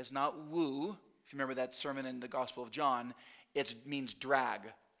way, is not woo. If you remember that sermon in the Gospel of John, it means drag.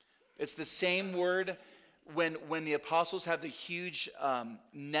 It's the same word when the apostles have the huge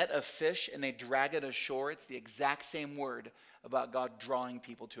net of fish and they drag it ashore. It's the exact same word about God drawing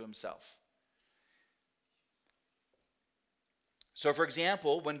people to himself. So, for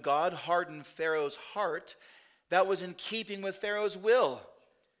example, when God hardened Pharaoh's heart, that was in keeping with Pharaoh's will.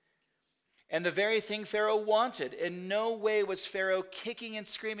 And the very thing Pharaoh wanted. In no way was Pharaoh kicking and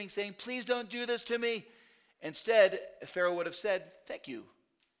screaming, saying, please don't do this to me. Instead, Pharaoh would have said, thank you.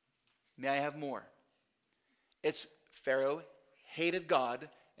 May I have more? It's Pharaoh hated God,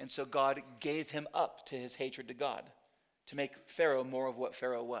 and so God gave him up to his hatred to God to make Pharaoh more of what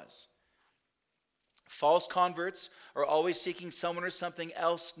Pharaoh was. False converts are always seeking someone or something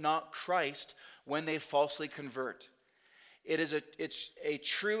else, not Christ, when they falsely convert. It's a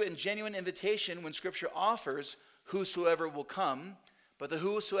true and genuine invitation when Scripture offers whosoever will come, but the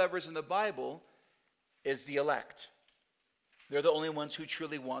whosoever's in the Bible is the elect. They're the only ones who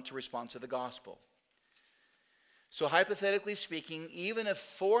truly want to respond to the gospel. So hypothetically speaking, even if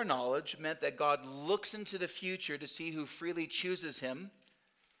foreknowledge meant that God looks into the future to see who freely chooses him,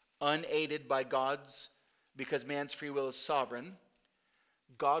 unaided by God's, because man's free will is sovereign,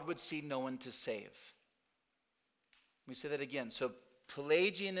 God would see no one to save. Let me say that again. So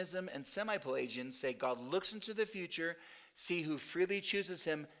Pelagianism and semi-Pelagians say God looks into the future, see who freely chooses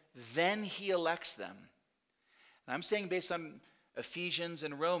him, then he elects them. And I'm saying based on Ephesians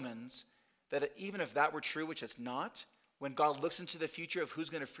and Romans, that even if that were true, which it's not, when God looks into the future of who's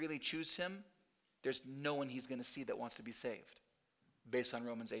going to freely choose him, there's no one he's going to see that wants to be saved, based on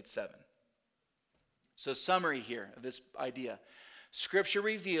Romans 8:7. So summary here of this idea. Scripture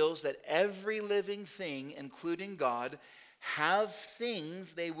reveals that every living thing, including God, have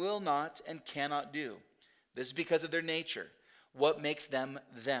things they will not and cannot do. This is because of their nature. What makes them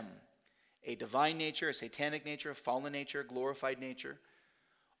them? A divine nature, a satanic nature, a fallen nature, a glorified nature.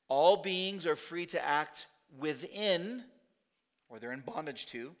 All beings are free to act within, or they're in bondage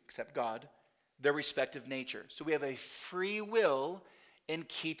to, except God, their respective nature. So we have a free will in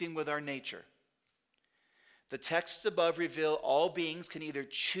keeping with our nature. The texts above reveal all beings can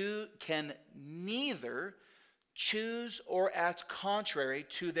neither choose or act contrary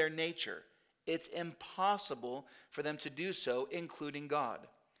to their nature. It's impossible for them to do so, including God.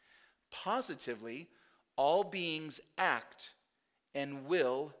 Positively, all beings act and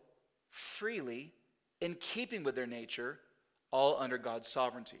will freely in keeping with their nature, all under God's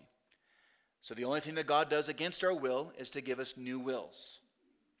sovereignty. So the only thing that God does against our will is to give us new wills.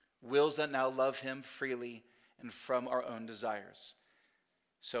 Wills that now love him freely and from our own desires.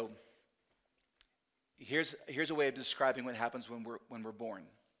 So here's a way of describing what happens when we're born.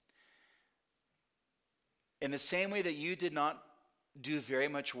 In the same way that you did not do very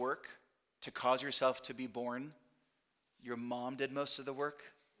much work to cause yourself to be born, your mom did most of the work.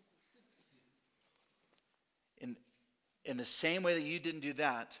 In the same way that you didn't do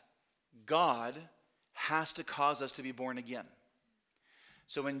that, God has to cause us to be born again.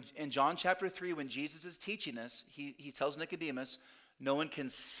 So in John chapter 3, when Jesus is teaching this, he tells Nicodemus, no one can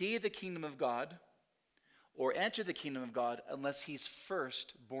see the kingdom of God or enter the kingdom of God unless he's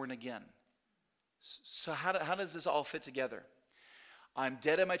first born again. So how does this all fit together? I'm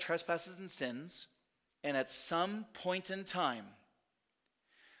dead in my trespasses and sins, and at some point in time,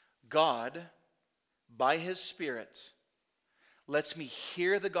 God, by his Spirit, lets me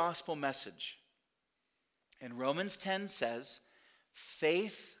hear the gospel message. And Romans 10 says,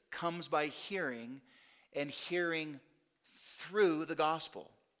 faith comes by hearing, and hearing through the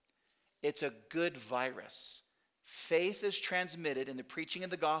gospel. It's a good virus. Faith is transmitted in the preaching of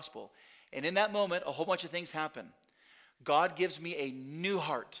the gospel. And in that moment, a whole bunch of things happen. God gives me a new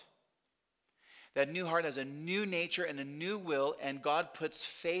heart. That new heart has a new nature and a new will, and God puts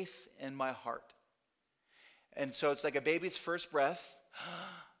faith in my heart. And so it's like a baby's first breath.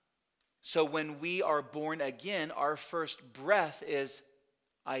 So when we are born again, our first breath is,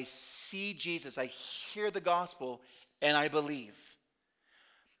 I see Jesus, I hear the gospel, and I believe.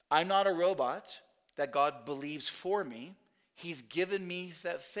 I'm not a robot that God believes for me. He's given me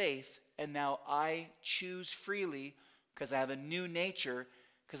that faith, and now I choose freely because I have a new nature,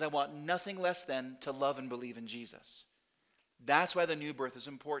 because I want nothing less than to love and believe in Jesus. That's why the new birth is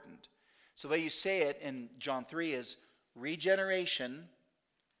important. So the way you say it in John 3 is, regeneration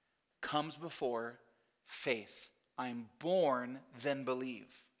comes before faith. I'm born, then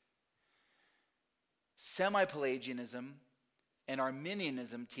believe. Semi-Pelagianism and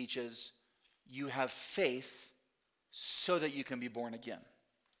Arminianism teaches you have faith so that you can be born again.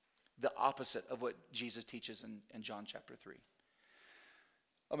 The opposite of what Jesus teaches in John chapter 3.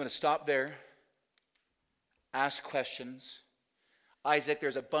 I'm going to stop there, ask questions. Isaac,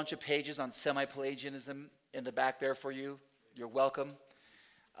 there's a bunch of pages on semi-Pelagianism in the back there for you. You're welcome.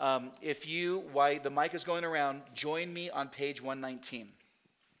 If you, while the mic is going around, join me on page 119.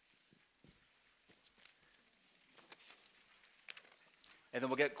 And then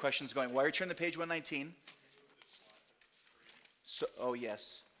we'll get questions going. While you're turning to page 119. So, oh,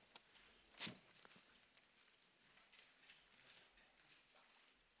 yes.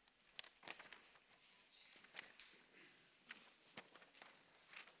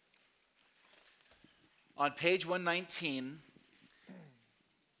 On page 119,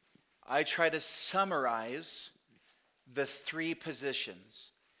 I try to summarize the three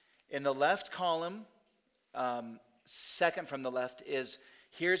positions. In the left column, second from the left, is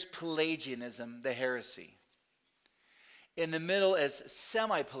here's Pelagianism, the heresy. In the middle is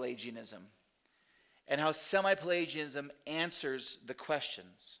semi-Pelagianism, and how semi-Pelagianism answers the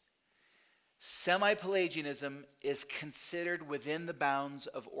questions. Semi-Pelagianism is considered within the bounds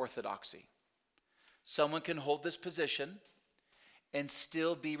of orthodoxy. Someone can hold this position and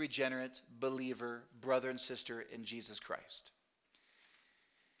still be regenerate, believer, brother and sister in Jesus Christ.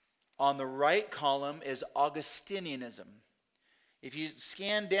 On the right column is Augustinianism. If you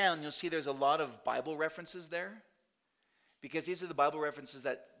scan down, you'll see there's a lot of Bible references there, because these are the Bible references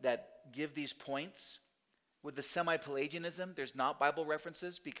that give these points. With the semi-Pelagianism, there's not Bible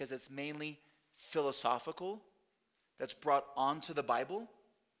references because it's mainly philosophical that's brought onto the Bible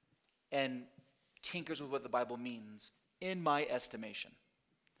and tinkers with what the Bible means, in my estimation.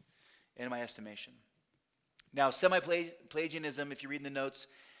 In my estimation. Now, semi-Pelagianism, if you read in the notes,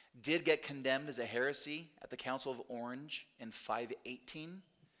 did get condemned as a heresy at the Council of Orange in 518,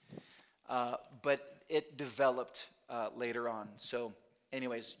 but it developed later on. So,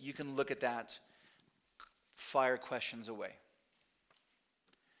 anyways, you can look at that, fire questions away.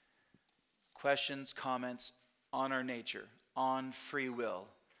 Questions, comments on our nature, on free will,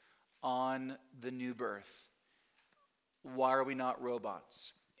 on the new birth. Why are we not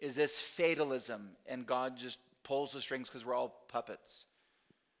robots? Is this fatalism and God just pulls the strings because we're all puppets?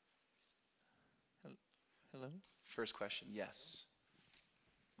 Hello? First question, yes.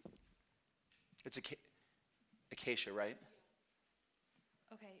 It's Acacia, right?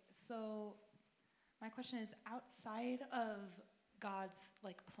 Okay, so my question is, outside of God's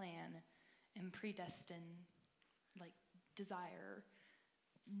plan and predestined desire,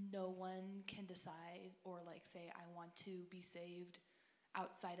 no one can decide or say, I want to be saved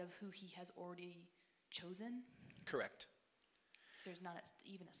outside of who he has already chosen? Correct. There's not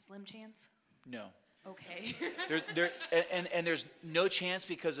even a slim chance? No. Okay. And there's no chance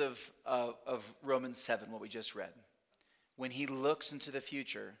because of Romans 7, what we just read. When he looks into the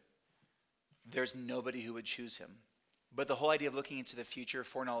future, there's nobody who would choose him. But the whole idea of looking into the future,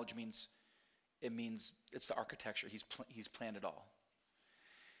 foreknowledge means it's the architecture. He's planned it all.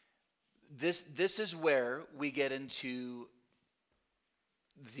 This is where we get into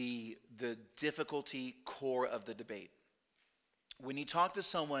the difficulty core of the debate. When you talk to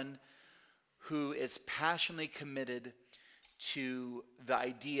someone who is passionately committed to the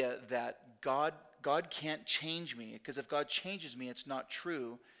idea that God can't change me, because if God changes me, it's not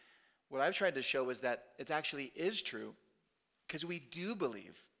true. What I've tried to show is that it actually is true, because we do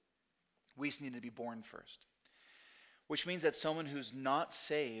believe we just need to be born first. Which means that someone who's not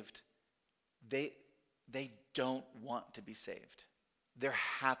saved, they don't want to be saved. They're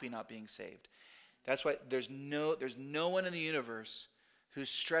happy not being saved. That's why there's no one in the universe who's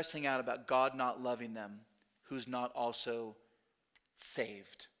stressing out about God not loving them who's not also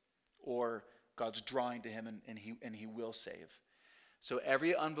saved, or God's drawing to him and he will save. So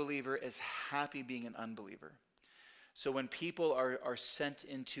every unbeliever is happy being an unbeliever. So when people are sent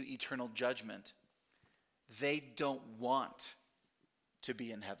into eternal judgment, they don't want to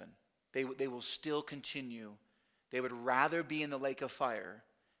be in heaven. They will still continue. They would rather be in the lake of fire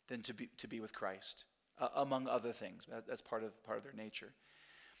than to be with Christ, among other things. That's part of their nature.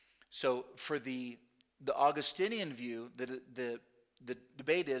 So for the Augustinian view, the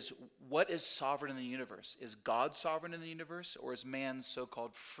debate is, what is sovereign in the universe? Is God sovereign in the universe, or is man's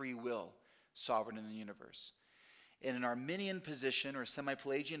so-called free will sovereign in the universe? In an Arminian position or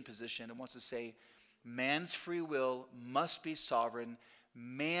semi-Pelagian position, it wants to say man's free will must be sovereign.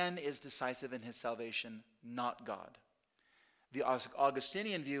 Man is decisive in his salvation, not God. The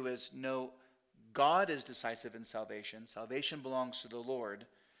Augustinian view is, no, God is decisive in salvation. Salvation belongs to the Lord,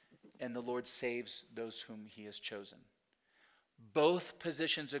 and the Lord saves those whom he has chosen. Both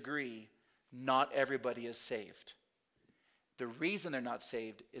positions agree not everybody is saved. The reason they're not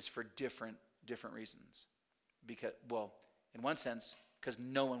saved is for different reasons. Because, well, in one sense, because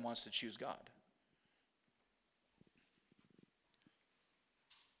no one wants to choose God.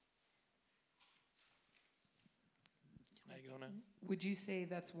 Can I go now? Would you say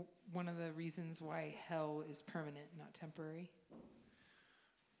that's one of the reasons why hell is permanent, not temporary?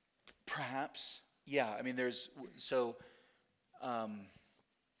 Perhaps, yeah. I mean,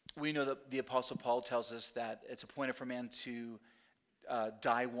 we know that the Apostle Paul tells us that it's appointed for man to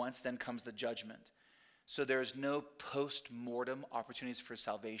die once, then comes the judgment. So there's no post-mortem opportunities for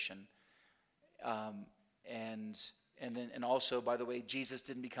salvation. And also, by the way, Jesus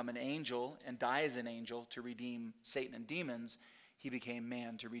didn't become an angel and die as an angel to redeem Satan and demons. He became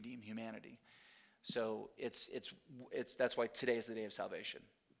man to redeem humanity. So that's why today is the day of salvation.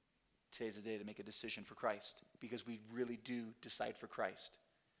 Today is the day to make a decision for Christ, because we really do decide for Christ,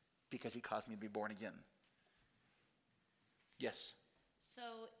 because he caused me to be born again. Yes? So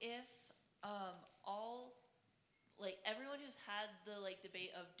if everyone who's had the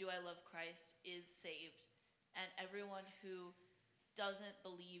debate of do I love Christ is saved, and everyone who doesn't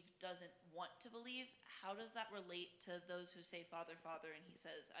believe, doesn't want to believe, how does that relate to those who say Father, Father, and he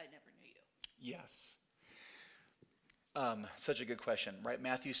says, I never knew you? Yes. Such a good question, right?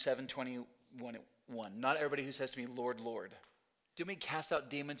 Matthew 7:21. Not everybody who says to me, Lord, Lord. Didn't we cast out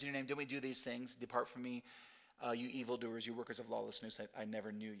demons in your name? Didn't we do these things? Depart from me, you evildoers, you workers of lawlessness. I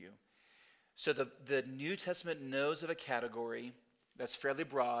never knew you. So the New Testament knows of a category that's fairly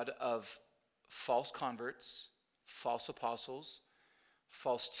broad of false converts, false apostles,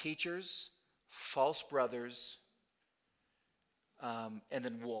 false teachers, false brothers, and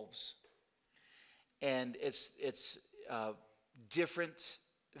then wolves. And it's different.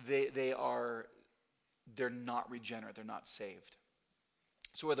 They're not regenerate. They're not saved.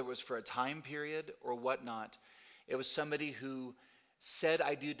 So whether it was for a time period or whatnot, it was somebody who said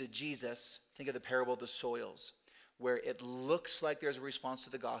I do to Jesus. Think of the parable of the soils, where it looks like there's a response to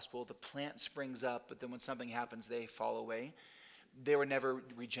the gospel. The plant springs up, but then when something happens, they fall away. They were never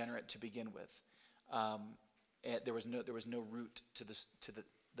regenerate to begin with. There was no root to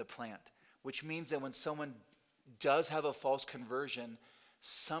the plant, which means that when someone does have a false conversion,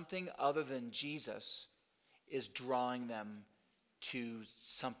 something other than Jesus is drawing them to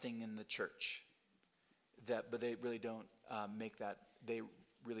something in the church. But they really don't make that. They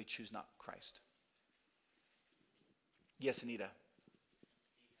really choose not Christ. Yes, Anita.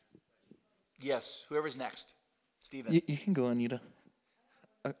 Yes, whoever's next. Stephen. You can go, Anita.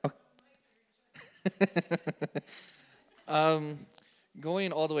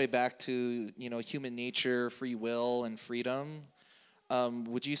 Going all the way back to human nature, free will, and freedom,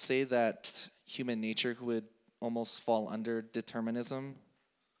 would you say that human nature would almost fall under determinism?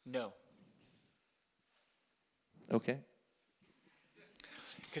 No. Okay.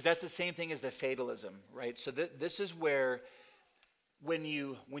 Because that's the same thing as the fatalism, right? So this is where, when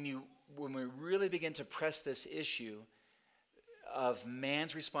we really begin to press this issue of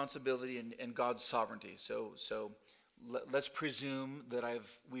man's responsibility and God's sovereignty. So let's presume that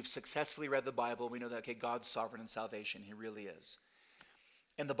we've successfully read the Bible. We know that God's sovereign in salvation. He really is.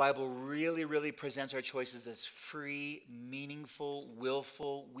 And the Bible really, really presents our choices as free, meaningful,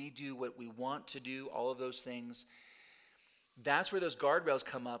 willful. We do what we want to do, all of those things. That's where those guardrails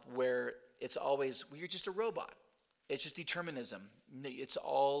come up, where it's always, you're just a robot. It's just determinism. It's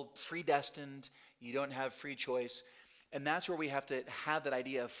all predestined. You don't have free choice. And that's where we have to have that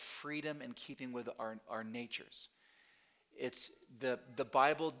idea of freedom in keeping with our natures. It's the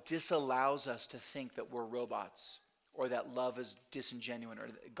Bible disallows us to think that we're robots or that love is disingenuine or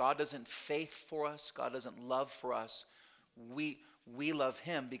that God doesn't faith for us. God doesn't love for us. We love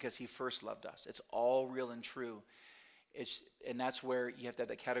him because he first loved us. It's all real and true. And that's where you have to have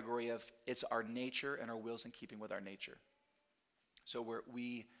that category of it's our nature and our will's in keeping with our nature. So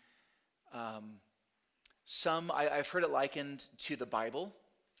I've heard it likened to the Bible.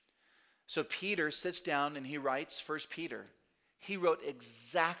 So Peter sits down and he writes 1 Peter. He wrote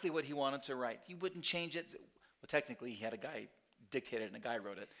exactly what he wanted to write. He wouldn't change it. Well, technically he had a guy dictate it and a guy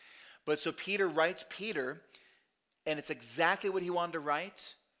wrote it. But so Peter writes Peter, and it's exactly what he wanted to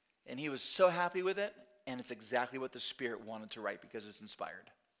write, and he was so happy with it, and it's exactly what the Spirit wanted to write because it's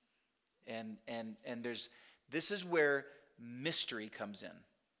inspired. And this is where mystery comes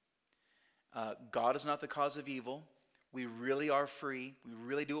in. God is not the cause of evil. We really are free. We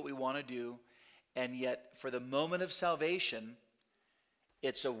really do what we want to do. And yet, for the moment of salvation,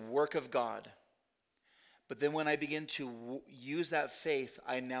 it's a work of God. But then when I begin to use that faith,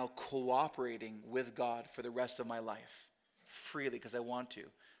 I'm now cooperating with God for the rest of my life freely because I want to.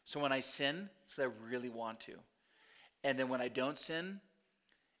 So when I sin, it's because I really want to. And then when I don't sin,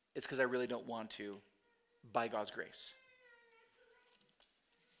 it's because I really don't want to by God's grace.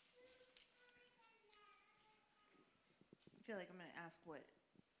 I feel like I'm going to ask what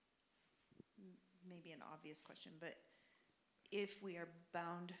maybe an obvious question, but if we are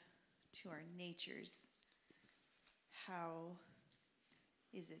bound to our natures, how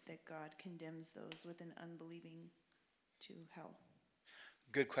is it that God condemns those with an unbelieving to hell?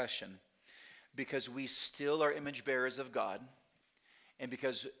 Good question. Because we still are image bearers of God, and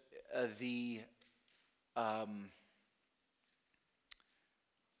because the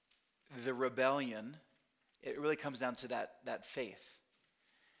rebellion, it really comes down to that faith.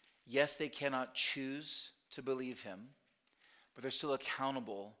 Yes, they cannot choose to believe him, but they're still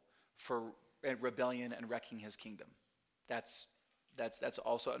accountable for rebellion and wrecking his kingdom. That's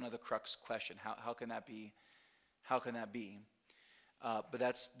also another crux question. How can that be? How can that be? But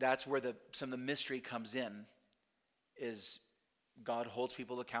that's where some of the mystery comes in. Is God holds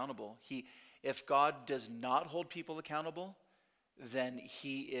people accountable. If God does not hold people accountable, then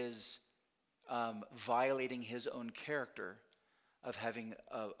he is violating his own character of having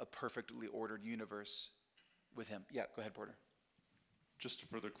a perfectly ordered universe with him. Yeah, go ahead, Porter. Just to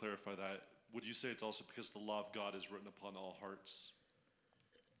further clarify that, would you say it's also because the law of God is written upon all hearts?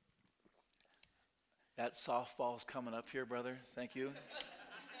 That softball's coming up here, brother. Thank you.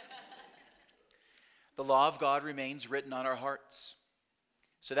 The law of God remains written on our hearts.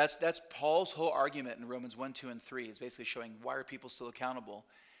 So that's Paul's whole argument in Romans 1, 2, and 3 is basically showing why are people still accountable?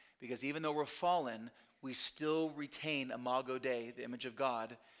 Because even though we're fallen, we still retain imago Dei, the image of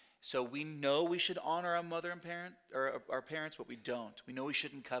God. So we know we should honor our mother and parent, or our parents, but we don't. We know we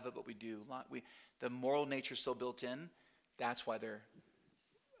shouldn't covet, but we do. The moral nature is still built in. That's why they're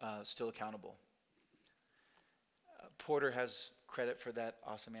still accountable. Porter has credit for that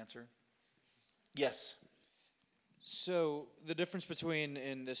awesome answer. Yes. So the difference between,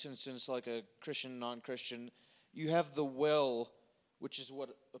 in this instance, like a Christian, non-Christian, you have the will, which is what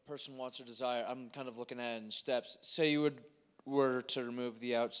a person wants or desire. I'm kind of looking at it in steps. Say you were to remove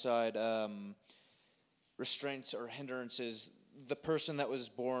the outside restraints or hindrances, the person that was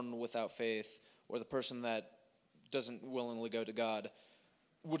born without faith or the person that doesn't willingly go to God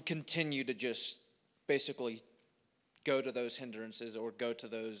would continue to just basically go to those hindrances or go to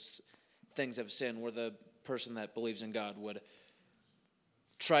those things of sin, where the person that believes in God would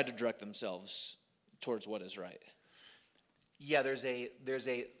try to direct themselves towards what is right. Yeah, there's a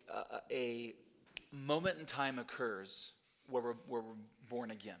moment in time occurs where we're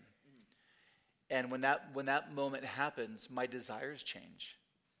born again, and when that moment happens, my desires change.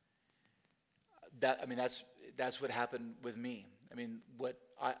 That's what happened with me. I mean, what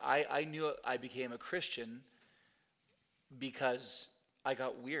I knew I became a Christian because I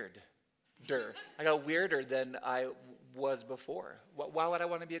got weirder. I got weirder than I was before. Why would I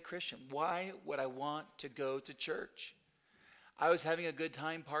want to be a Christian? Why would I want to go to church? I was having a good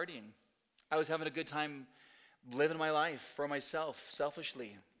time partying. I was having a good time living my life for myself,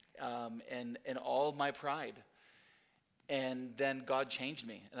 selfishly, and all of my pride. And then God changed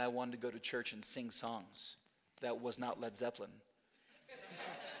me, and I wanted to go to church and sing songs. That was not Led Zeppelin.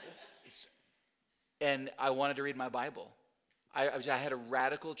 And I wanted to read my Bible. I had a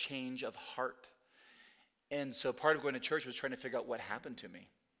radical change of heart. And so part of going to church was trying to figure out what happened to me.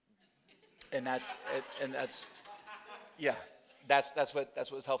 And that's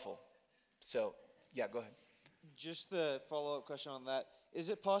what was helpful. So, yeah, go ahead. Just the follow-up question on that. Is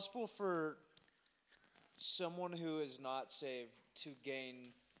it possible for someone who is not saved to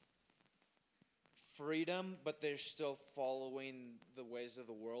gain freedom, but they're still following the ways of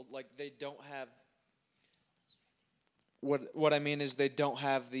the world. Like they don't have. What I mean is they don't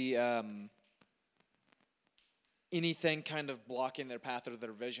have the anything kind of blocking their path or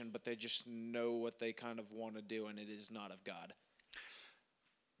their vision, but they just know what they kind of want to do, and it is not of God.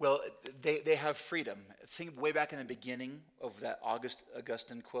 Well, they have freedom. Think way back in the beginning of that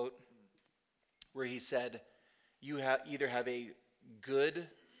Augustine quote, where he said, you either have a good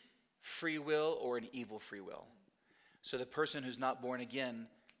free will or an evil free will. So the person who's not born again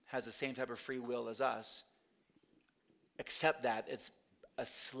has the same type of free will as us, except that it's a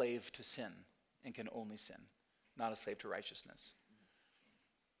slave to sin and can only sin, not a slave to righteousness.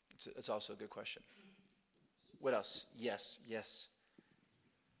 It's also a good question. What else? Yes.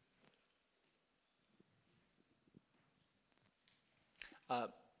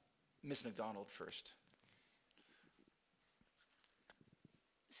 Miss McDonald first.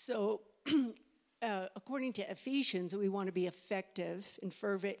 So, according to Ephesians, we want to be effective and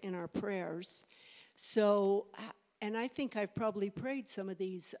fervent in our prayers. So, and I think I've probably prayed some of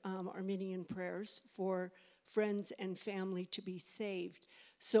these Arminian prayers for friends and family to be saved.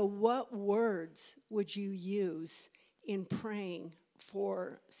 So what words would you use in praying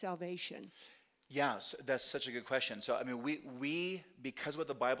for salvation? Yes, that's such a good question. So, I mean, we because what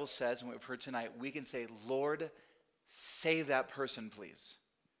the Bible says and what we've heard tonight, we can say, Lord, save that person, please.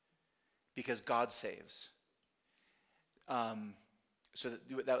 Because God saves. So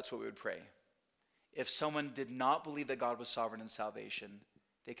that's what we would pray. If someone did not believe that God was sovereign in salvation,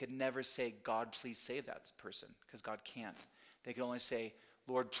 they could never say, God, please save that person, because God can't. They could only say,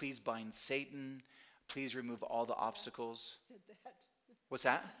 Lord, please bind Satan. Please remove all the obstacles. What's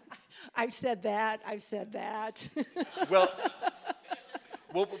that? I've said that. Well,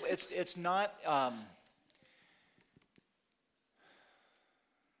 it's not.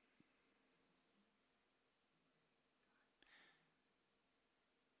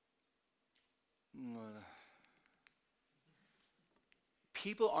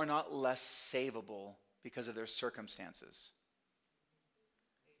 People are not less savable because of their circumstances.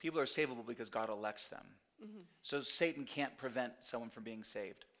 People are savable because God elects them. Mm-hmm. So Satan can't prevent someone from being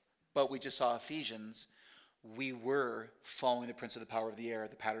saved. But we just saw Ephesians. We were following the prince of the power of the air,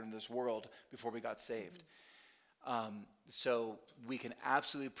 the pattern of this world, before we got saved. Mm-hmm. So we can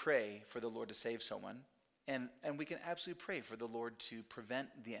absolutely pray for the Lord to save someone. And we can absolutely pray for the Lord to prevent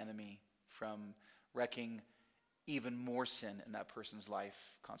the enemy from wrecking even more sin in that person's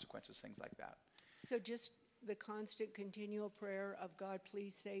life, consequences, things like that. So just the constant, continual prayer of God,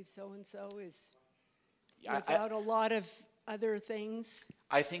 please save so-and-so is without a lot of other things?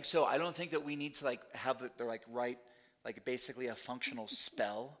 I think so. I don't think that we need to write basically a functional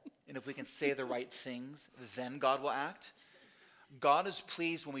spell. And if we can say the right things, then God will act. God is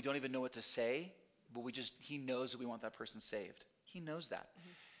pleased when we don't even know what to say, but he knows that we want that person saved. He knows that. Mm-hmm.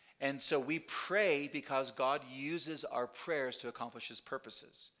 And so we pray because God uses our prayers to accomplish his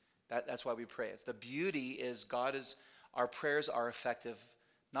purposes. That's why we pray. The beauty is our prayers are effective,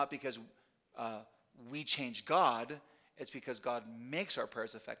 not because we change God, it's because God makes our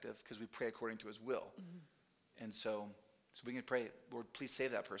prayers effective because we pray according to his will. Mm-hmm. And so we can pray, Lord, please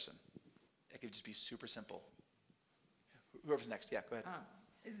save that person. It could just be super simple. Whoever's next, yeah, go ahead.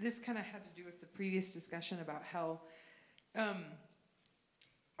 This kind of had to do with the previous discussion about hell.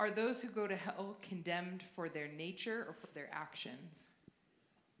 Are those who go to hell condemned for their nature or for their actions?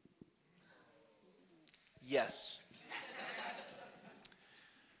 Yes.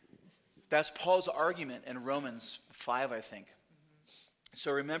 That's Paul's argument in Romans 5, I think. Mm-hmm.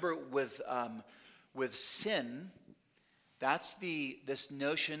 So remember, with sin, that's this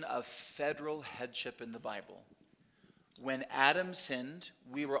notion of federal headship in the Bible. When Adam sinned,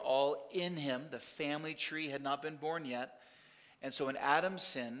 we were all in him. The family tree had not been born yet. And so when Adam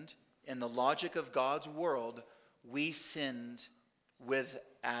sinned, in the logic of God's world, we sinned with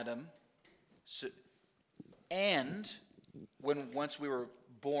Adam. And once we were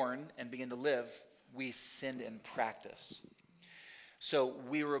born and began to live, we sinned in practice. So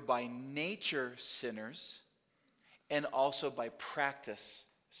we were by nature sinners and also by practice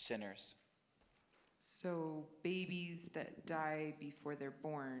sinners. So babies that die before they're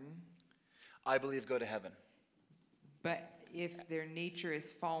born, I believe, go to heaven. But if their nature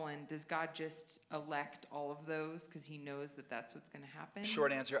is fallen, does God just elect all of those because he knows that that's what's going to happen?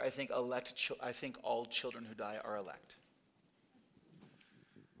 Short answer, I think all children who die are elect.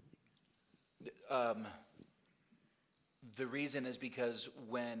 The reason is because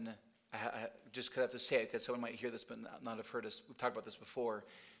when, I just have to say it because someone might hear this but not have heard us, we've talked about this before.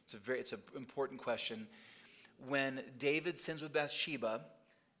 It's an important question. when David sins with Bathsheba,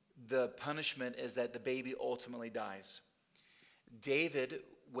 the punishment is that the baby ultimately dies. David,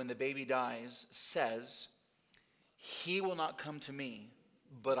 when the baby dies, says, "He will not come to me,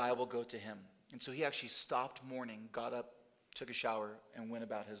 but I will go to him." And so he actually stopped mourning, got up, took a shower, and went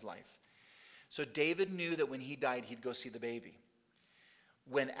about his life. So David knew that when he died, he'd go see the baby.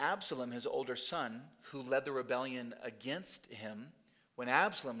 When Absalom, his older son, who led the rebellion against him, when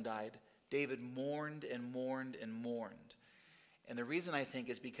Absalom died, David mourned and mourned and mourned. And the reason, I think,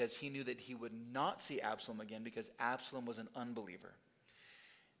 is because he knew that he would not see Absalom again because Absalom was an unbeliever.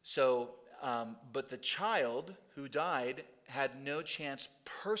 So, but the child who died had no chance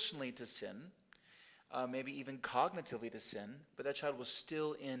personally to sin, maybe even cognitively to sin, but that child was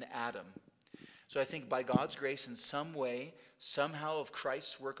still in Adam. So I think by God's grace, in some way, somehow of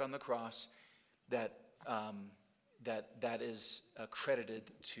Christ's work on the cross, that is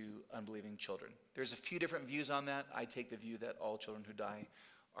credited to unbelieving children. There's a few different views on that. I take the view that all children who die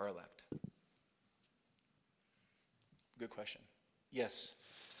are elect. Good question. Yes.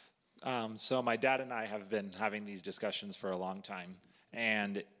 So my dad and I have been having these discussions for a long time,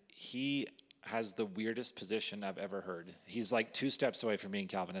 and he has the weirdest position I've ever heard. He's like 2 steps away from being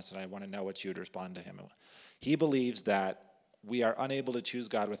Calvinist, and I want to know what you would respond to him. He believes that we are unable to choose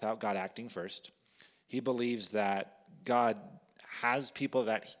God without God acting first. He believes that God has people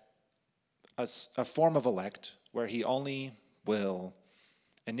that a form of elect where he only will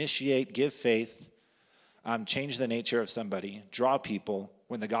initiate, give faith, change the nature of somebody, draw people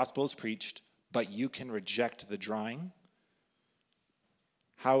when the gospel is preached, but you can reject the drawing.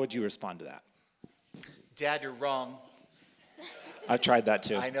 How would you respond to that? Dad, you're wrong. I've tried that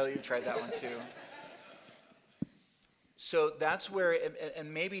too. I know you've tried that one too. So that's where,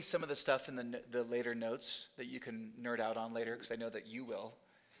 and maybe some of the stuff in the later notes that you can nerd out on later, because I know that you will.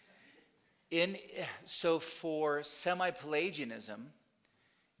 So for semi-Pelagianism,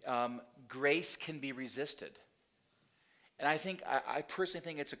 grace can be resisted. And I personally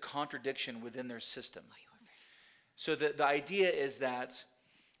think it's a contradiction within their system. So the idea is that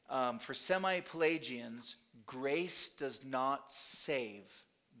for semi-Pelagians, grace does not save,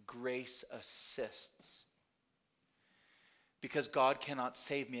 grace assists. Because God cannot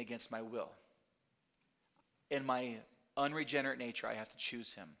save me against my will. In my unregenerate nature, I have to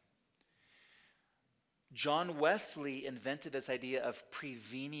choose him. John Wesley invented this idea of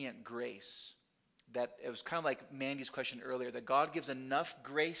prevenient grace. That it was kind of like Mandy's question earlier, that God gives enough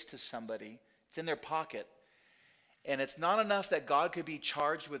grace to somebody, it's in their pocket, and it's not enough that God could be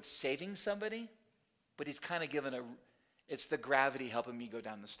charged with saving somebody, but he's kind of given it's the gravity helping me go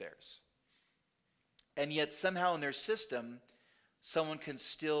down the stairs. And yet somehow in their system, someone can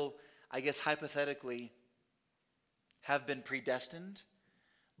still, I guess hypothetically, have been predestined,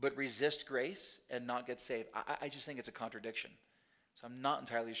 but resist grace and not get saved. I just think it's a contradiction. So I'm not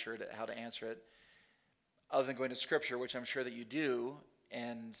entirely sure how to answer it, other than going to Scripture, which I'm sure that you do,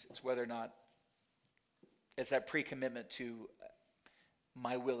 and it's whether or not it's that pre-commitment to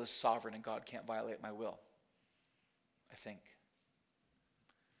my will is sovereign and God can't violate my will, I think.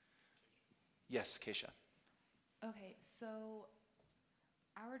 Yes, Keisha. Okay, so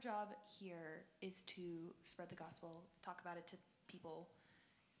our job here is to spread the gospel, talk about it to people.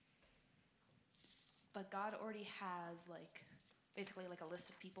 But God already has basically a list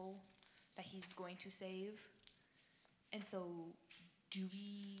of people that he's going to save. And so do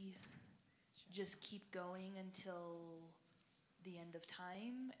we just keep going until the end of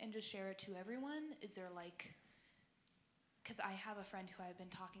time and just share it to everyone? Is there because I have a friend who I've been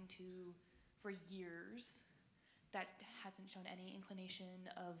talking to for years that hasn't shown any inclination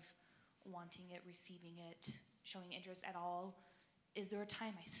of wanting it, receiving it, showing interest at all. Is there a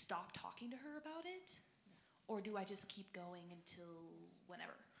time I stop talking to her about it? Or do I just keep going until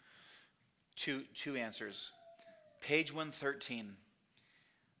whenever? Two answers. Page 113.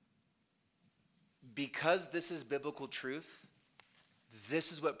 Because this is biblical truth,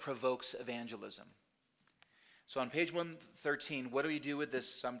 this is what provokes evangelism. So on page 113, what do we do with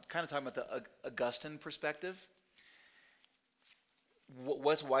this? I'm kind of talking about the Augustine perspective.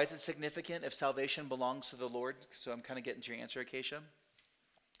 Why is it significant if salvation belongs to the Lord? So I'm kind of getting to your answer, Acacia.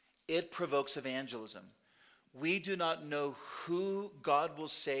 It provokes evangelism. We do not know who God will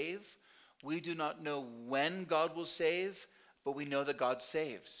save. We do not know when God will save, but we know that God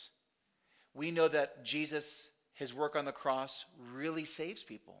saves. We know that Jesus, his work on the cross, really saves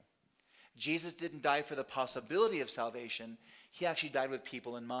people. Jesus didn't die for the possibility of salvation. He actually died with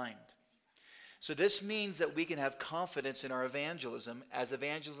people in mind. So this means that we can have confidence in our evangelism, as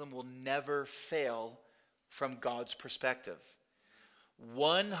evangelism will never fail from God's perspective.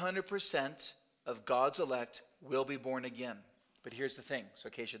 100% of God's elect will be born again. But here's the thing. So,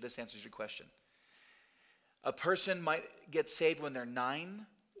 Keisha, this answers your question. A person might get saved when they're 9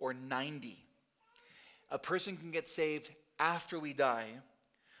 or 90. A person can get saved after we die,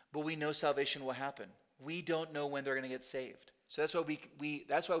 but we know salvation will happen. We don't know when they're going to get saved. So that's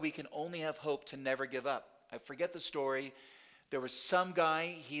why we can only have hope to never give up. I forget the story. There was some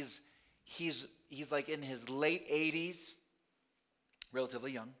guy, he's like in his late 80s,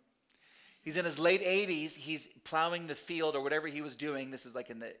 relatively young. He's in his late 80s. He's plowing the field or whatever he was doing. This is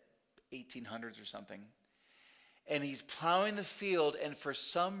like in the 1800s or something. And he's plowing the field, and for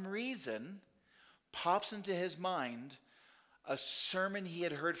some reason, pops into his mind a sermon he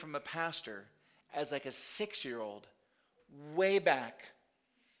had heard from a pastor as like a 6-year-old way back.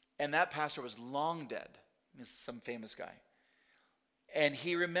 And that pastor was long dead. He's some famous guy. And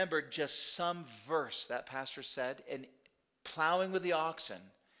he remembered just some verse that pastor said, and plowing with the oxen,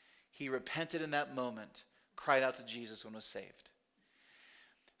 he repented in that moment, cried out to Jesus, and was saved.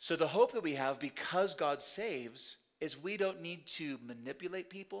 So the hope that we have, because God saves, is we don't need to manipulate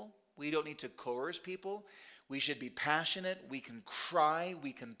people. We don't need to coerce people. We should be passionate. We can cry.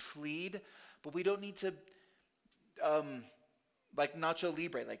 We can plead. But we don't need to, like Nacho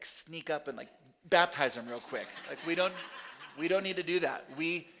Libre, like sneak up and like baptize them real quick. Like we don't need to do that.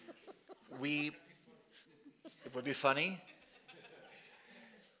 We it would be funny.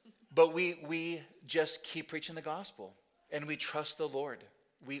 But we just keep preaching the gospel, and we trust the Lord.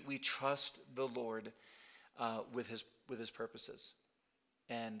 We trust the Lord with his purposes,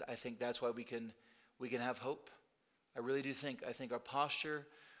 and I think that's why we can have hope. I really do think. I think our posture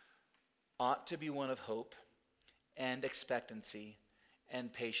ought to be one of hope and expectancy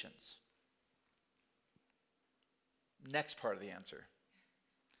and patience. Next part of the answer.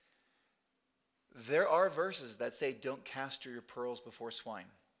 There are verses that say, "Don't cast your pearls before swine."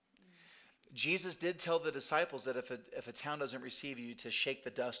 Jesus did tell the disciples that if a town doesn't receive you, to shake the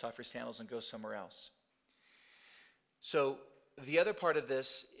dust off your sandals and go somewhere else. So the other part of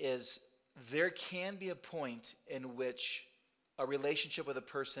this is there can be a point in which a relationship with a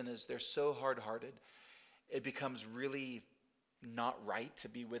person is they're so hard-hearted, it becomes really not right to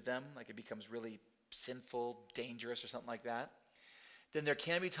be with them. Like it becomes really sinful, dangerous, or something like that. Then there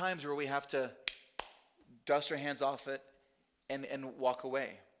can be times where we have to dust our hands off it and walk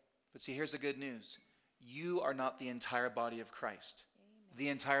away. But see, here's the good news. You are not the entire body of Christ. Amen. The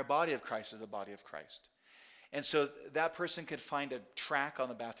entire body of Christ is the body of Christ. And so that person could find a track on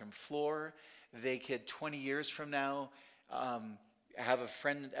the bathroom floor. They could, 20 years from now, have a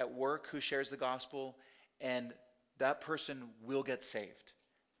friend at work who shares the gospel, and that person will get saved.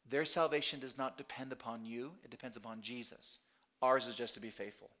 Their salvation does not depend upon you. It depends upon Jesus. Ours is just to be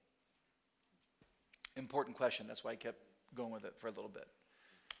faithful. Important question. That's why I kept going with it for a little bit.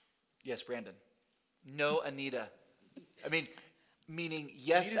 Yes, Brandon. No, Anita. I mean, meaning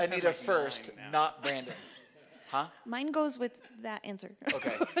yes, Anita like first, not Brandon. Huh? Mine goes with that answer.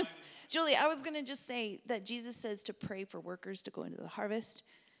 Okay. Julie, I was going to just say that Jesus says to pray for workers to go into the harvest.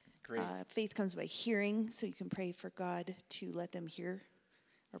 Great. Faith comes by hearing, so you can pray for God to let them hear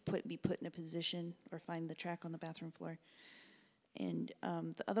or be put in a position or find the track on the bathroom floor. And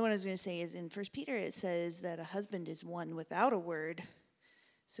the other one I was going to say is in 1 Peter, it says that a husband is one without a word.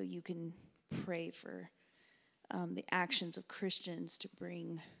 So you can pray for the actions of Christians to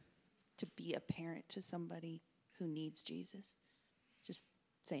be a parent to somebody who needs Jesus. Just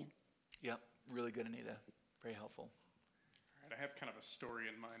saying. Yep, really good, Anita. Very helpful. All right, I have kind of a story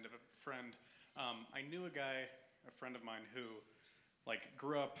in mind of a friend. I knew a friend of mine who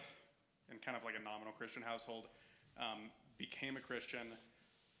grew up in kind of like a nominal Christian household, became a Christian,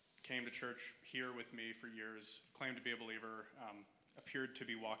 came to church here with me for years, claimed to be a believer, appeared to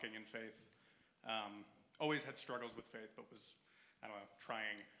be walking in faith, always had struggles with faith, but was,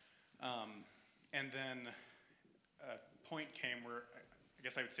 trying. And then a point came where I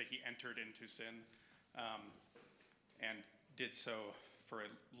guess I would say he entered into sin and did so for a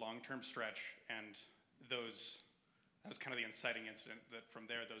long-term stretch. And that was kind of the inciting incident that from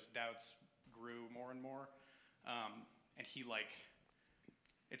there, those doubts grew more and more. And he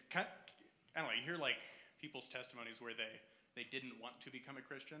it's kind of, I don't know, you hear people's testimonies where they didn't want to become a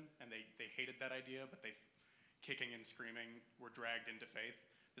Christian, and they hated that idea, but they, kicking and screaming, were dragged into faith.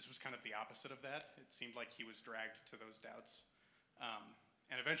 This was kind of the opposite of that. It seemed like he was dragged to those doubts,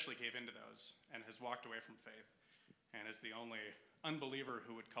 and eventually gave into those, and has walked away from faith, and is the only unbeliever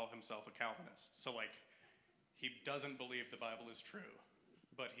who would call himself a Calvinist. So, he doesn't believe the Bible is true,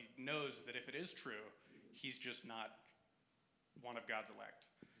 but he knows that if it is true, he's just not one of God's elect.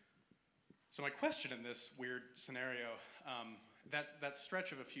 So my question in this weird scenario that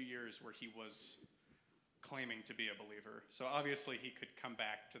stretch of a few years where he was claiming to be a believer. So obviously he could come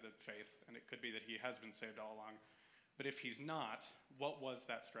back to the faith, and it could be that he has been saved all along. But if he's not, what was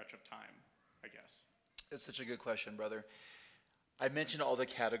that stretch of time, I guess? It's such a good question, brother. I mentioned all the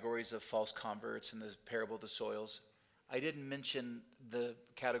categories of false converts in the parable of the soils. I didn't mention the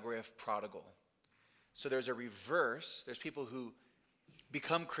category of prodigal. So there's a reverse. There's people who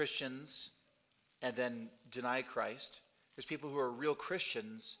become Christians and then deny Christ. There's people who are real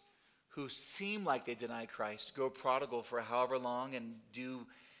Christians who seem like they deny Christ, go prodigal for however long and do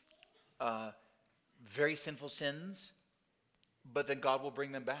very sinful sins, but then God will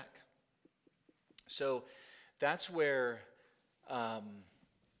bring them back. So that's where,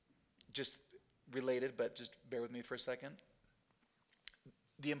 just related, but just bear with me for a second,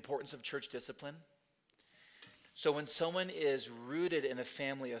 the importance of church discipline. So when someone is rooted in a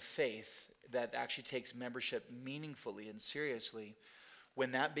family of faith that actually takes membership meaningfully and seriously,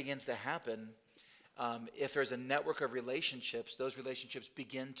 when that begins to happen, if there's a network of relationships, those relationships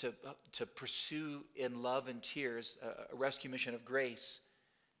begin to pursue in love and tears a rescue mission of grace,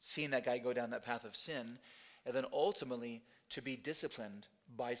 seeing that guy go down that path of sin, and then ultimately to be disciplined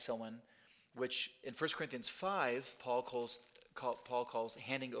by someone, which in 1 Corinthians 5, Paul calls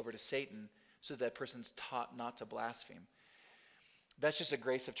handing over to Satan, so that person's taught not to blaspheme. That's just a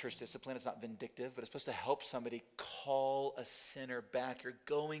grace of church discipline. It's not vindictive, but it's supposed to help somebody call a sinner back. You're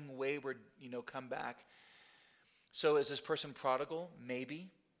going wayward, come back. So is this person prodigal? Maybe.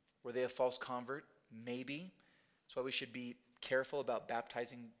 Were they a false convert? Maybe. That's why we should be careful about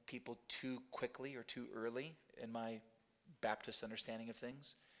baptizing people too quickly or too early, in my Baptist understanding of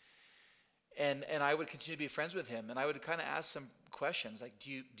things. And I would continue to be friends with him, and I would kind of ask some questions like,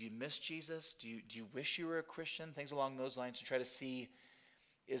 do you miss Jesus? Do you wish you were a Christian? Things along those lines, to try to see,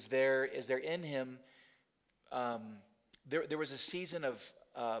 is there in him, there was a season of,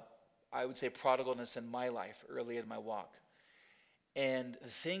 I would say, prodigalness in my life early in my walk. And the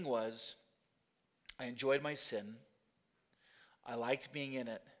thing was, I enjoyed my sin, I liked being in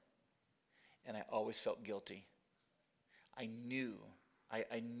it, and I always felt guilty. I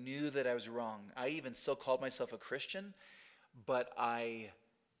knew that I was wrong. I even still called myself a Christian, but I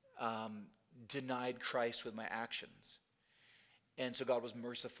denied Christ with my actions. And so God was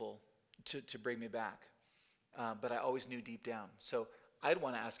merciful to bring me back. But I always knew deep down. So I'd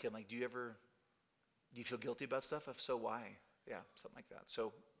want to ask him, like, do you feel guilty about stuff? If so, why? Yeah, something like that.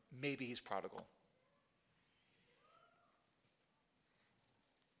 So maybe he's prodigal.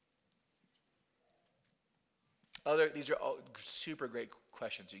 These are all super great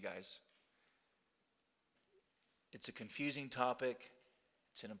questions, you guys. It's a confusing topic.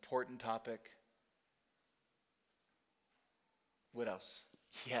 It's an important topic. What else?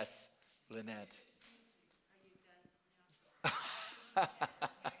 Yes, Lynette.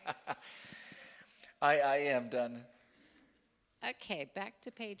 I am done. Okay, back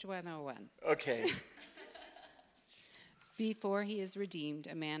to page 101. Okay. Before he is redeemed,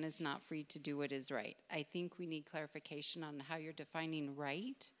 a man is not free to do what is right. I think we need clarification on how you're defining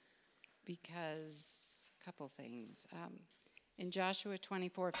right, because a couple things. In Joshua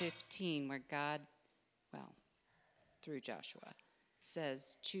 24:15, where God, through Joshua,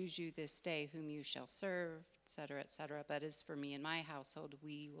 says, "Choose you this day whom you shall serve," etc., etc. But as for me and my household,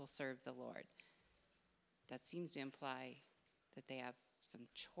 we will serve the Lord. That seems to imply that they have some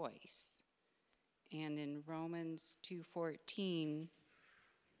choice. And in Romans 2:14,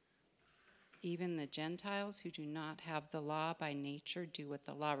 even the Gentiles who do not have the law by nature do what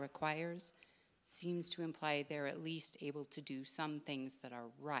the law requires, seems to imply they're at least able to do some things that are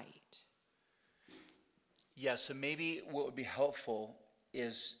right. Yeah, so maybe what would be helpful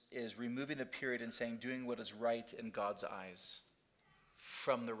is removing the period and saying doing what is right in God's eyes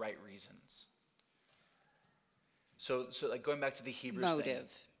from the right reasons. So like going back to the Hebrews thing.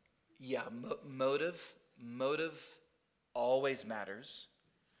 Motive. Yeah, motive always matters.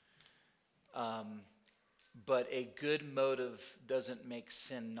 But a good motive doesn't make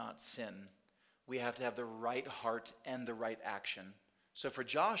sin not sin. We have to have the right heart and the right action. So for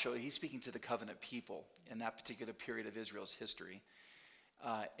Joshua, he's speaking to the covenant people in that particular period of Israel's history.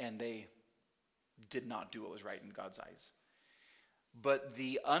 And they did not do what was right in God's eyes. But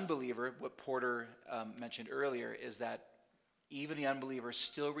the unbeliever, what Porter mentioned earlier, is that even the unbeliever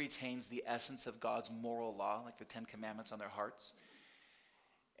still retains the essence of God's moral law, like the 10 Commandments on their hearts.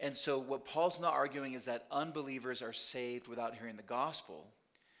 And so what Paul's not arguing is that unbelievers are saved without hearing the gospel,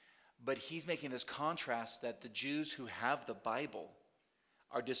 but he's making this contrast that the Jews who have the Bible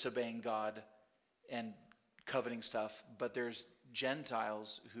are disobeying God and coveting stuff, but there's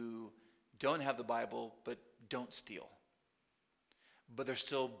Gentiles who don't have the Bible but don't steal. but they're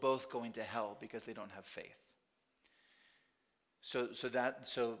still both going to hell because they don't have faith. So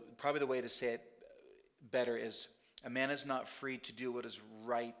probably the way to say it better is, a man is not free to do what is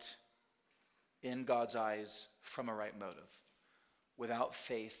right in God's eyes from a right motive. Without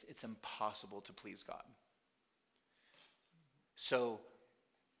faith, it's impossible to please God. So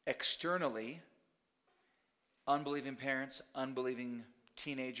externally, unbelieving parents, unbelieving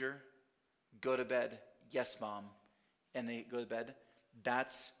teenager, go to bed, yes, mom, and they go to bed.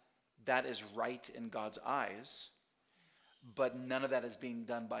 That is right in God's eyes, but none of that is being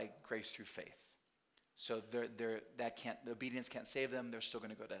done by grace through faith. So the obedience can't save them. They're still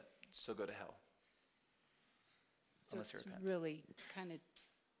going to go to hell. So it's really kind of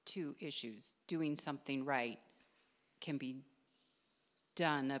two issues. Doing something right can be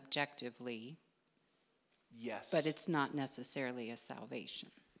done objectively. Yes. But it's not necessarily a salvation.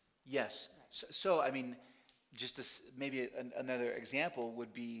 Yes. So I mean, just this, maybe another example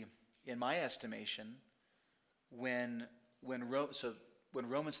would be, in my estimation, when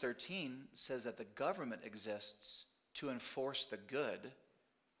Romans 13 says that the government exists to enforce the good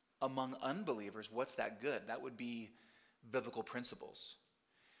among unbelievers, what's that good? That would be biblical principles.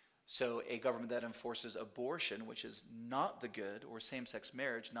 So a government that enforces abortion, which is not the good, or same-sex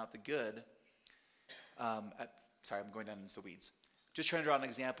marriage, not the good. Sorry, I'm going down into the weeds. Just trying to draw an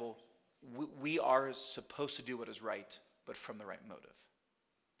example. We are supposed to do what is right, but from the right motive.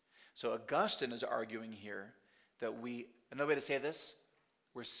 So Augustine is arguing here that another way to say this,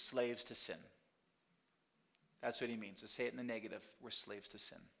 we're slaves to sin. That's what he means. To say it in the negative, we're slaves to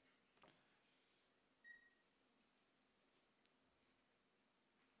sin.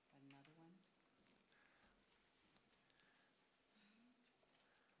 Another one?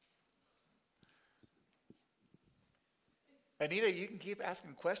 Anita, you can keep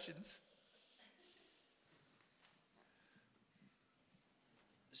asking questions.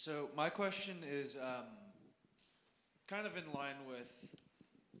 So my question is kind of in line with,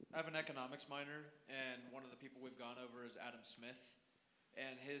 I have an economics minor, and one of the people we've gone over is Adam Smith,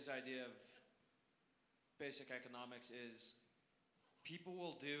 and his idea of basic economics is people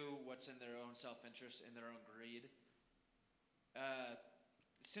will do what's in their own self-interest and their own greed.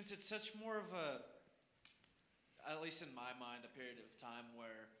 Since it's such more of a, at least in my mind, a period of time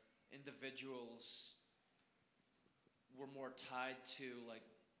where individuals were more tied to like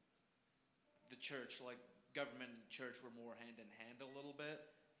the church, like government and church were more hand in hand a little bit.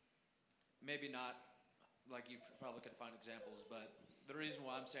 Maybe not like you probably could find examples, but the reason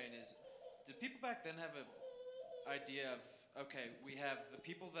why I'm saying is, did people back then have an idea of, okay, we have the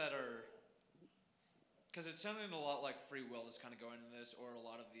people that are, because it's sounding a lot like free will is kind of going into this, or a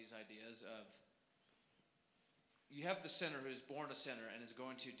lot of these ideas of, you have the sinner who's born a sinner and is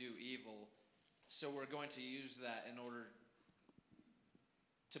going to do evil, so we're going to use that in order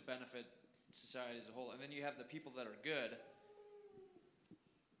to benefit society as a whole. And then you have the people that are good,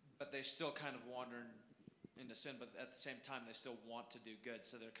 but they still kind of wander into sin, but at the same time they still want to do good,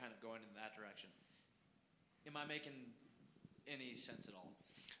 so they're kind of going in that direction. Am I making any sense at all?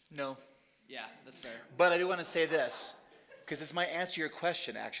 No. Yeah, that's fair. But I do want to say this, because this might answer your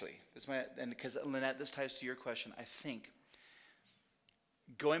question, actually. And because, Lynette, this ties to your question, I think.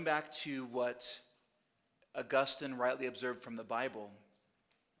 Going back to what Augustine rightly observed from the Bible,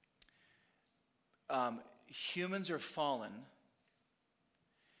 humans are fallen,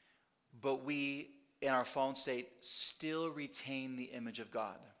 but we, in our fallen state, still retain the image of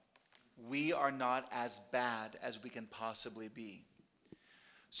God. We are not as bad as we can possibly be.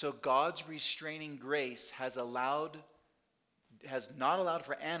 So God's restraining grace has not allowed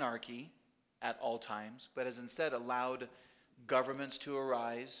for anarchy at all times, but has instead allowed governments to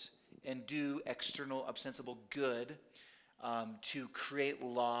arise and do external ostensible good, to create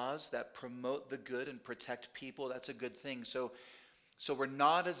laws that promote the good and protect people. That's a good thing. So we're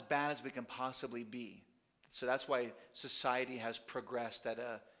not as bad as we can possibly be. So that's why society has progressed at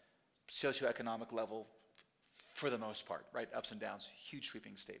a socioeconomic level for the most part, right? Ups and downs, huge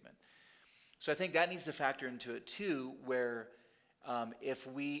sweeping statement. So I think that needs to factor into it too, where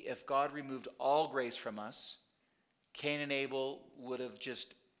if God removed all grace from us, Cain and Abel would have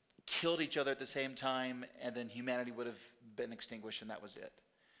just killed each other at the same time, and then humanity would have been extinguished, and that was it.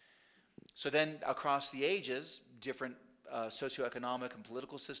 So then across the ages, different socioeconomic and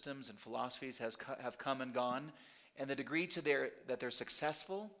political systems and philosophies have come and gone, and the degree that they're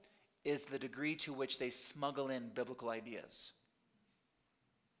successful is the degree to which they smuggle in biblical ideas.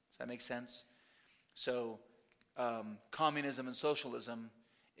 Does that make sense? So communism and socialism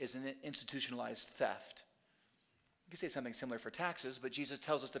is an institutionalized theft. You could say something similar for taxes, but Jesus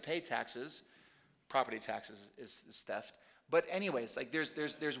tells us to pay taxes. Property taxes is theft. But anyways, like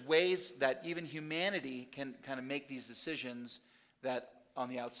there's ways that even humanity can kind of make these decisions that on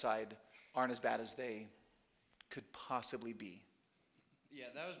the outside aren't as bad as they could possibly be. Yeah,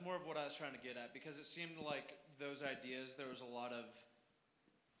 that was more of what I was trying to get at, because it seemed like those ideas, there was a lot of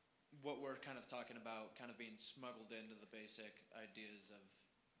what we're kind of talking about kind of being smuggled into the basic ideas of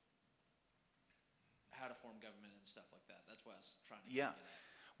how to form government and stuff like that. That's what I was trying to get at.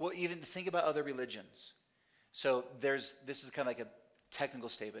 Well, even think about other religions. So this is kind of like a technical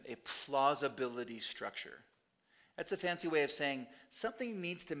statement, a plausibility structure. That's a fancy way of saying something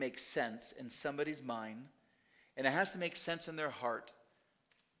needs to make sense in somebody's mind, and it has to make sense in their heart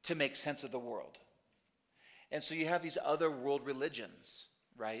to make sense of the world. And so you have these other world religions,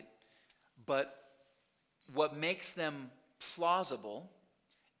 right? But what makes them plausible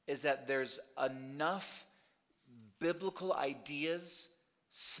is that there's enough biblical ideas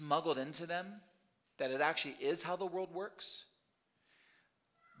smuggled into them that it actually is how the world works.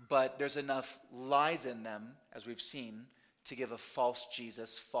 But there's enough lies in them, as we've seen, to give a false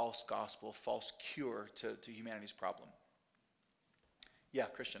Jesus, false gospel, false cure to humanity's problem. Yeah,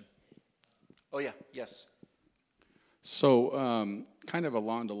 Christian. Oh, yeah, yes. So, kind of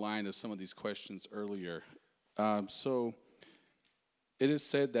along the line of some of these questions earlier. So, it is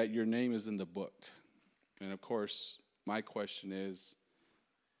said that your name is in the book. And of course, my question is,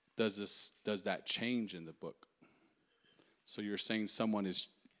 does that change in the book? So you're saying someone is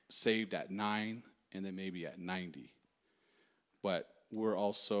saved at 9 and then maybe at 90. But we're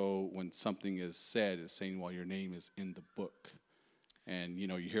also, when something is said, it's saying, well, your name is in the book. And, you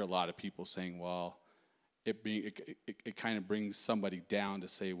hear a lot of people saying, well, it kind of brings somebody down to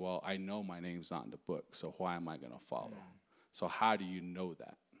say, well, I know my name's not in the book, so why am I going to follow? So how do you know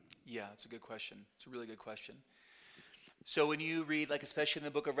that? Yeah, it's a good question. It's a really good question. So when you read, like especially in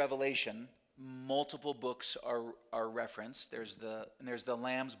the book of Revelation, multiple books are referenced. There's the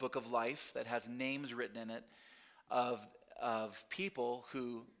Lamb's Book of Life that has names written in it of people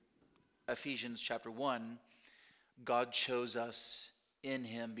who, Ephesians chapter 1, God chose us in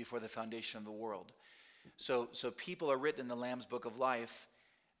him before the foundation of the world. So people are written in the Lamb's Book of Life,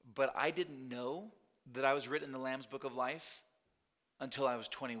 but I didn't know that I was written in the Lamb's Book of Life until I was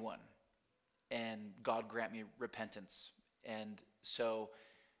 21, and God grant me repentance. And so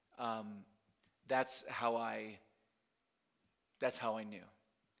that's how I knew.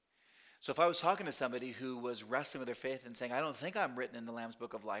 So if I was talking to somebody who was wrestling with their faith and saying, I don't think I'm written in the Lamb's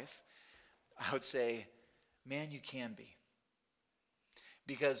Book of Life, I would say, man, you can be.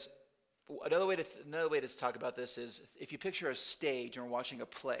 Because another way to talk about this is, if you picture a stage and we're watching a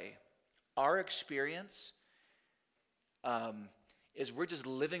play, our experience is we're just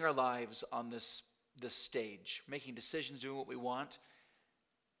living our lives on this stage, making decisions, doing what we want,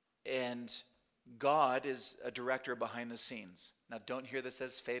 and God is a director behind the scenes. Now, don't hear this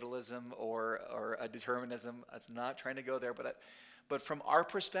as fatalism or a determinism. That's not trying to go there, but from our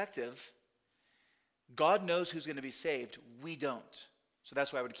perspective, God knows who's going to be saved. We don't. So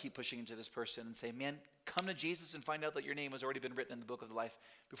that's why I would keep pushing into this person and say, man, come to Jesus and find out that your name has already been written in the book of life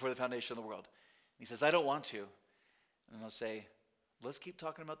before the foundation of the world. And he says, I don't want to. And I'll say, let's keep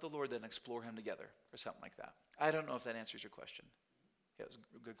talking about the Lord, then explore him together, or something like that. I don't know if that answers your question. Yeah, it was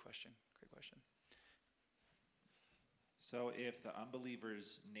a good question. Great question. So if the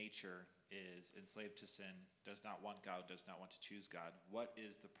unbeliever's nature is enslaved to sin, does not want God, does not want to choose God, what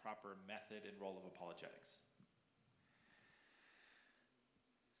is the proper method and role of apologetics?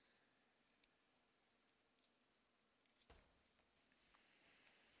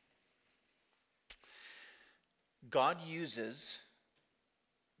 God uses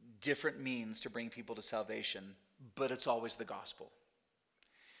different means to bring people to salvation, but it's always the gospel.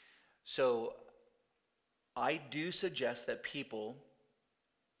 So I do suggest that people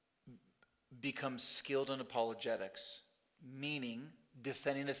become skilled in apologetics, meaning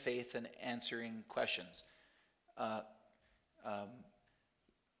defending the faith and answering questions.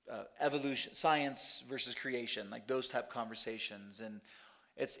 Evolution, science versus creation, like those type conversations. And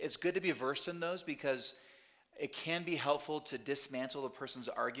it's good to be versed in those, because it can be helpful to dismantle a person's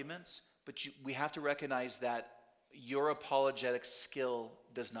arguments, but we have to recognize that your apologetic skill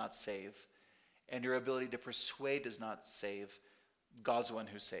does not save, and your ability to persuade does not save. God's the one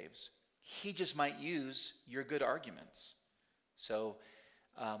who saves. He just might use your good arguments. So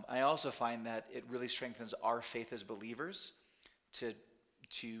I also find that it really strengthens our faith as believers to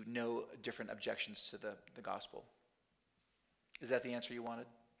know different objections to the gospel. Is that the answer you wanted?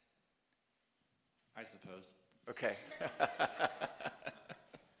 I suppose. Okay.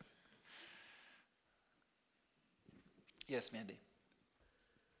 Yes, Mandy.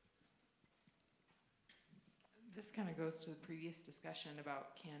 This kind of goes to the previous discussion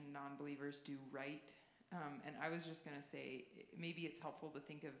about can non-believers do right? And I was just going to say, maybe it's helpful to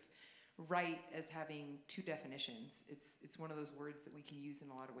think of right as having two definitions. It's one of those words that we can use in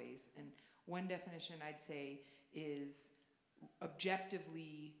a lot of ways. And one definition I'd say is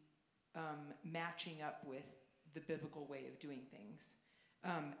objectively matching up with the biblical way of doing things.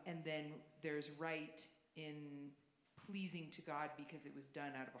 And then there's right in pleasing to God because it was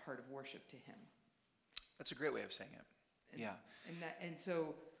done out of a heart of worship to him. That's a great way of saying it. Yeah. And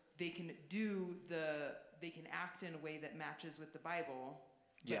so they can act in a way that matches with the Bible,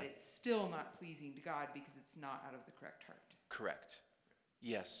 but it's still not pleasing to God because it's not out of the correct heart. Correct.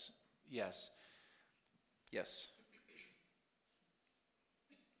 Yes. Yes. Yes.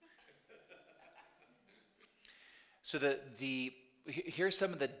 So here's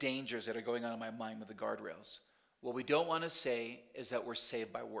some of the dangers that are going on in my mind with the guardrails. What we don't want to say is that we're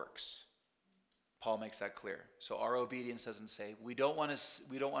saved by works. Paul makes that clear. So our obedience doesn't say. We don't want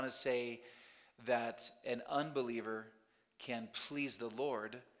to say that an unbeliever can please the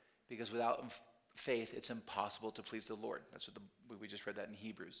Lord, because without faith it's impossible to please the Lord. That's what we just read that in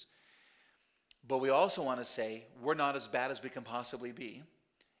Hebrews. But we also want to say we're not as bad as we can possibly be.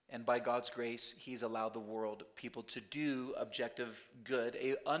 And by God's grace, he's allowed the world, people to do objective good.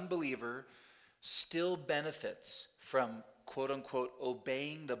 An unbeliever still benefits from, quote unquote,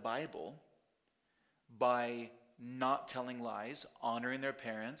 obeying the Bible by not telling lies, honoring their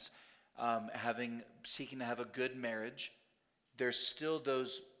parents, seeking to have a good marriage. There's still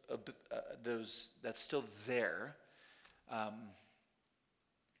those that's still there.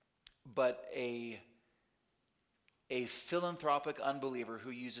 But a philanthropic unbeliever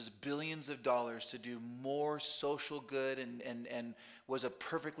who uses billions of dollars to do more social good and was a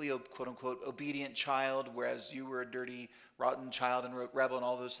perfectly, quote unquote, obedient child, whereas you were a dirty, rotten child and rebel and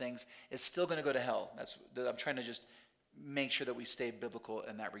all those things, is still going to go to hell. I'm trying to just make sure that we stay biblical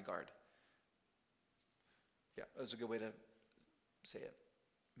in that regard. Yeah, that's a good way to say it.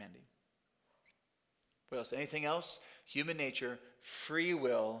 Mandy. What else? Anything else? Human nature, free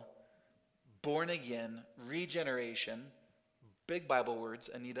will, born again, regeneration, big Bible words,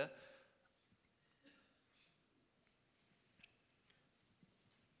 Anita.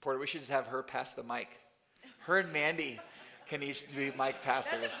 Porter, we should just have her pass the mic. Her and Mandy can each be mic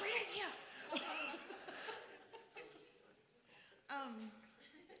passers. That's a great idea.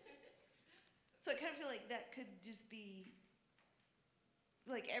 So I kind of feel like that could just be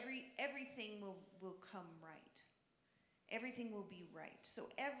like everything will come right. Everything will be right. So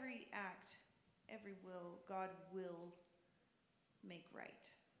every act, every will, God will make right.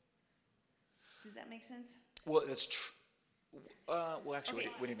 Does that make sense? Well, that's true. Well, actually,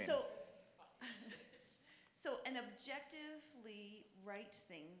 Okay, what do you mean? So an objectively right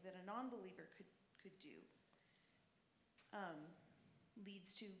thing that a non-believer could do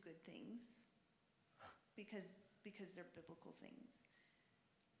leads to good things because they're biblical things.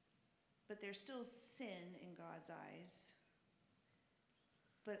 But there's still sin in God's eyes.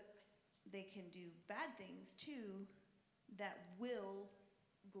 But they can do bad things too that will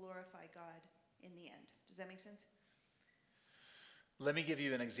glorify God in the end. Does that make sense? Let me give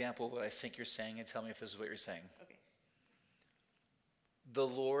you an example of what I think you're saying and tell me if this is what you're saying. Okay. The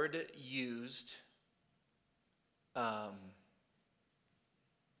Lord used,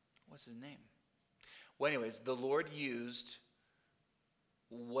 what's his name? Well, anyways, the Lord used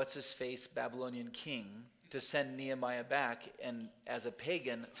what's-his-face Babylonian king to send Nehemiah back, and as a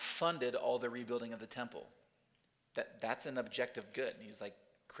pagan, funded all the rebuilding of the temple. That's an objective good. He's like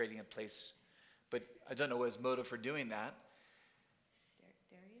creating a place. But I don't know what his motive for doing that.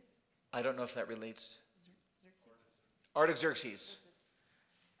 Darius? I don't know if that relates. Artaxerxes.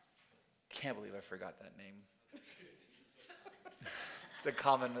 Can't believe I forgot that name. It's a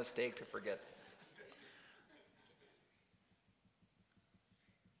common mistake to forget.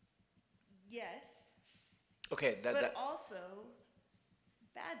 Yes. Okay, but also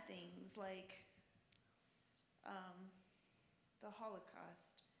bad things like the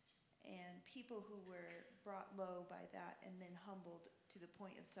Holocaust and people who were brought low by that and then humbled to the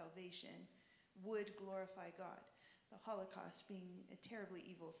point of salvation would glorify God. The Holocaust being a terribly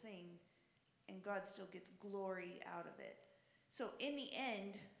evil thing, and God still gets glory out of it. So in the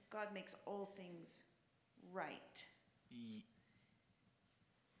end, God makes all things right.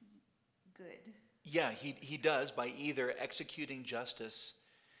 Good. Yeah, he does by either executing justice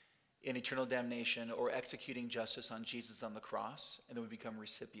in eternal damnation or executing justice on Jesus on the cross, and then we become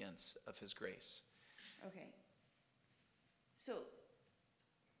recipients of his grace. Okay. So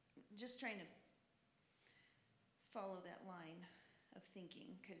just trying to follow that line of thinking,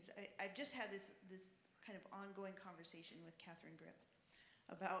 because I just had this kind of ongoing conversation with Catherine Grip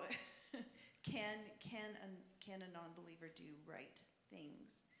about can a non-believer do right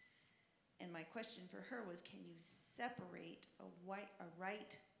things? And my question for her was, can you separate a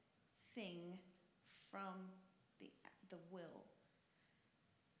right thing from the will?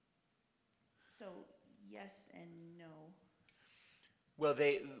 So yes and no. Well,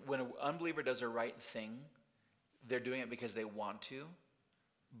 when an unbeliever does a right thing, they're doing it because they want to,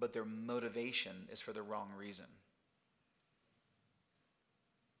 but their motivation is for the wrong reason.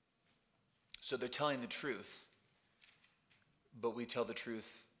 So they're telling the truth, but we tell the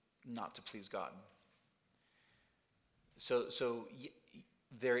truth not to please God. So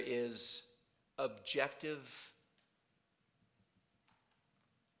there is objective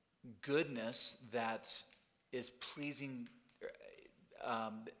goodness that is pleasing,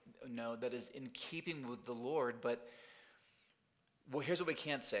 that is in keeping with the Lord, but here's what we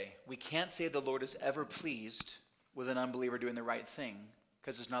can't say. We can't say the Lord is ever pleased with an unbeliever doing the right thing,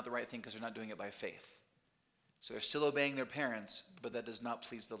 because it's not the right thing, because they're not doing it by faith. So they're still obeying their parents, but that does not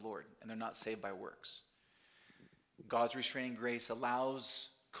please the Lord, and they're not saved by works. God's restraining grace allows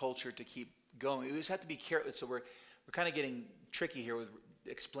culture to keep going. We just have to be careful. So we're kind of getting tricky here with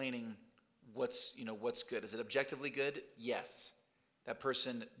explaining what's good. Is it objectively good? Yes. That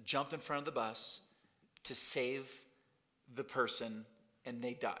person jumped in front of the bus to save the person, and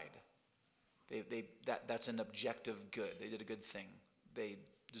they died. That's an objective good. They did a good thing. They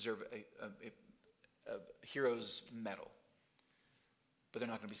deserve a hero's medal, but they're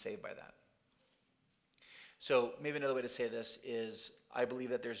not going to be saved by that. So maybe another way to say this is, I believe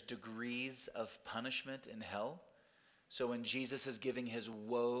that there's degrees of punishment in hell. So when Jesus is giving his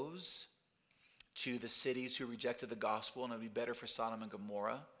woes to the cities who rejected the gospel, and it would be better for Sodom and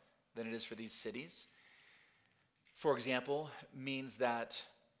Gomorrah than it is for these cities, for example, means that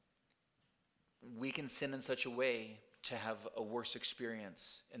we can sin in such a way to have a worse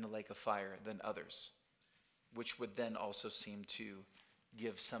experience in the lake of fire than others, which would then also seem to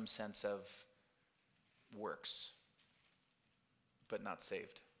give some sense of works, but not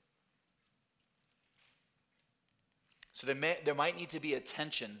saved. So there might need to be a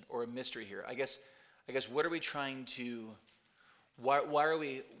tension or a mystery here. I guess what are we trying to? Why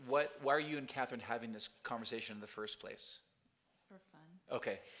are you and Catherine having this conversation in the first place? For fun.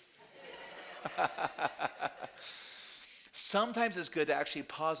 Okay. Sometimes it's good to actually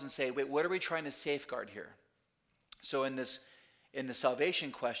pause and say, wait, what are we trying to safeguard here? So in the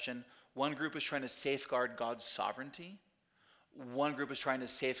salvation question, one group is trying to safeguard God's sovereignty. One group is trying to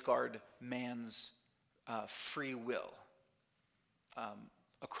safeguard man's free will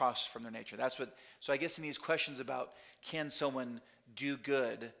across from their nature. So I guess in these questions about can someone do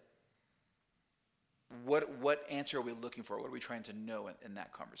good, what answer are we looking for? What are we trying to know in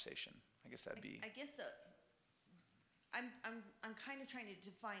that conversation? I guess that'd be. I guess I'm kind of trying to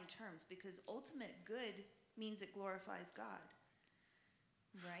define terms, because ultimate good means it glorifies God,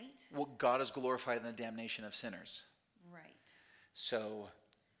 right? Well, God is glorified in the damnation of sinners. Right. So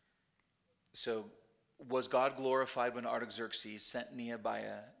was God glorified when Artaxerxes sent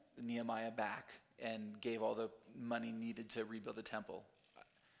Nehemiah back and gave all the money needed to rebuild the temple?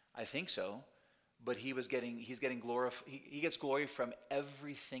 I think so, but he gets glory from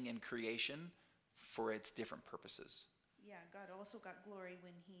everything in creation for its different purposes. Yeah, God also got glory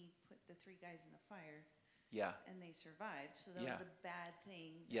when he put the 3 guys in the fire. Yeah. And they survived, so that Yeah. was a bad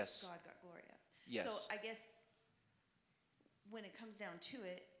thing that Yes. God got glory out. Yes. So I guess when it comes down to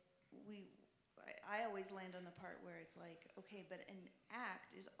it, I always land on the part where it's like, okay, but an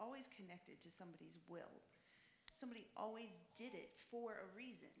act is always connected to somebody's will. Somebody always did it for a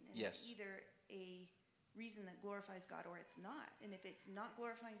reason. And Yes. it's either a reason that glorifies God or it's not. And if it's not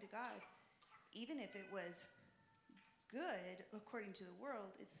glorifying to God, even if it was good according to the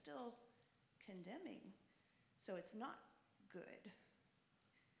world, it's still condemning. So it's not good.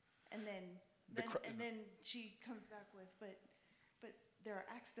 And then she comes back with, but there are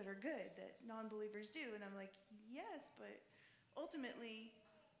acts that are good that non-believers do. And I'm like, yes, but ultimately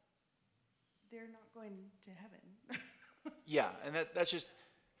they're not going to heaven. Yeah, and that's just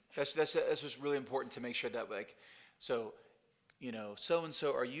really important to make sure that, like, so and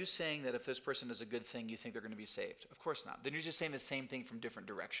so, are you saying that if this person does a good thing, you think they're going to be saved? Of course not. Then you're just saying the same thing from different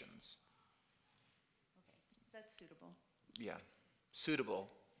directions. Okay, that's suitable. Yeah, suitable.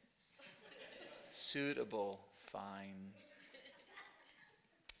 Suitable, fine.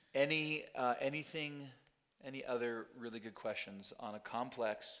 Any other really good questions on a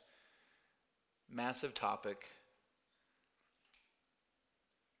complex, massive topic